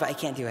do one, but I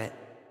can't do it.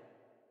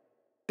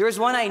 There was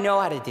one I know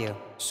how to do,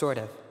 sort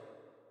of,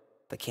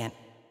 but can't.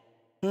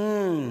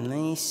 Let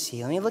me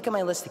see. Let me look at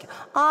my list again.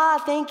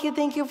 Thank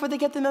you for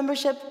get the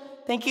membership.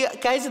 Thank you,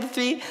 guys of the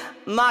 3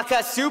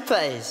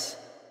 Makasupas.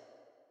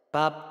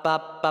 Ba ba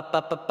ba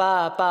ba ba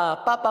ba ba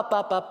ba ba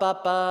ba ba ba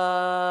ba.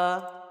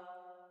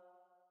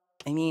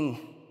 I mean,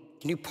 you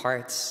can do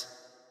parts.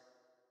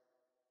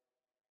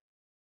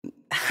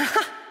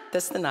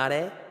 That's the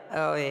nade.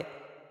 Oh wait.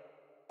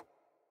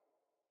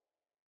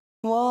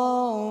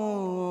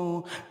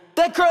 Whoa.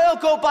 That girl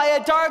go by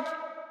a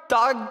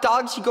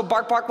dog. She go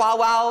bark, bark, wow,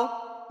 wow.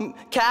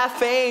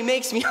 Cafe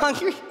makes me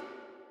hungry.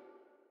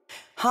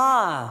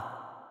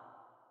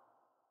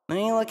 Let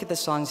me look at the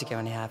songs again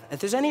when I have. If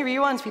there's any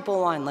reruns people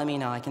want, let me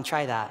know. I can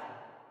try that.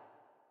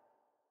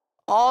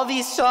 All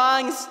these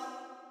songs.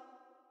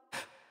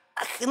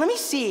 Let me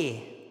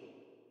see.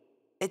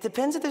 It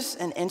depends if there's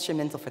an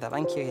instrumental for that.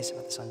 I'm curious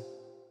about this one.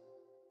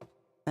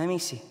 Let me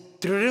see.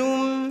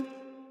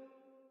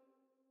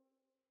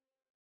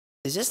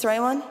 Is this the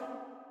right one?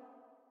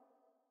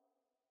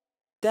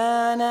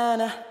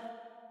 Da-na-na.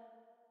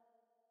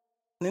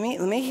 Let me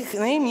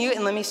mute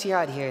and let me see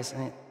how it hears.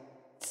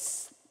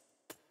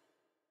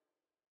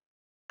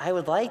 I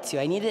would like to.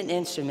 I need an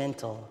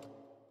instrumental.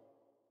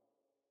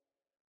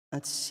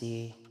 Let's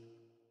see.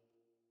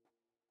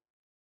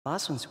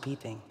 Last one's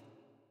weeping.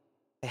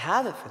 I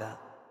have it for that.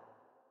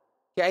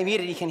 Yeah, I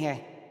muted. You can hear.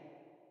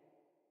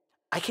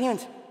 I can't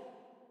even.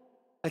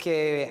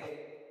 Okay, wait.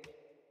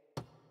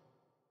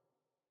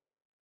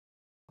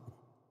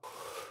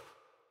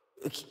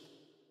 Okay.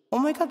 Oh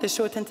my God, they're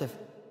so attentive.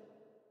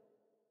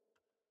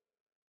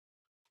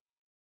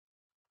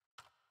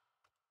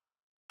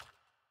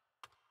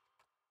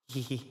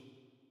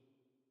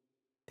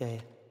 There.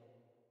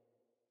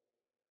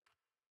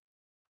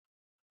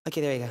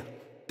 Okay, there you go.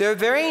 They're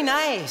very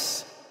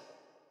nice.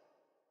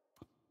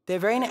 They're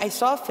very nice. I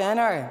saw fan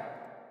art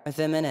with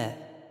them in it.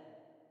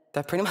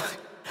 That pretty much,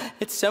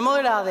 it's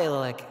similar to how they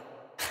look.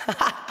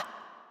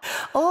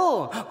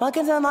 Oh,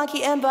 welcome to the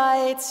Monkey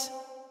Invites.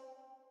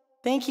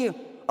 Thank you.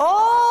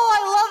 Oh,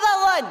 I love that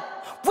one.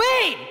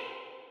 Wait!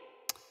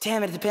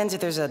 Damn, it depends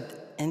if there's an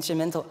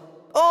instrumental.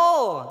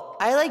 Oh,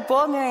 I like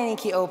both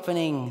Mariniki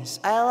openings.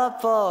 I love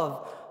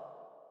both.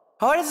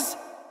 What is this?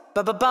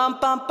 Ba ba bum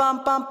bum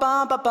bum bum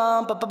bum ba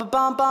bum ba ba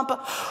bum bum bum.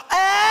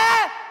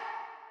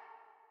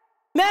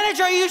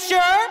 Manager, are you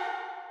sure?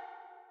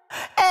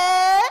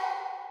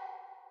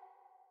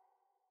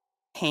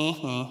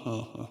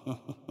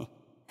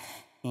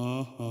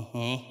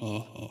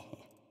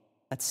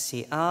 Let's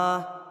see.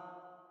 Let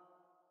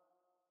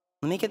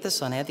me get this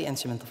one. I have the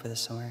instrumental for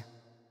this somewhere.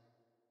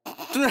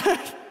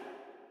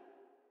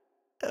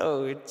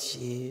 Oh,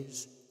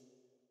 jeez.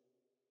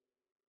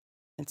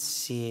 Let's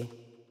see.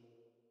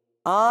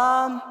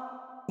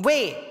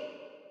 Wait.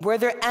 Were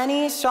there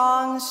any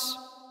songs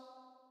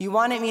you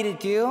wanted me to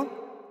do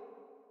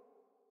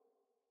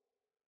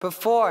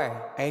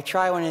before I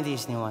try one of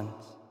these new ones?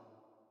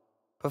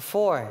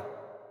 Before.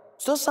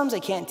 Still some I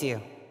can't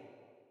do.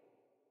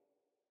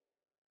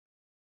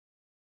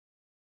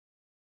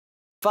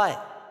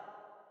 But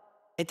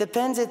it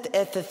depends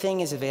if the thing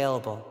is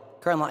available.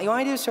 Girl, you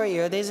want me to do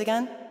Sorairo Days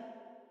again?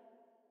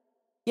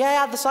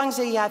 Yeah, the songs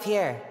that you have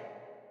here.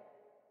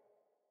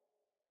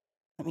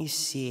 Let me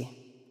see.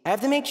 I have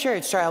to make sure.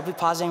 Sorry, I'll be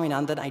pausing every now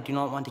and then. I do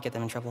not want to get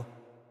them in trouble.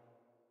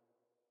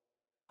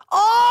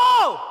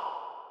 Oh!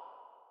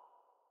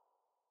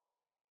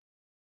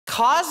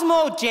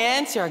 Cosmo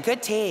Dancer,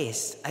 good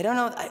taste. I don't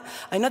know.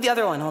 I know the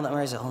other one. Hold on,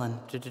 where is it? Hold on.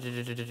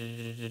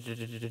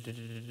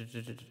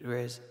 Where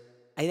is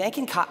it? I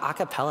can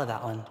acapella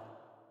that one.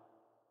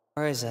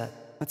 Where is it?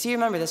 Let's see,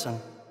 remember this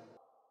one.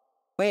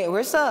 Wait,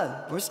 where's the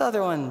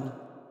other one?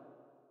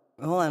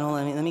 Hold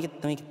on. Let me get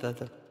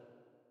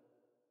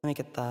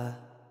the.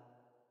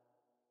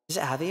 Does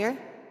it have it here?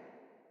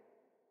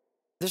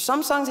 There's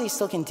some songs that you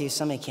still can do,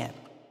 some I can't.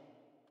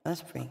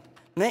 That's pretty.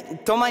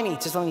 Don't mind me,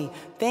 just let me.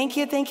 Thank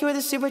you for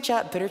the super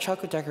chat, bitter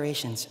chocolate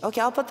decorations. Okay,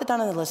 I'll put that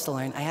down on the list to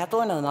learn. I have to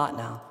learn a lot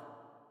now.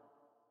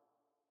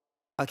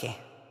 Okay.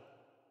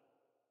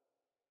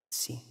 Let's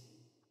see.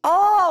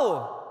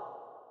 Oh!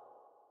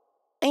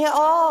 Yeah,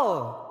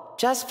 oh!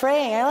 Just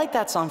Praying. I like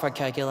that song for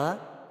Calcula.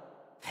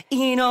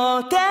 祈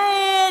って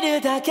いる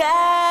だけ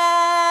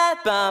パ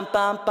ン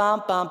パンパンパ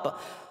ンパン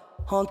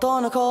本当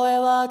の声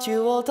は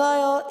中央と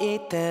よ言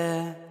っ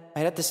て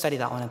I'd have to study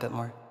that one a bit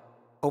more.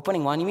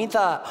 Opening one, you mean the...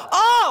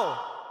 Oh!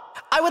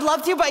 I would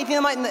love to, but I think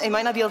I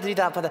might not be able to do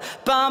that. But the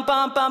bum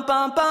bum bum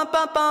bum bum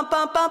bum bum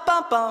bum bum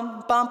bum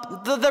bum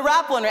bum the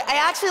rap one, right? I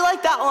actually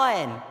like that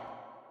one.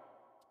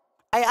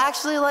 I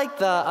actually like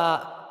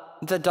the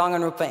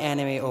Danganronpa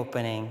anime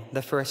opening,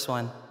 the first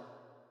one.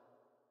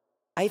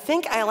 I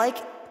think I like...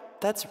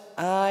 That's...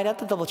 I'd have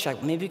to double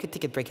check. Maybe we could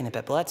take a break in a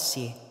bit, but let's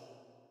see.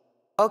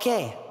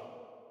 Okay.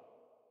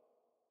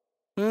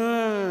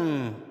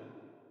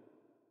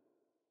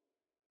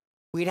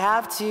 We'd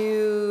have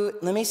to...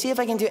 Let me see if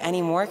I can do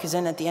any more, because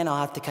then at the end I'll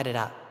have to cut it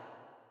out.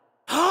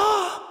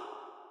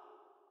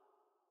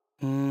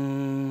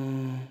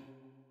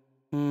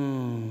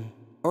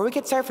 Or we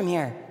could start from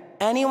here.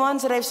 Any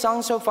ones that I've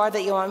sung so far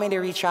that you want me to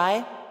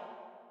retry?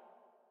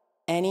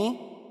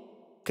 Any?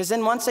 Because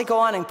then once I go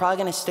on, I'm probably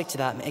going to stick to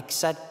that,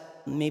 except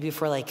maybe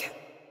for, like,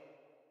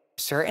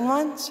 certain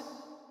ones?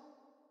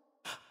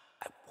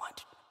 I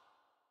want...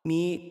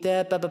 Meet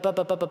the...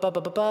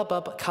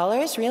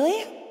 Colors?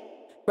 Really?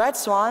 Red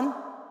Swan?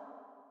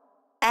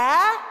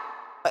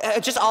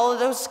 Just all of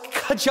those?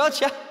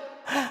 Jojo?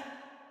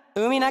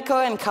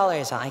 Umineko and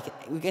Colors, huh?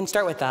 We can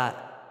start with that.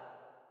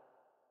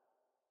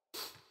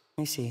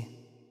 Let me see.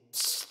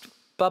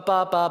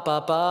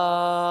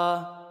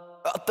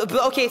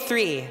 Okay,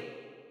 3.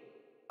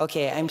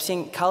 Okay, I'm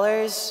seeing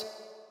Colors,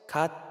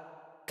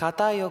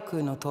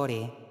 Katayoku no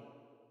Tori,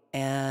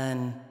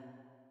 and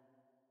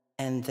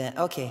then,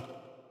 okay.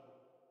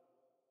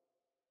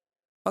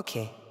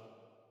 Okay.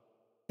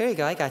 There you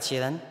go, I got you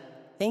then.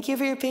 Thank you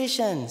for your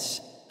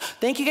patience.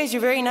 Thank you guys, you're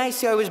very nice.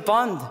 See, I was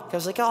bummed. I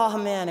was like, oh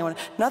man,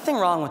 nothing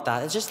wrong with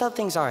that. It's just how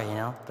things are, you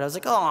know? But I was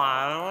like,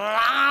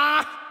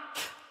 oh.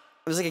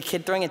 It was like a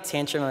kid throwing a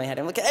tantrum in my head.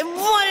 I'm like, I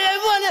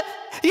want it.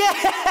 Yeah.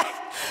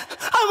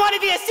 I want to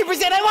be a Super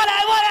Saiyan. I want it.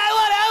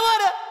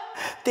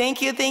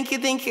 Thank you.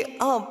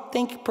 Oh,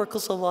 thank you,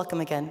 Perkle, so welcome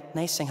again.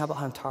 Nice thing. How about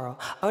Hamtaro?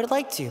 I would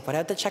like to, but I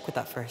have to check with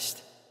that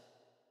first.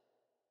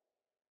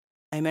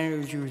 I meant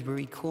it was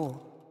very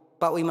cool.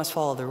 But we must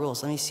follow the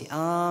rules. Let me see.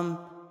 Let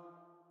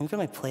me go to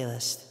my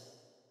playlist.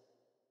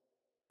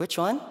 Which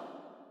one?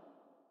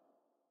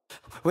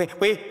 Wait.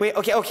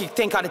 Okay.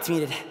 Thank God it's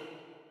muted.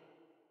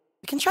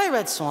 We can try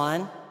Red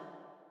Swan.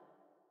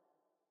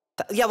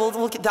 Yeah,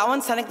 that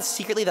one's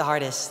secretly the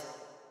hardest.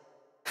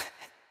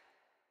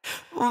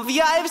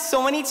 Yeah, I have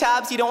so many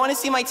tabs. You don't want to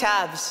see my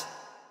tabs.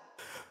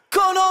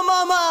 Kono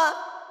mama.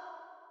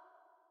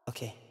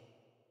 Okay.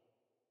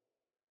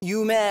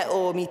 Yume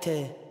o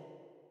mite.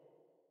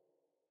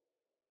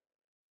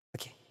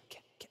 Okay.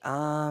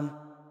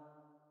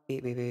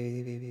 Wait.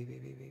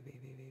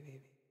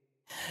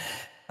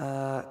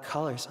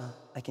 Colors, huh?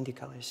 I can do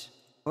colors.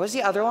 What was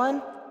the other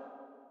one?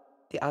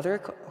 The other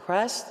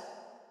quest?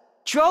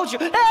 Jojo!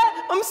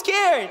 I'm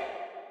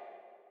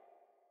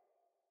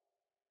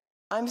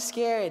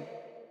scared.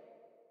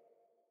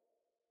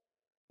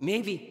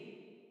 Maybe.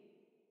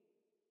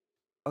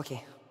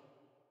 Okay.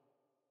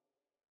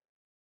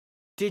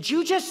 Did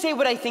you just say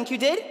what I think you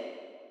did?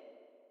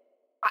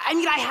 I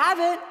mean, I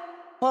haven't.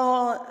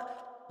 Well,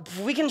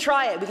 we can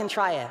try it.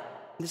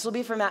 This will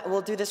be for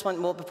we'll do this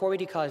one before we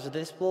do colors.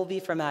 This will be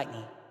for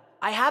Magni.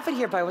 I have it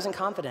here, but I wasn't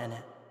confident in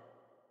it.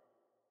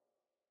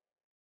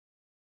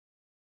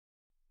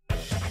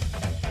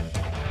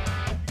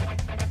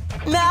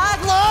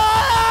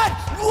 Maglord!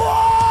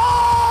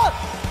 Whoa!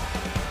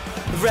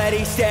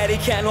 Ready, steady,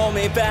 can't hold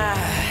me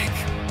back.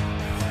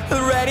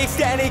 Ready,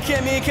 steady,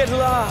 can make it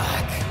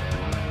lock.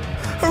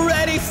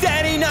 Ready,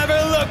 steady,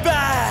 never look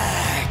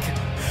back.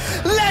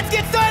 Let's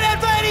get started,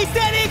 ready,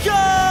 steady, go! I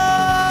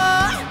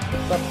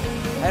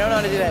don't know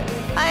how to do that.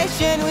 I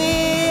should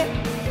we?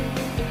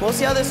 We'll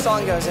see how this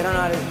song goes. I don't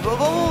know how to.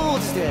 We'll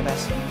just do it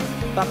best.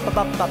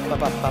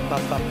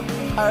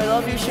 I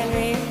love you,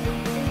 Shinri.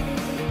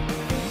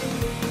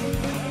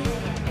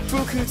 吹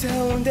く飛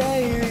んで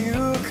ゆ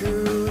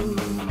く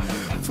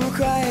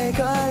深い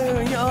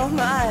影の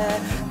前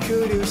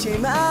苦し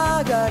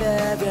まが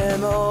れで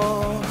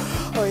も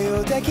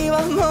追う敵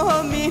は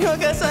もう見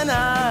逃さ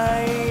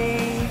ない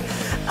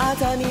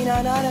朝に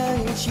ならな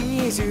い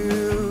地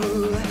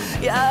図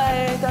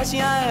焼いた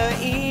し合う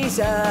い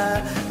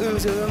ざ渦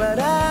ま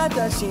れ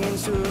た真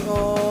相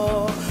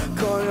を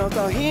この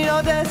時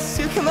のデ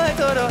スクマイ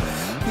トの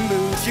夢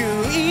中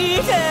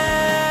で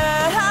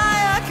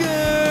早く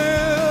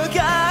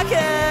駆け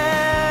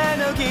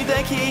抜け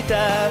てきた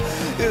た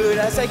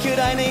紫に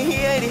冷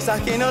えり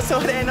先の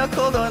それの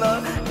鼓動の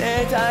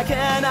寝たけ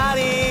な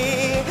り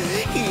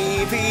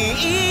響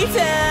いて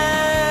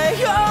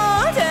よ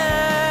って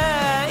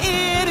い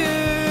る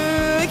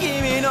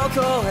君の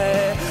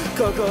声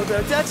ここと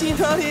立ち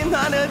の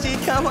今の時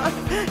間は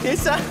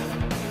さ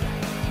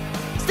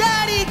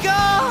Steady go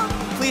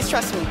Please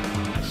trust me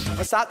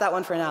I'll stop that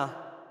one for now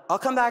I'll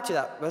come back to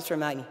that Rose for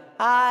Magni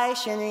Hi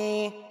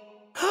Shinny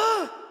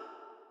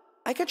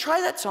I could try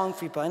that song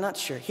for you, but I'm not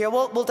sure. Here,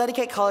 we'll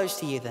dedicate colors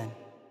to you then.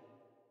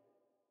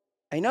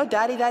 I know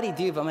Daddy Daddy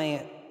do, but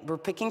we're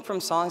picking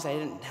from songs I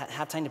didn't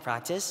have time to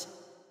practice.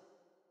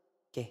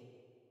 Okay.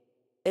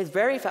 It's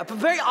very fast, but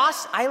very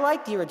awesome. I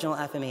like the original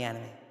FMA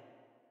anime.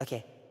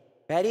 Okay.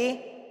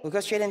 Ready? We'll go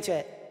straight into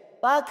it.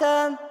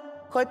 Welcome,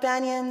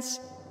 Companions.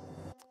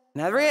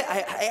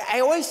 I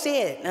always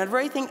say it. Whenever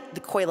I think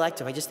the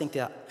collective, I just think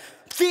the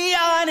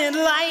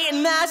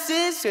unenlightened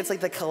masses. So it's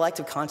like the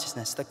collective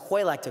consciousness, the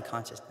collective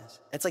consciousness.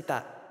 It's like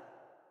that.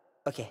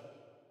 Okay.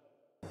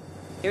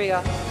 Here we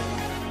go.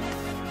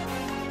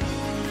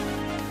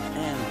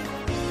 And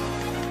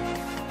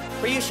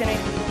for you, Shinny.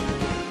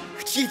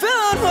 自分を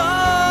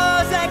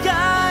世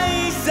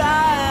界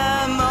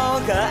さ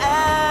も変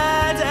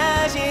え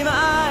てしま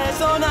え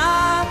そうな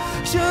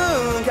瞬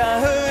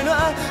間は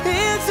い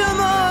つ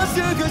も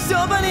すぐ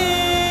そばに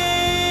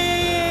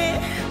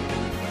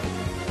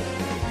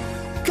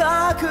隠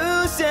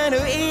せぬ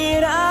苛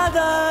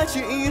立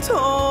ちと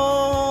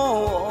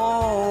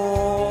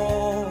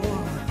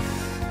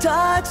立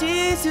ち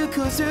尽く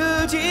す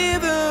自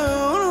分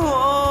を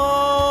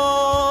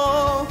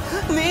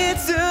見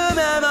つめ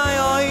迷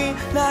い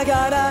なが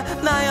ら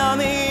悩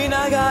み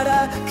ながら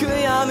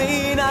悔や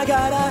みな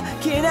がら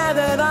決め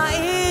れば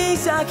いい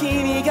さ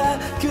君が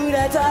く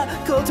れた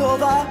言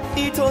葉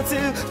一つ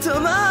戸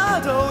惑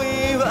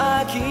い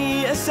は消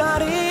え去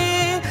り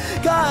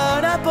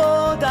空っぽ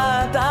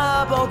だっ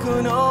た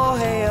僕の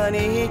部屋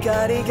に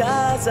光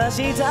が差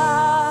した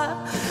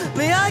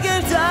見上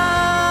げた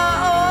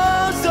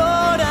大空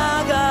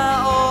が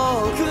多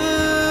く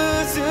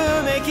澄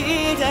めき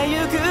て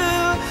ゆく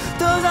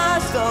閉ざ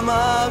した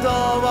窓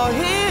を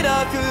開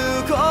く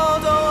こ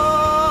と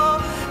を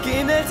決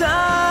めた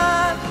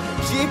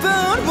自分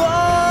を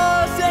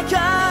世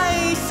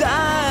界さ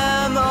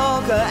も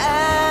変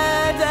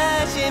えて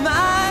しま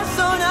いそ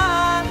うな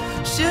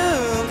瞬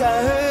間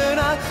の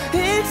い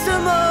つ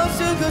もす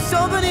ぐそ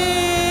ばに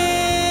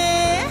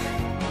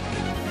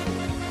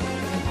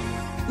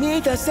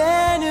満たせ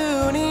ぬ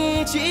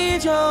日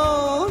常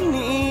に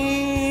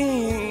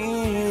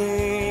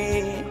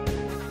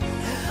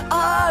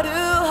ある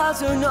は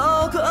ず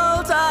の答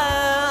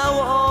えを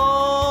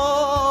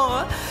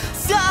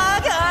探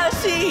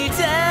して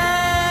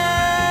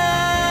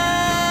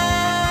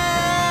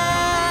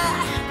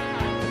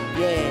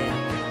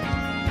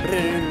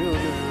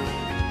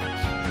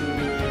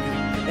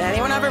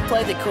Anyone ever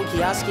played the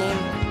Kokias game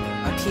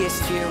on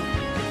PS2?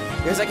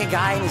 There's like a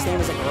guy and his name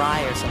was like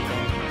Rai or something,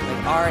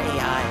 like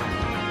R-A-I.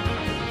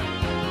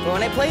 But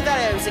when I played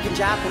that, it was like in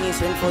Japanese,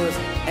 so I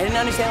didn't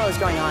understand what was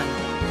going on.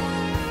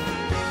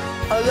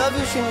 I love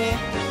you, Shinny.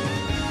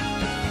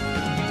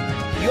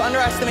 You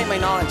underestimate my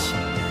knowledge.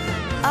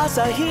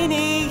 朝日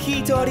に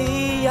一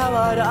人柔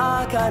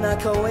らかな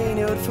声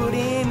に振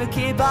り向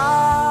け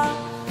ば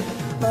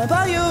ま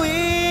ばゆ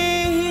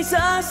い日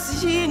差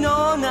し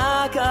の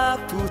中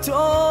ふ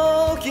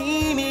と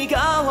君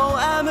が微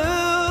笑む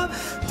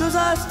閉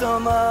ざした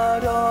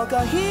窓が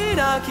開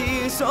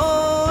きそ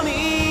う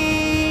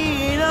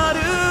になる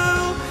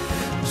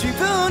自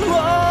分を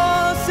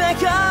世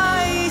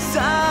界さ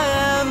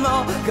え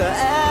も変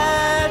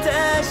え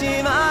てし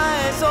ま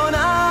えそう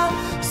な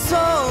存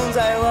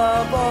在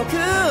は僕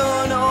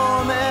の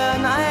目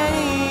内に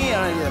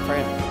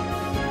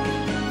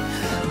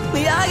見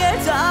上げ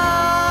た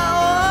大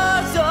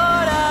空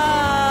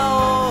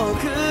を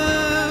く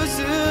澄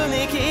み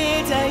き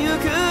てゆ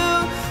く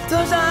閉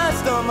ざし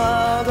た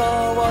窓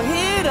を開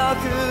く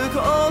こ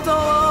と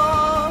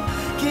を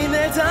決め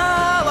た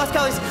わずか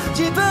です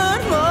自分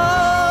も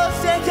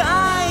世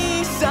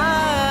界さ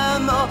え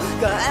も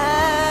変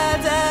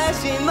えてし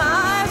ま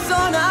えそ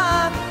うな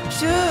瞬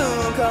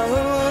間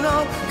の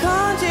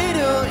感じる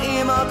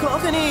今こ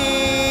こに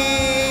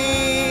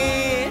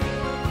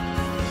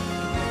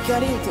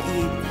光とい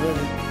い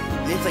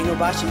It's like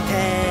Nobashi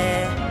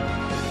Ten.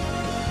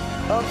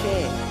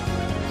 Okay.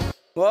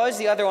 What was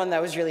the other one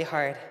that was really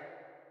hard?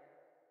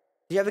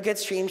 Did you have a good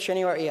stream,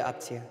 Trini? What are you up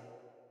to?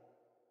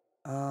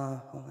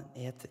 Hold on.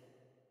 You have to...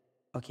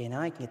 Okay, now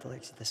I can get the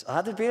lyrics to this. I'll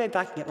have to be right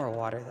back and get more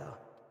water, though.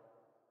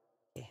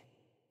 Okay.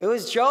 It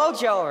was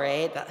JoJo,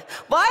 right?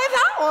 Why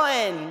that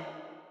one?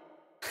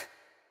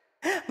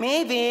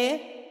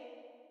 Maybe.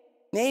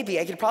 Maybe.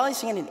 I could probably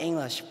sing it in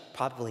English.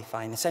 Probably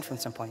fine, aside from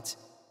some points.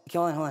 Okay,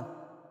 hold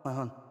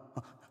on.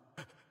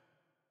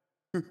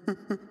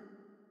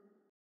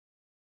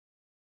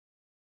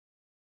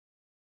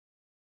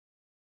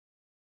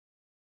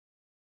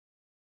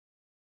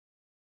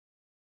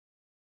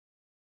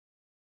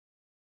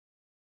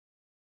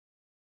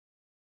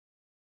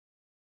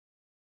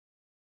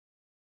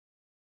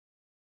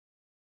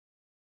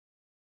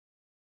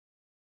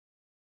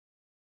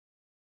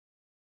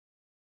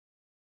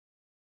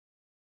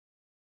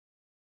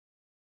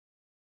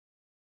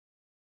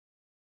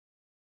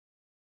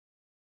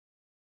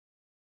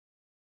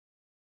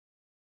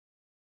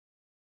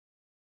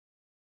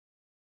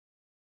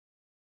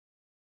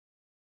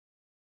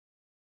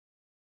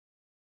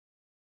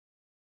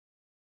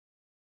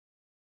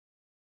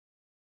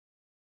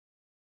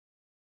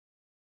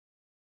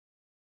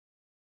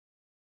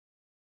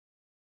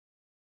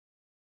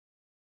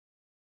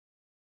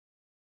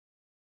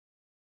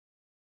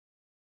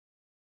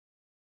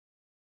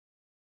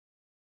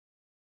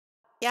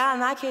 Yeah,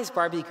 in that case,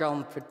 Barbie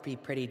girl would be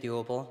pretty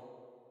doable.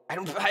 I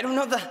don't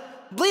know the...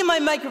 Leave my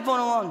microphone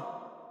alone.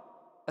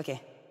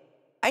 Okay.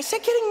 I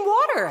said getting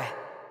water.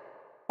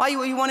 Why,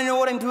 you want to know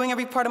what I'm doing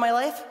every part of my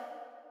life?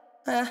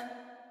 I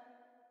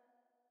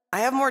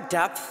have more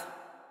depth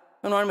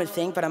than one would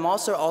think, but I'm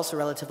also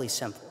relatively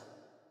simple.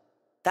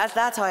 That's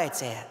how I'd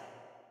say it.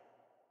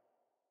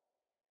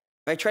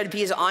 I try to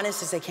be as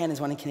honest as I can as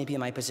one can be in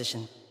my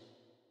position.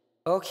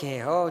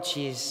 Okay, oh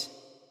jeez.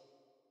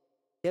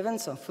 Given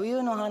some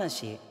Fuyu no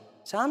Hanashi.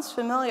 Sounds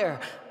familiar.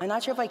 I'm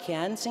not sure if I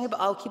can sing it, but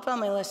I'll keep it on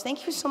my list.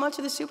 Thank you so much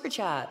for the super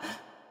chat.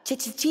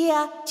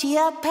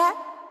 Chia pet.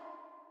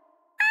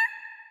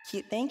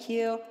 Cute, thank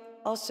you.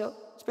 Also,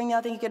 Spring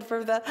Now, thank you good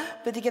for the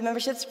 50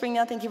 membership. Spring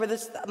Now, thank you for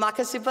this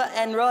Makasupa.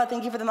 And Roa,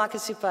 thank you for the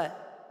Makasupa.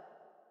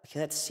 Okay,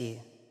 let's see.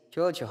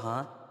 Jojo,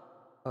 huh?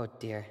 Oh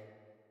dear.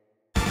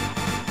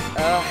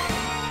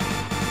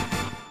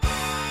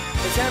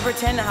 It's gonna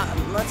pretend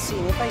how, let's see,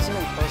 if I zoom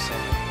in closer.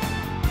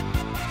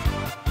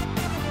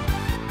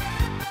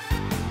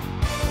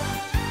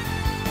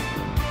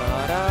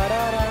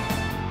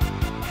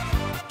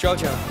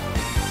 Jojo.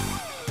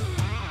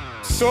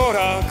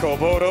 空こ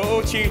ぼれ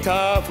落ち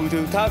た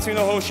二つ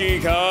の星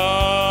が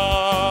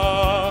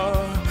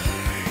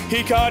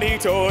光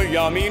と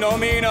闇の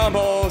水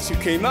面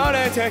隙間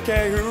れて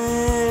けゆ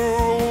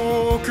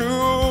く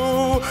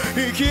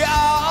息合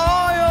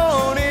う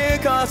ように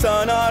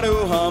重な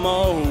る波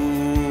紋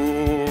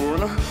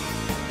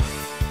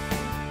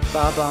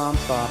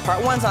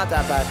Part 1's not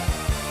that bad.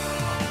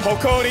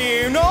 誇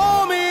りの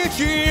道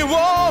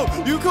を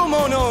行く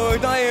者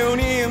だよう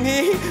に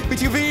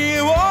導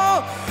を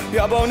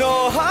野望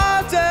の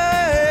果て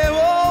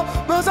を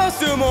目指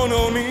す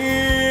者に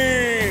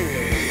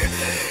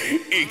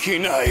生き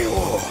ない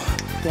を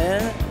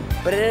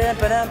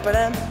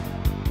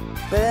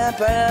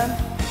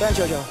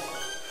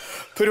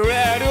震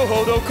える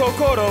ほど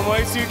心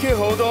燃え尽き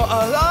ほど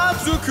荒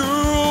つく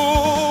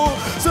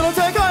その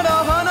手か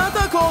ら放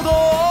た鼓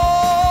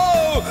動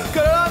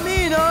から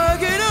みな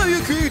げる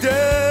雪で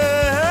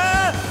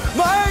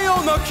前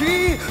をな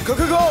き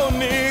覚悟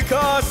に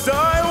喝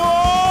采を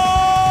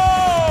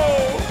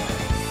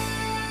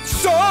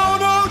そ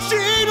の地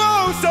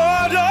の定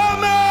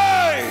め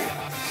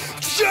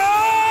ジョ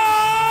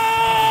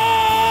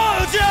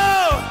ジョ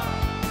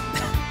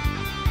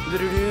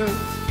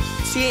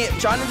See,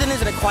 Jonathan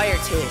is an acquired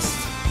taste.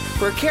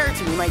 For a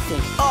character, you might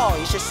think, oh,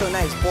 he's just so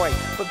nice, boy.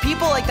 But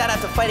people like that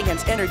have to fight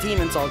against inner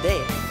demons all day.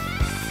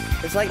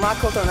 It's like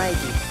Makoto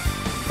Naiki.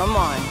 Come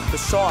on, the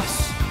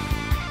sauce.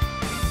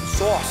 The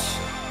sauce.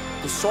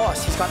 The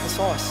sauce. He's got the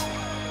sauce.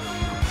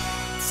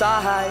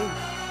 Sahai.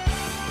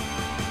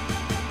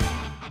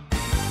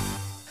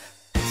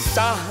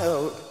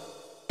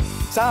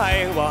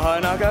 Sahai wa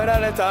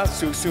nagarareta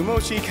susumu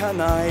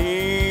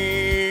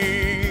shikanai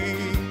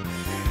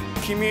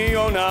君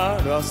を鳴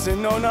らす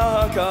の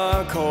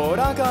中こ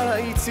らから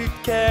いつ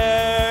け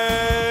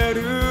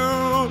る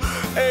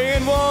永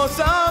遠を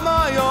さ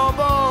まよ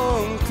ぼ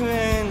ん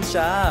cleanse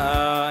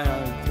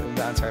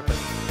I'm sorry, but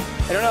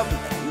I don't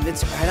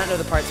know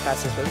the parts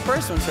past this, but the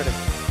first one's sort of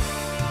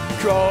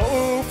恐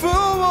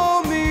怖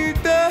を見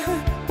て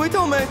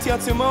認めてや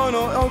つも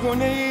の横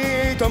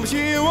に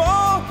魂を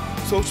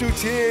そし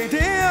て出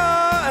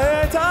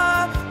会え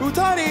た二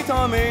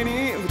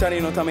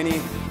人のため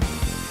に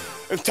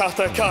戦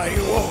い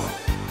を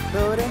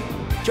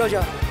ジョジ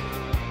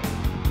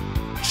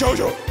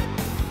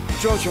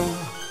ョ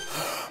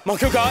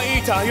幕が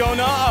いたよう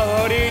な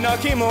ありな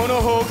き物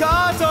語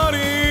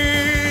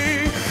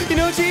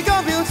命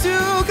が病つ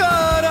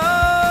か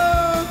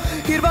ら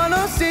昼間の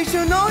青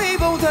春の希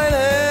望体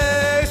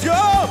でしょ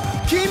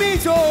君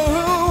と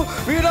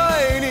未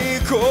来に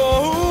幸運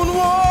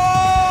を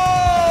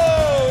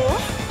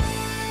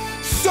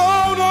そ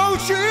の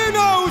地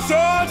の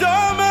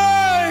定め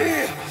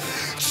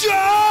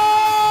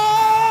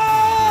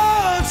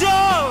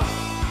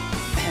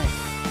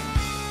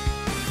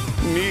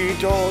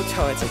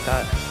It's like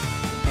that.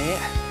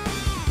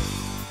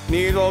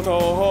 二度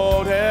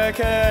とでき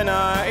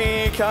な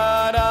い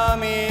から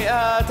見え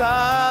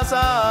た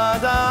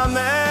定め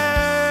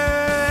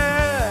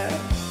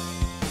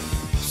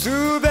す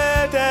べ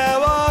て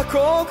は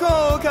こ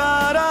こ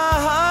から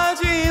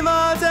始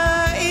まって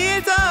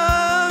い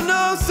た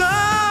の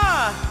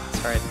さ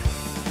It's hard.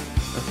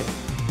 Okay.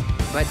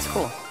 But it's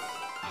cool.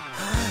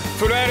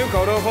 触れる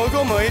頃ほ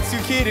ど燃え尽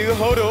きる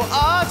ほど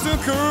熱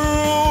く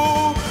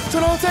そ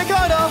の手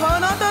から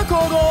放た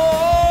鼓動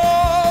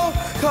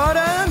か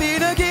らみ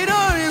なぎる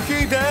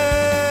雪で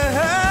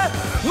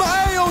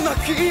前をな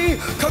き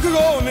覚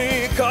悟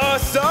に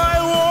喝采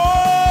を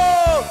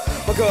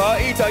僕は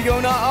いたよ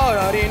うなあ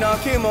らりな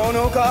き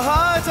物語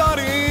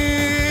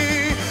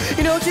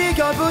命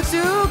がぶ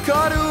つ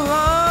かる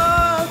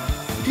わ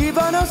火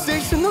花青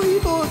春の希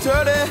望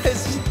体で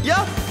す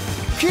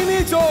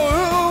君と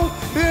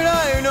未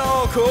来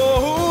の幸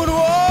運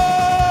を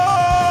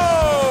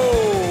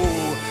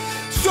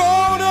そ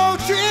の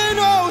地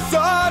の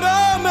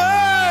定め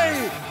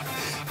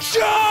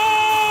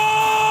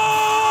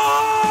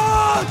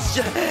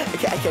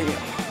I can't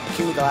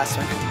even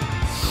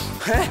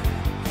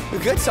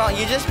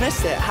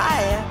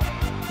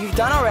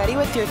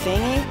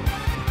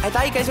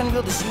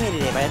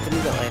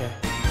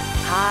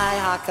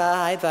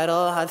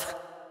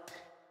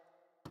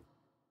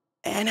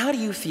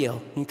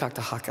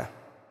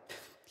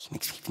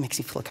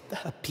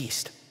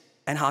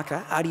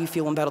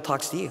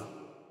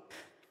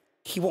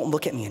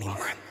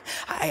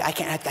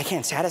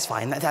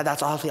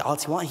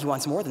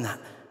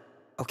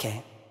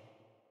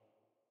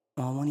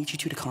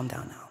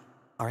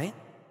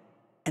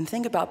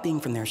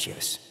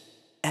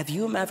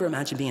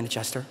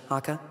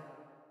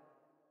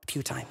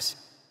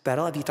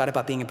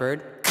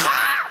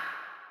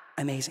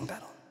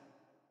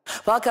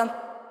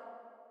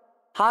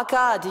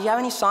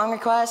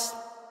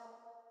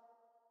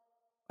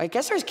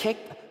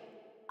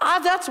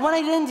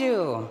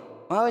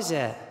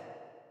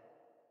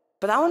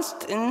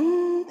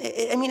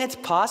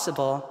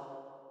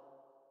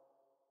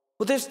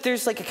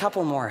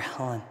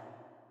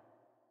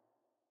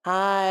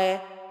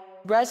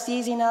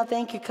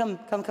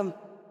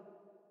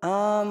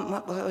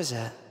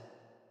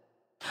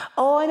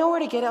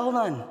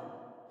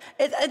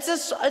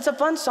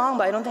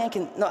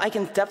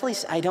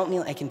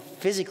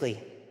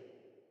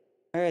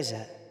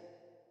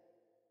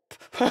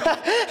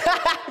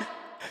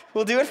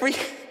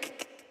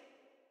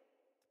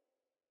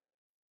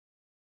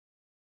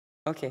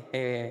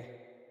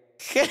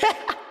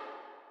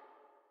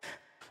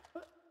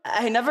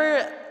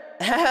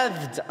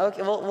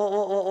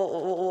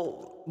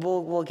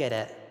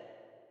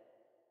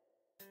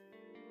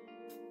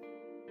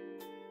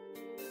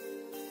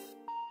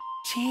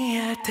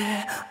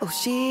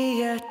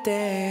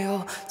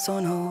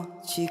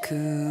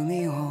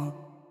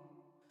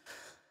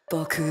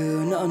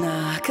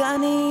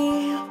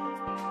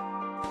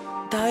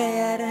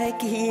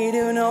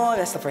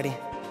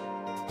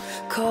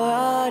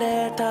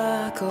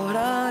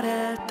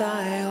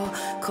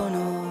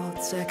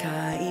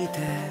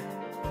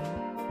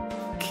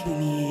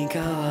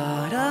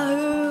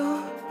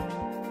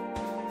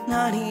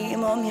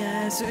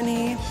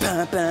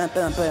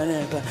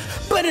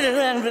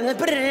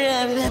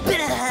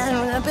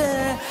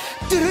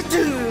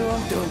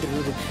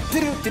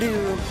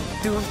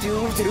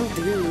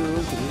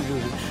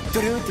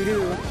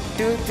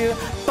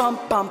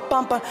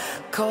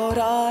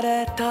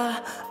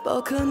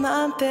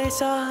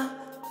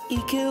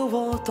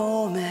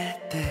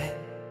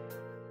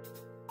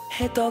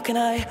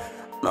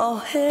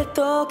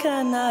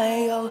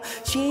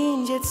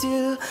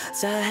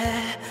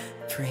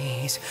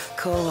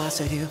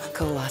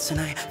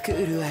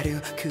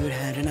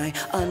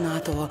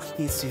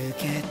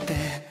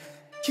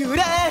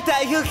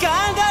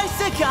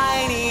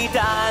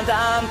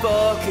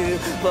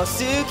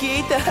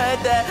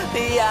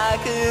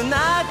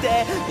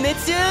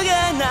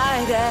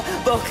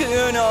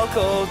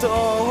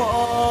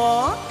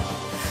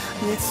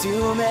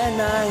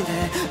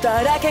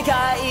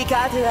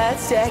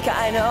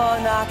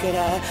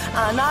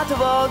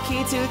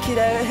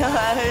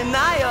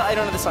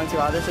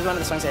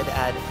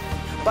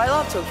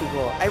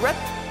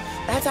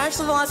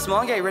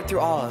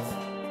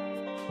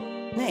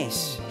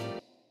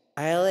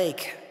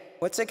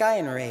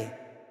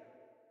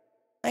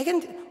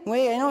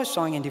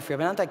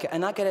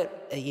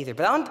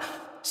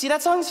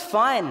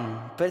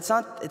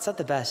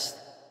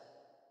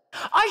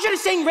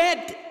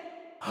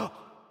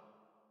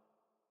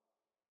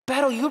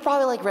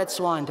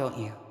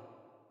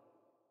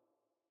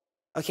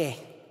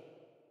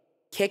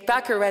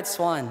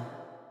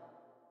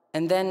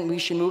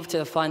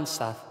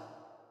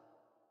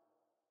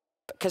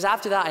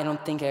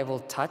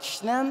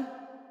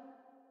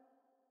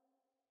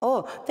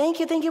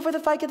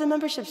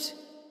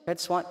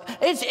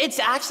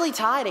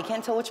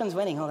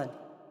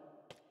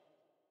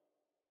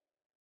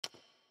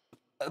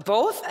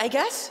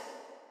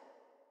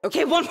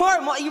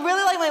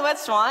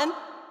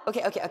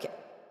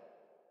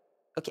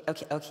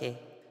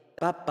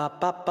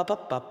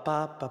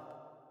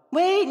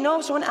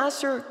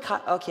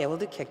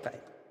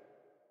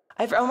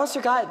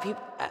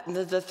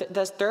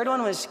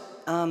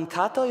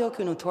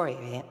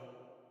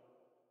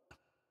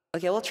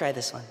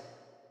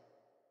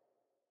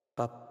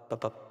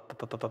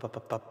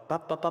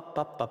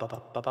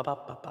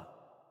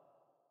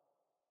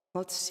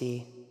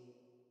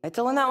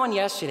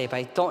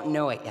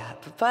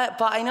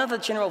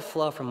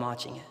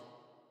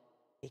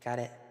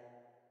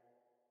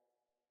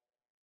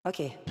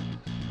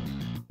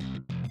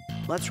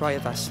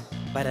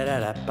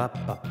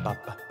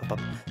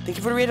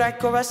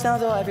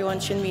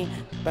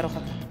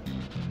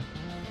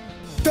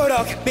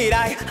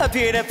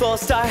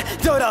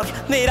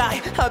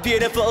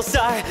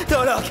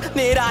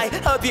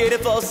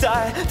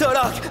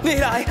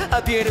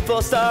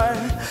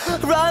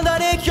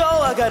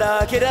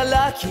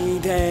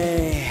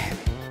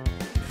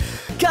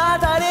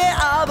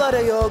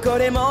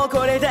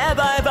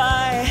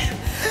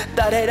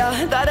誰だ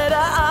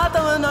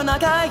頭の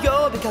中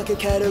呼びかけ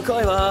る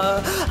声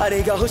はあ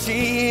れが欲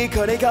しい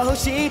これが欲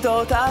しい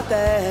と立っ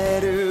て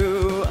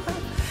る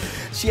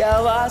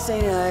幸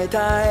せになり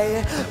た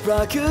い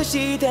楽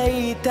し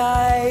てい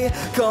たい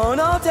こ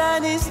の手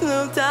にす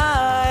る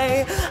た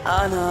い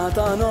あな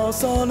たの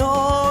そ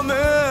の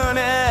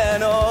胸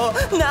の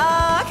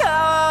中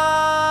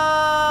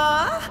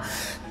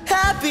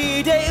ハッピ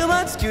ーで埋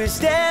ま尽く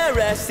して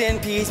Rest in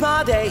peace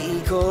まで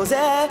行こうぜ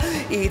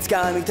いつ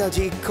か見た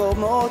実行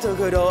もと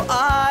ころ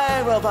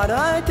愛をば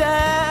らいて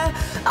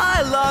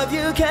I love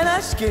you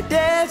悲しく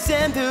て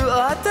全部終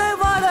わって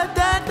笑っ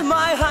て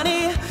My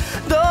honey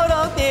Don't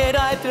look me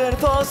like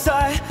beautiful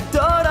star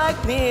Don't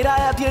like me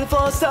like a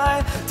beautiful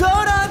star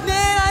Don't look me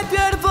like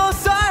beautiful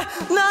star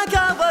なん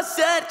か忘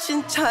れち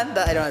ゃっ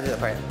た I don't want to do that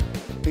part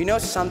You know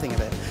something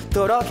of it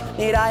Don't look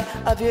me like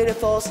a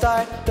beautiful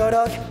star Don't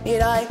look me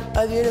like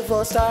a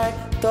beautiful star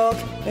Don't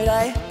look me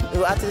like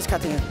After this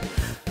cut to you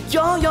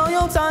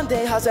 4443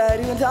で外れ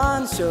る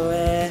単調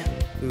へ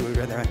Ooh,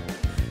 right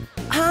there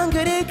ハン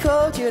グリ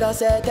ーこじら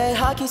せて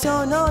吐き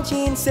そうの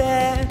人生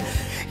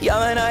や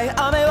めない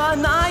雨は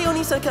ないよう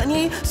に盛ん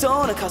に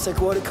その傘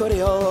これこれ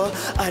よ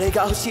あれ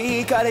が欲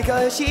しい彼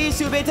が欲しい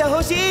全て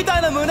欲しい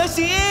ただ虚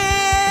しい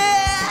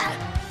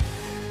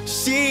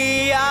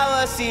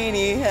幸せ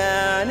に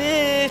な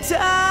りた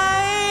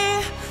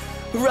い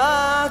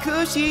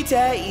楽し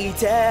てい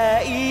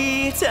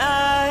てい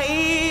た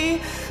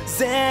い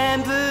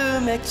全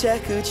部めちゃ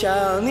くち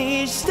ゃ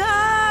にした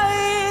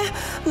い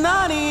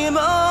何も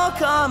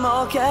か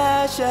も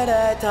消さ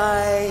れ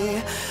た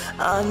い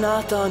あ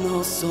なた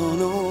のそ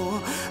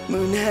の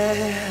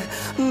胸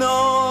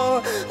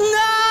の中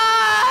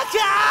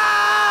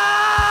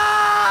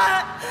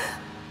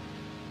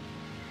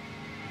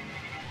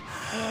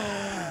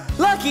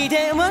ラッキー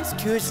で待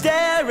ちくして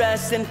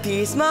Rest in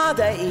peace ま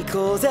で行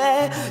こう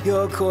ぜ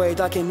よ声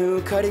だけ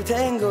抜かれ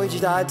天国時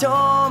代どう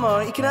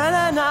も生き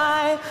られ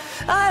ない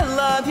I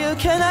love you 悲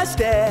し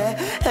て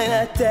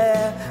なっ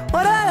て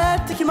笑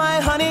ってき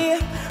My honey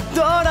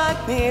Don't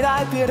like me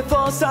like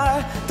beautiful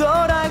star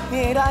Don't like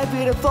me like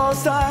beautiful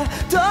star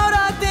Don't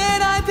like me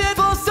like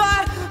beautiful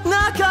star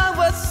なんか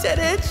忘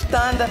れちゃっ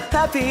たんだ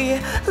Happy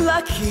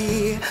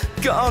lucky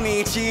こん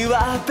にち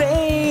は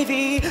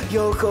baby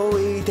横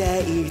い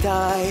てい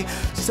たい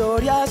そ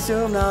りゃす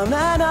ま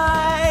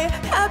ない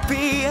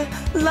Happy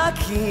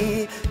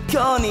lucky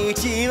こんに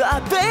ち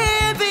は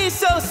baby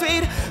so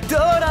sweet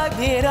Don't like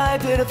me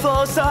like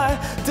beautiful star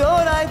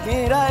Don't like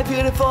me like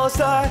beautiful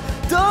star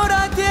Don't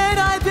like me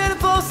like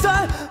beautiful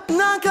star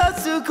なんか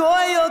すご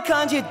いを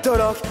感じ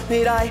届く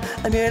未来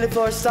A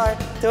beautiful star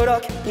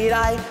届く未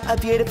来 A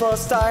beautiful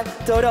star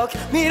届く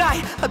未来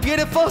A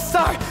beautiful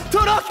star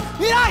届く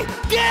未来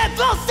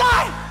Beautiful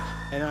star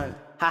And on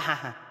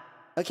hahaha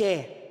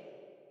Okay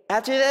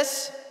After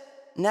this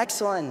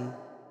next one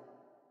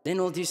then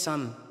we'll do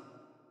some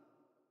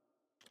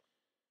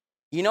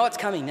You know what's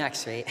coming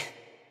next, right?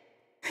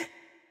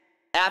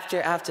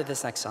 After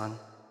this next song.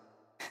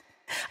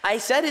 I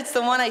said it's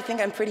the one I think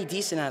I'm pretty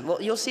decent at.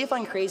 Well, you'll see if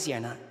I'm crazy or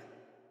not.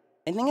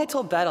 I think I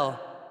told 𝗏𝗏𝗏𝗏.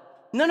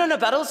 No,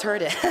 𝗏𝗏𝗏𝗏's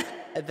heard it.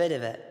 A bit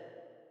of it.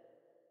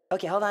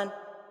 Okay, hold on.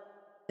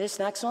 This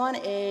next one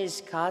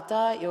is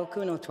Kata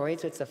Yoku no Tori,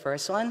 so it's the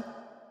first one.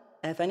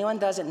 And if anyone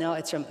doesn't know,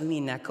 it's from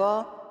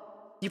Umineko.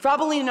 You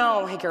probably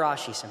know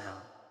Higurashi somehow.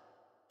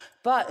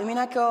 But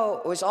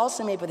Umineko was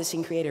also made by the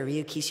same creator,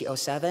 Ryukishi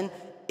 07.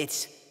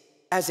 It's,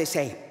 as they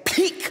say,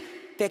 peak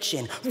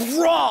fiction,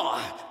 raw,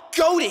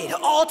 goated,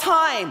 all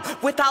time.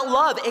 Without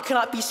love, it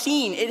cannot be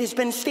seen. It has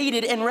been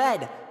stated in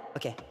red.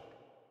 Okay.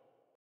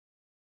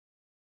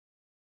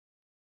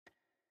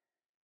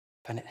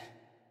 Find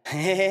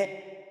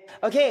it.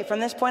 Okay, from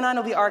this point on,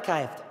 it'll be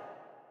archived.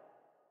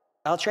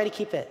 I'll try to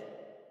keep it.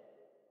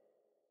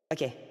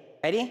 Okay,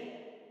 ready?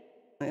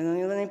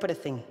 Let me put a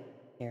thing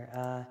here.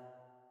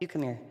 You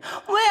come here.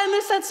 Wait, I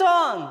missed that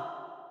song.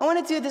 I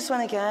want to do this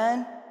one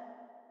again.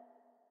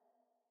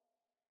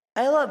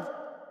 I love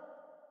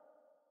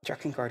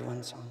Dragon Guard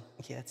 1 song.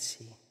 Okay, let's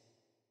see.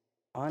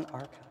 On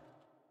archive.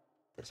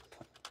 This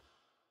point.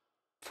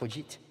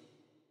 Fujit.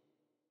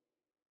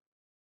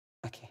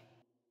 Okay.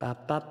 Ba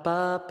ba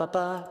ba ba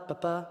ba ba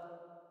ba.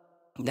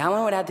 That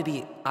one would have to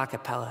be a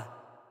cappella.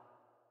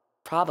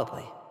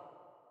 Probably.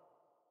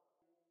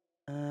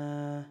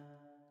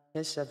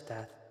 Kiss of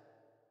death.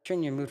 Turn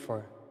in your mood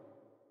for.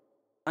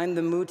 I'm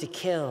the mood to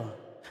kill.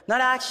 Not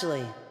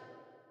actually.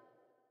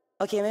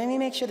 Okay, let me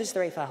make sure this is the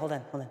right file. Hold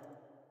on.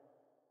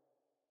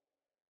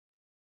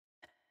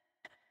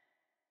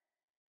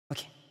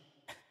 Okay.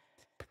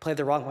 Played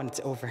the wrong one, it's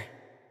over.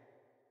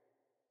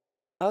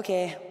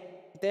 Okay.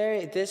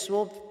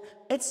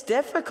 It's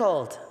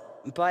difficult,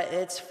 but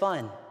it's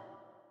fun.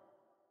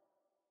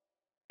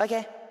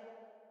 Okay.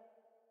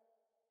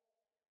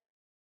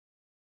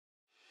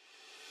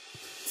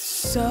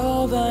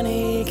 So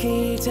に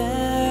来て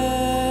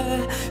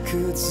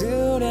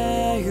崩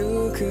れ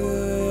ゆく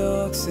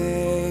抑制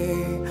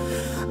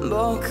僕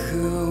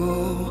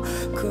を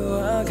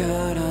怖が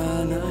ら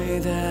ない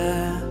で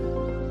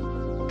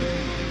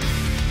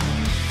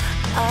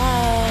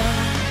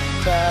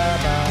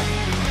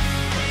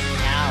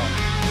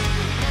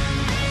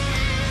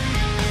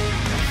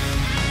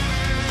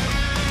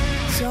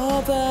飛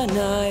ば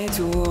ない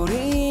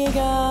鳥が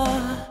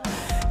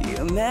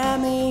夢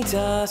見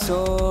た空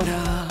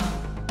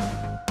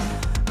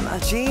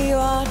交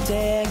わって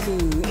く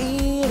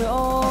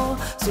色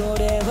そ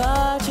れ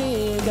は違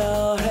う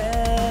ね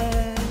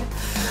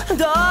どう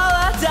だ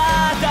っ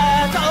た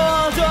こ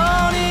と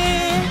に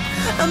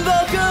僕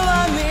は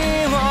身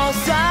を裂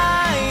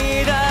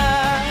いた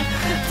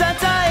叩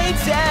い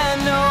てん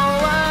の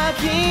は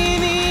君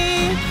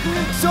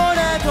それ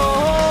と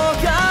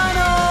他の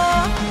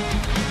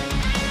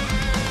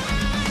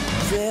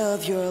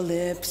Filled your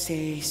lips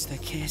taste the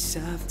kiss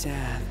of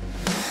death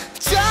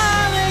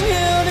Darling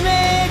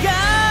夢が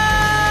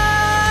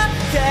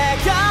結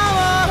果を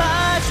走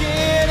る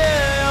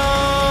よ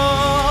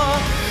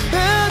動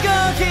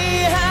き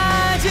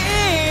始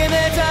め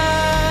た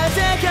世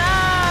界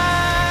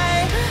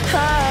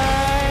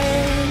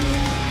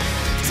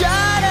誰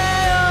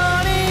よ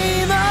り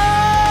も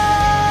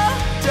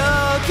溶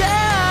け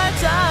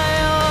た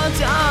よ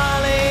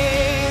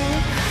Darling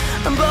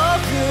僕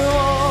を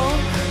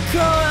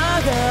怖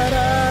がら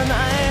な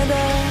いで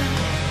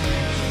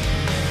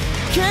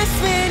Kiss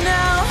me now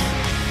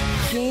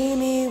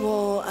君を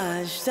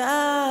愛した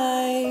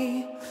い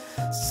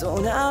そ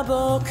んな僕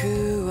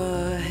は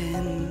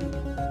変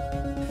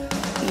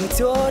一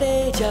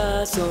人じ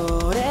ゃそ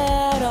れ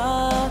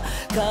ら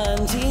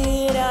感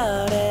じら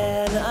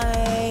れな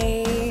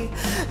い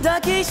抱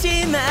き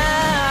しめ合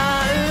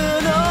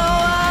うの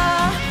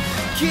は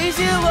生地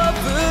を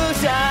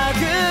塞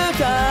ぐ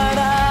から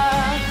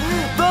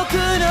僕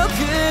の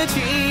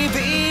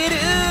唇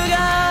が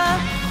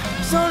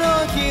その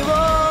日を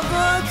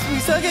僕に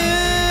塞ぐ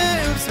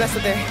Oops, messed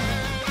up there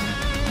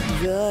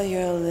Will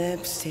your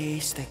lips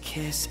taste the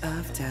kiss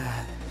of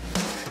death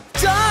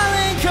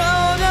Darling こ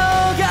の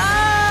が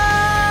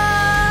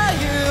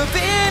指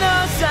の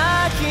先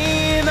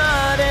ま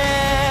で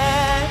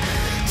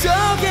溶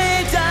け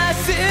出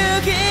す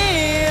気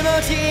持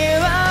ち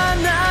は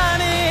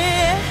何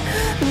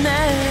ね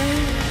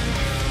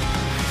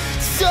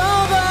そ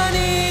ばに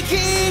来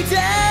て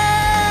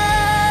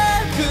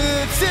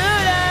崩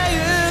れゆ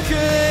く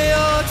よ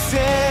って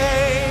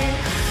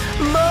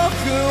僕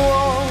を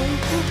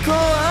怖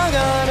が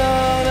ら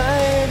な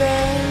いで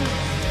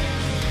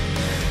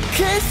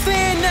Kiss me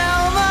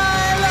now my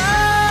love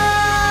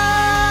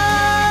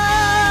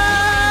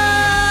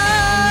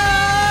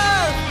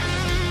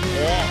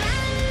Yeah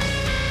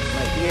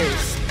My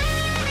ears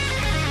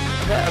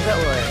I bet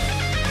what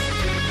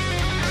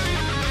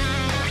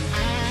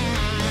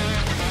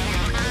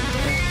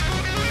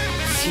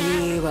血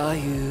は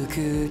ゆく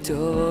時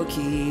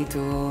と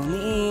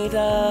見た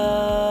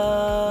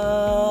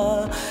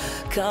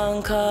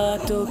感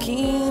覚と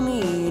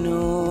君の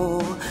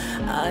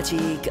味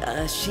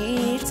が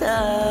した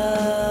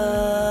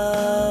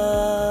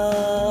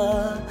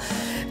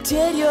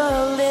Did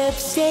your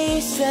lips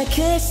taste the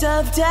kiss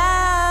of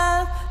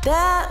death?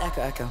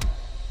 Echo, echo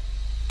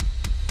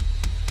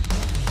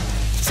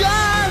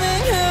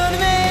Darling 運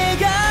命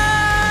が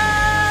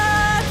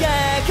結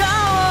果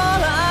を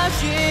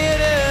走る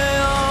よ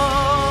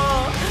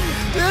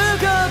動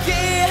き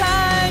始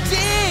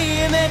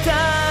めた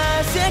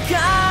世界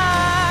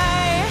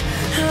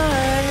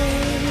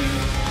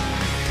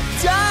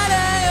誰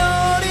よ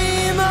り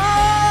も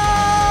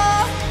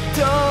溶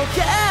け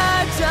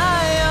た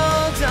よ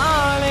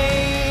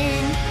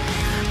Darling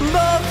僕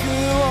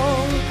を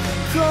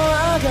怖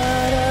が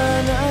ら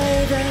な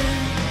いで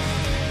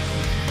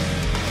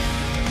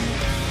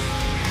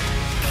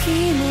君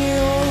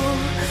を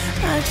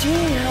味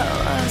合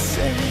わせ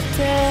て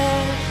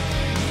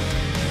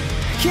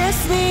Kiss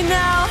me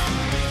now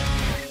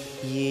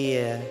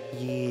Yeah,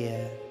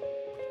 yeah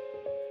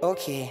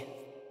Okay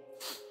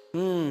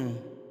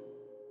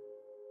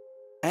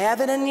I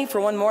have it in me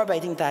for one more, but I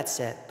think that's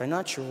it. But I'm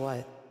not sure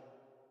what.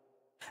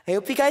 I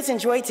hope you guys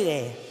enjoyed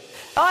today.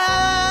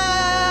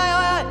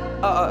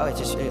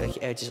 Just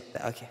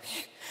okay.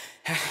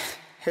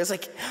 It was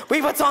like,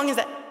 wait, what song is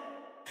that?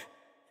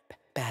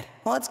 Bad.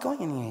 Well, it's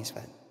going anyways,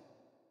 but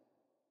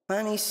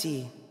let me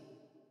see.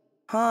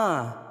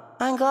 Huh?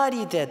 I'm glad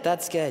you did.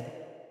 That's good.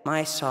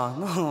 My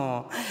song.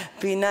 Oh,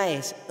 be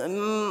nice.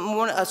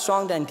 A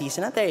song done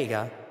decent. There you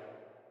go.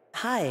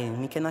 Hi,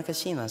 Mika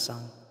Nakashima's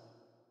song.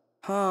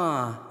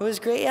 Huh, it was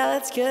great. Yeah,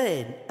 that's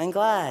good. I'm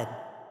glad.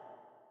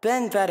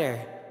 Been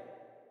better.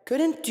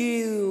 Couldn't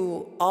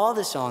do all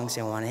the songs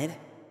I wanted.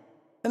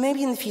 But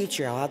maybe in the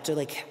future I'll have to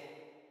like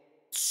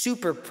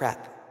super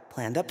prep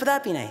planned up, but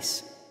that'd be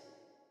nice.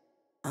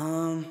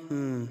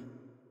 Can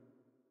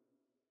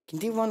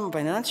do one more, but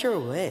I'm not sure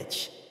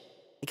which.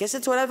 I guess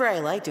it's whatever I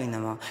like doing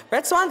them all.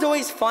 Red Swan's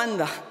always fun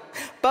though.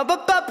 Ba ba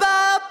ba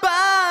ba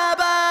ba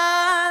ba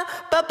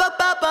ba ba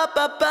ba ba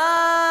ba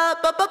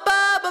ba ba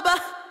ba ba.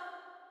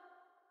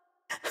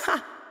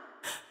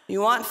 You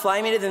want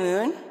Fly Me to the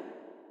Moon?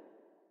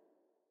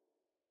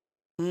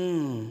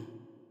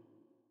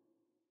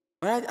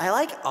 I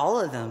like all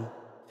of them.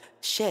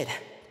 Shit.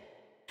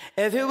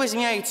 If it was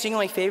me, I'd sing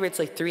my favorites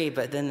like 3,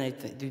 but then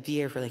I'd be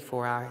here for like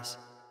 4 hours.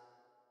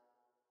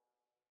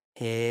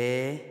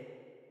 Hey.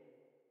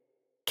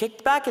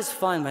 Kickback is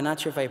fun, but not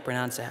sure if I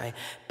pronounce it right.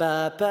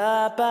 Ba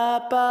ba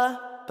ba ba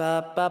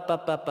ba ba ba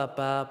ba ba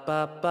ba ba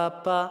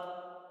ba ba.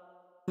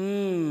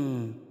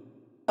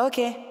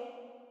 Okay.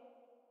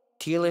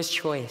 Dealer's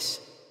choice.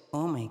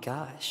 Oh my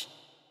gosh.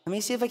 Let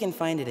me see if I can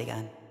find it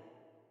again.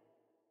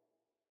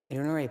 I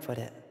don't know where I put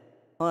it.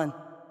 Hold on.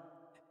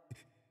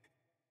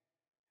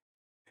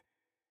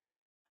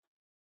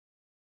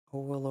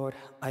 Overlord.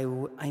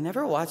 I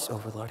never watched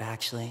Overlord,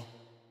 actually.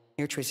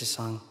 Your choice of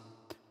song.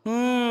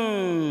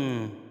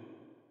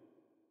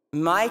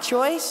 My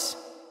choice?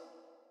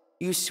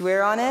 You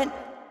swear on it?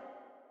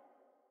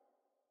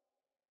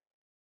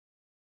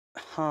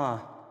 Huh.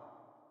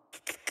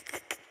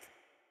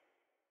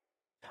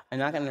 I'm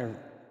not gonna,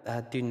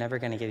 dude, never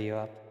gonna give you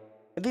up.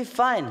 It'd be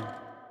fun.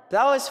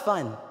 That was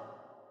fun.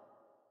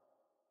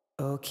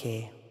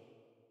 Okay.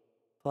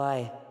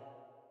 Fly.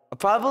 I'll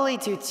probably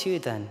do two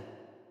then.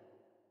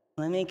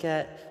 Let me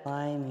get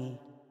Fly Me.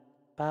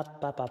 Ba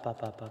ba ba ba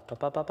ba ba ba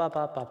ba ba ba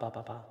ba ba ba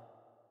ba ba.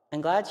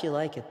 I'm glad you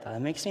like it though. It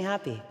makes me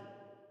happy.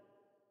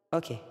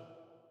 Okay.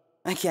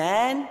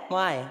 Again?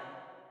 Why?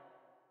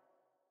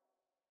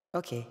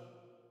 Okay.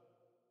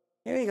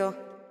 Here we go.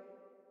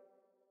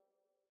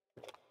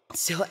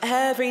 So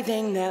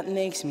everything that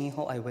makes me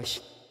whole, I wish.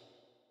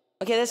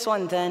 Okay, this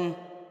one then.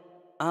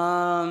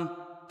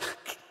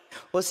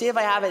 We'll see if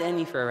I have it in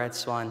me for a Red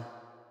Swan.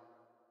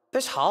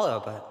 There's Hollow,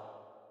 but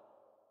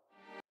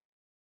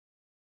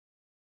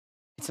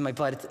it's in my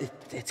blood.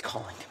 It's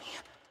calling to me.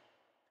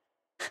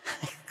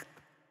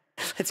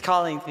 It's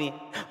calling to me.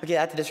 Okay,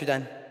 after this, we're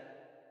done.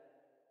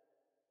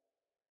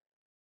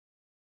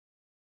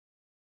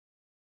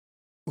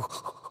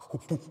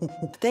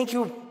 Thank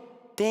you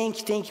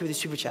for the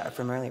super chat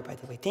from earlier, by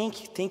the way.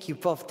 Thank you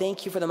both.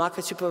 Thank you for the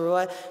Maka Super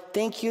Roa.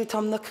 Thank you,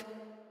 Tom Nook.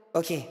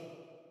 Okay.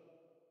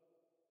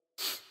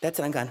 That's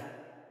it, I'm gone.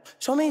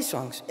 So many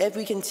songs. If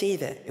we can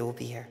save it, it will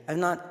be here. I'm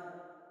not...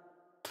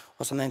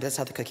 Well, sometimes that's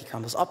how the cookie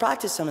crumbles. I'll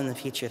practice some in the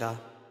future, though.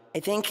 I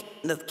think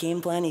the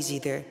game plan is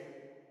either...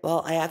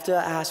 Well, I have to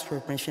ask for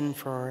permission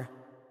for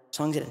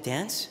songs in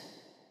advance.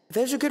 If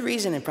there's a good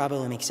reason, it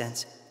probably makes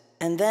sense.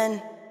 And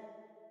then...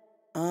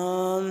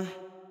 What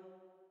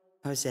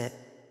was it?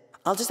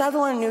 I'll just have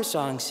to learn new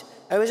songs.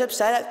 I was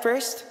upset at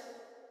first.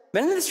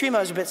 But in the stream, I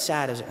was a bit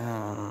sad. I was like,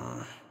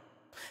 oh.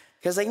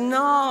 Because, like,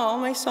 no,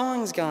 my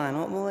song's gone.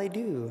 What will I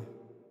do?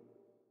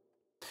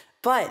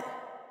 But,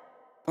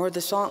 or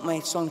my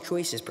song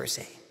choices, per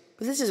se.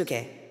 But this is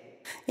okay.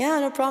 Yeah,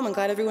 no problem. I'm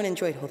glad everyone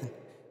enjoyed. Hold on.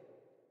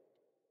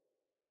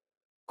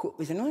 Cool.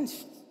 Is anyone...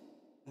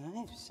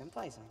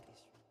 Senpai's on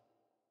this.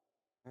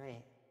 All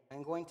right.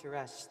 I'm going to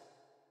rest.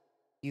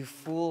 You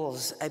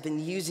fools. I've been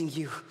using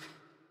you.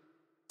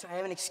 So I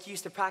have an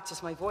excuse to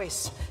practice my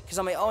voice. Because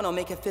on my own, I'll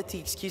make it 50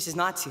 excuses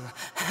not to.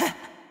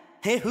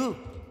 Hey, who?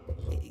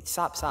 Hey,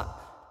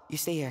 stop. You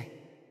stay here.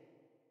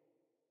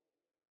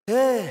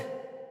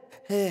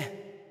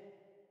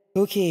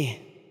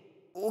 Okay.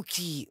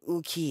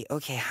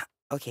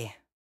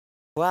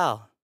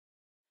 Well.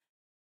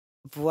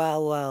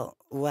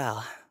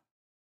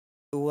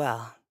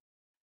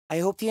 I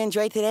hope you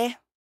enjoyed today.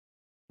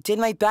 Did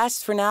my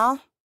best for now.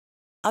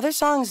 Other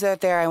songs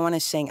out there I want to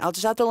sing. I'll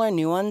just have to learn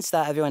new ones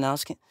that everyone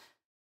else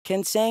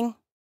can sing.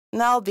 And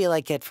that'll be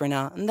like it for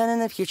now. And then in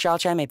the future, I'll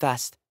try my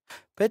best.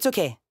 But it's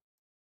okay.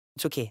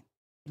 It's okay.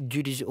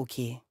 Dude is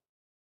okay.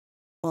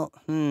 Well,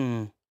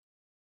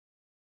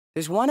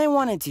 There's one I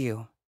want to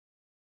do.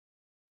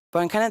 But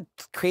I'm kind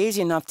of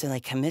crazy enough to,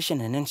 like, commission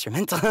an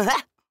instrumental.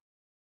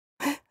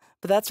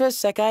 But that's for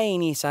Sekai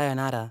ni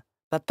Sayonara.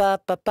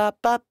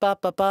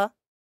 Ba-ba-ba-ba-ba-ba-ba-ba.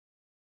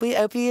 I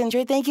hope you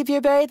enjoyed. Thank you,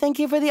 Pureberry. Thank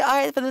you for the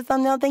art, for the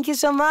thumbnail. Thank you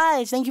so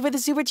much. Thank you for the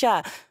super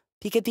chat.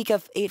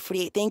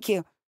 Pika848. Thank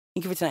you.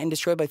 Thank you for tonight. I'm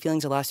destroyed by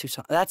feelings the last two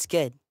songs. That's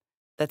good.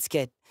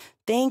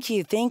 Thank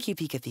you,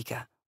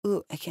 Pika.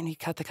 Ooh, I can't read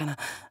katakana.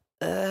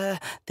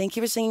 Thank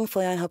you for singing,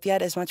 Flayon. Hope you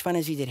had as much fun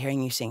as we did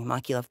hearing you sing.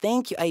 Maki love.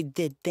 Thank you. I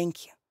did.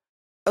 Thank you.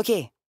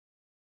 Okay.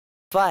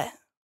 But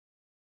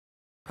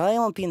probably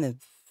won't be in the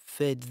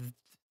vid.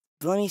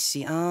 Let me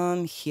see.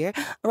 Here.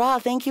 Ra,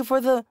 thank you for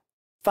the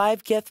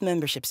 5 gift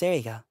memberships. There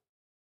you go.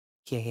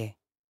 Here.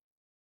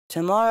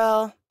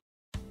 Tomorrow.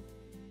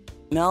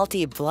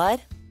 Melty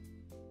blood?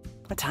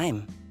 What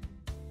time?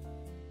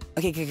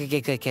 Okay,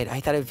 good. I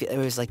thought it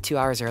was like 2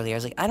 hours earlier. I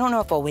was like, I don't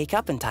know if I'll wake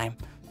up in time.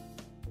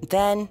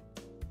 Then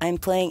I'm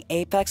playing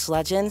Apex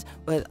Legends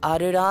with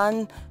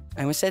Aruran.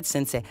 I almost said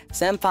Sensei.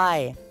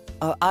 Senpai.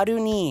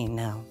 Aruni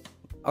now.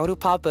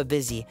 Arupapa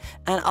busy.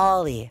 And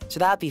Ollie. So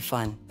that'd be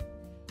fun.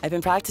 I've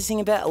been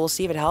practicing a bit. We'll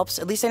see if it helps.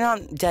 At least I know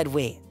I'm dead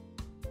weight.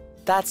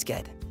 That's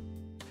good.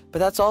 But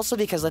that's also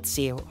because, let's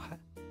see,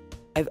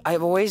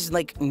 I've always,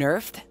 like,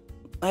 nerfed.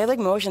 I have, like,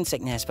 motion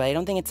sickness, but I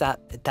don't think it's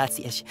that's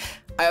the issue.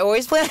 I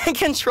always play on a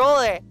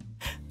controller.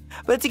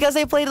 But it's because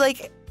I played,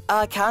 like,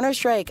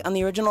 Counter-Strike on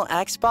the original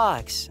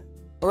Xbox.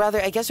 Or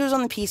rather, I guess it was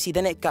on the PC,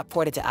 then it got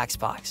ported to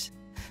Xbox.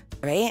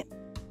 Right?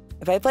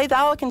 If I played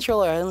that with a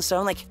controller, so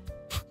I'm like,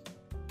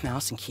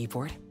 mouse and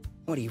keyboard?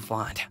 What do you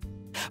want?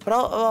 But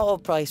I'll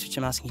probably switch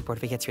to mouse and keyboard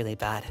if it gets really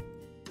bad.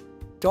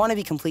 Don't want to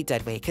be complete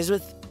dead weight, because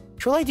with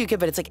Control I do good,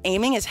 but it's like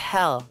aiming as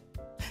hell.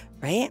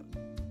 Right?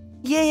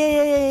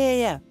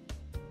 Yeah.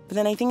 But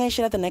then I think I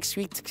should have the next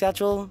week's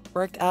schedule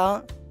worked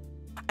out.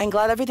 I'm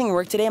glad everything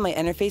worked today. My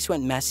interface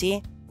went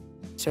messy.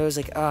 So I was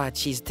like, oh,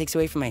 geez, it takes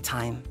away from my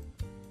time.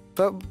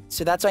 But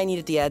so that's why I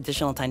needed the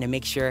additional time to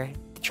make sure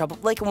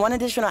like 1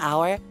 additional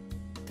hour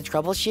to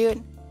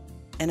troubleshoot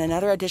and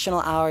another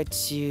additional hour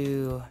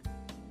to,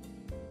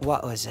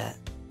 what was it?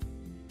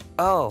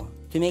 Oh,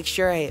 to make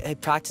sure I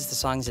practiced the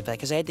songs a bit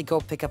because I had to go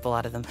pick up a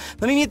lot of them.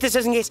 Let me mute this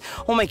just in case.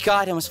 Oh my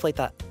God, I almost played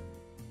that.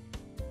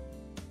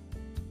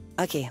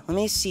 Okay, let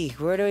me see.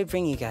 Where do I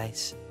bring you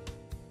guys?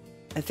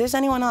 If there's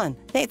anyone on.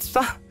 Hey, it's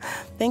fun.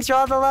 Thanks for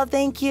all the love.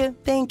 Thank you.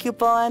 Thank you,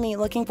 Bohemi.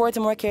 Looking forward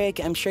to more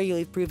karaoke. I'm sure you'll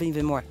improve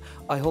even more.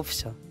 Oh, I hope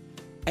so.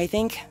 I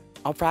think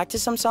I'll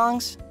practice some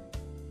songs.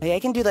 I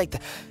can do like the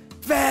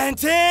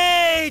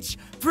Vantage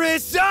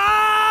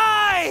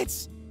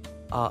Presides!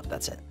 Oh,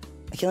 that's it.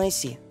 Okay, let me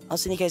see. I'll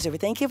send you guys over.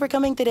 Thank you for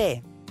coming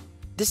today.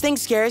 This thing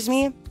scares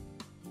me.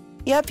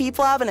 Yeah,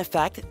 people have an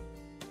effect.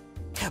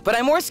 But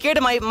I'm more scared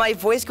of my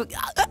voice go...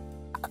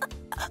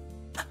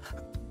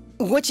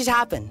 Which has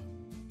happened.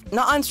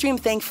 Not on stream,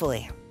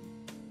 thankfully.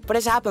 But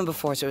it's happened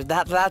before, so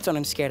that's what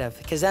I'm scared of.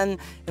 Because then,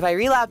 if I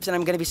relapse, then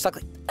I'm gonna be stuck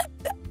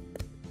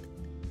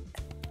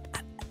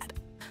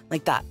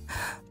like that.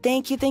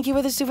 Thank you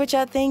for the super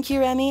chat. Thank you,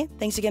 Remy.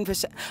 Thanks again for...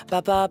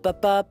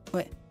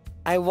 Wait,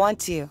 I want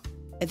to.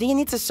 I think it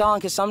needs a song,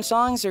 because some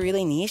songs are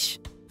really niche.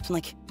 So I'm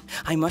like,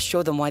 I must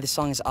show them why the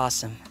song is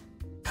awesome.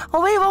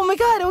 Oh, wait, oh my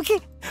God, okay.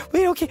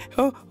 Wait, okay.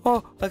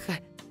 Oh, okay.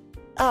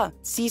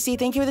 CC,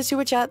 thank you for the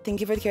super chat. Thank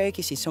you for the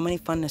karaoke. See, so many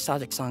fun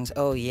nostalgic songs.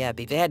 Oh yeah,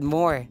 baby, they had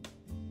more.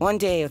 One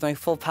day with my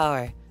full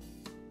power.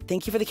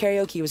 Thank you for the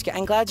karaoke. It was good.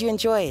 I'm glad you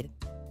enjoyed.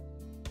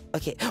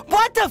 Okay,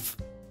 what the f...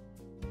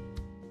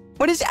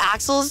 What is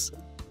Axel's?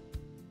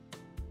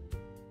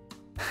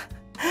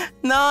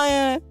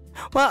 No,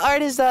 well,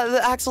 art is that the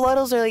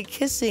axolotls are like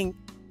kissing,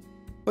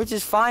 which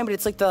is fine, but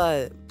it's like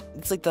the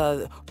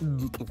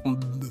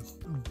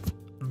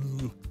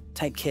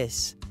type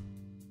kiss.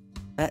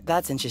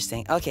 That's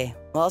interesting. Okay,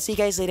 well, I'll see you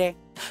guys later.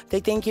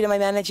 Big thank you to my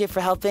manager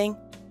for helping.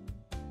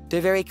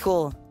 They're very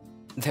cool.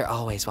 They're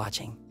always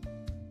watching.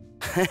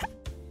 It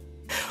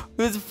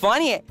was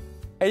funny.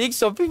 I think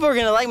some people are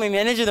gonna like my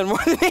manager than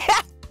more than me.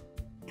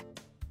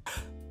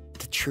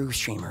 The true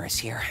streamer is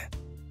here.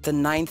 The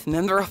 9th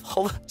member of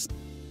HOLOSTARS.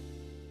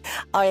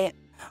 Alright,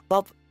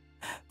 well,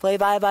 play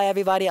bye-bye,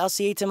 everybody. I'll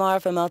see you tomorrow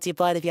for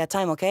Multiply if you have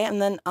time, okay?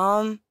 And then,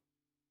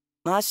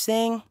 last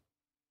thing,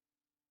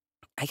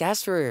 I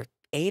guess for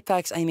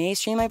Apex, I may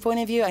stream my point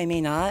of view, I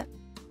may not.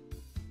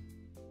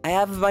 I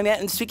have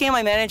speaking of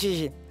my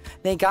managers,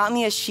 they got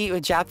me a sheet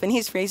with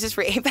Japanese phrases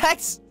for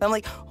Apex. I'm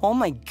like, oh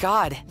my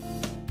God,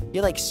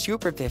 you're like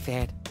super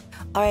prepared.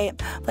 Alright,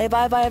 play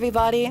bye-bye,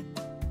 everybody.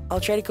 I'll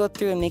try to go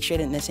through and make sure I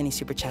didn't miss any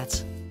super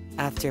chats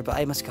after, but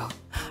I must go.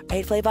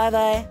 Alright, play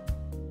bye-bye.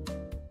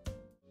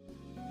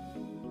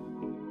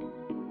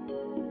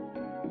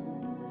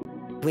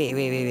 Wait.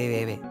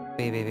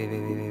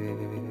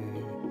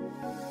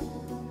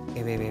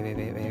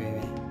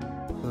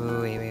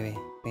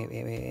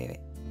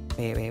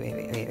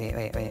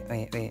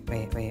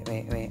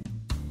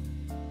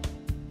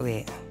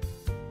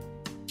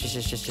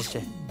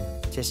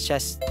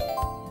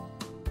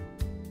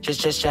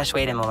 Just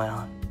wait a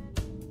moment.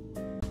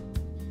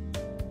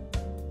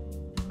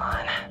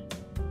 On.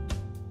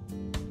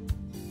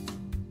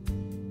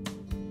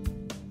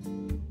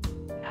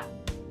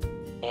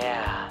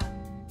 Yeah.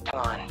 Come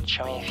on,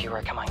 show me if you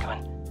were. Come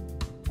on.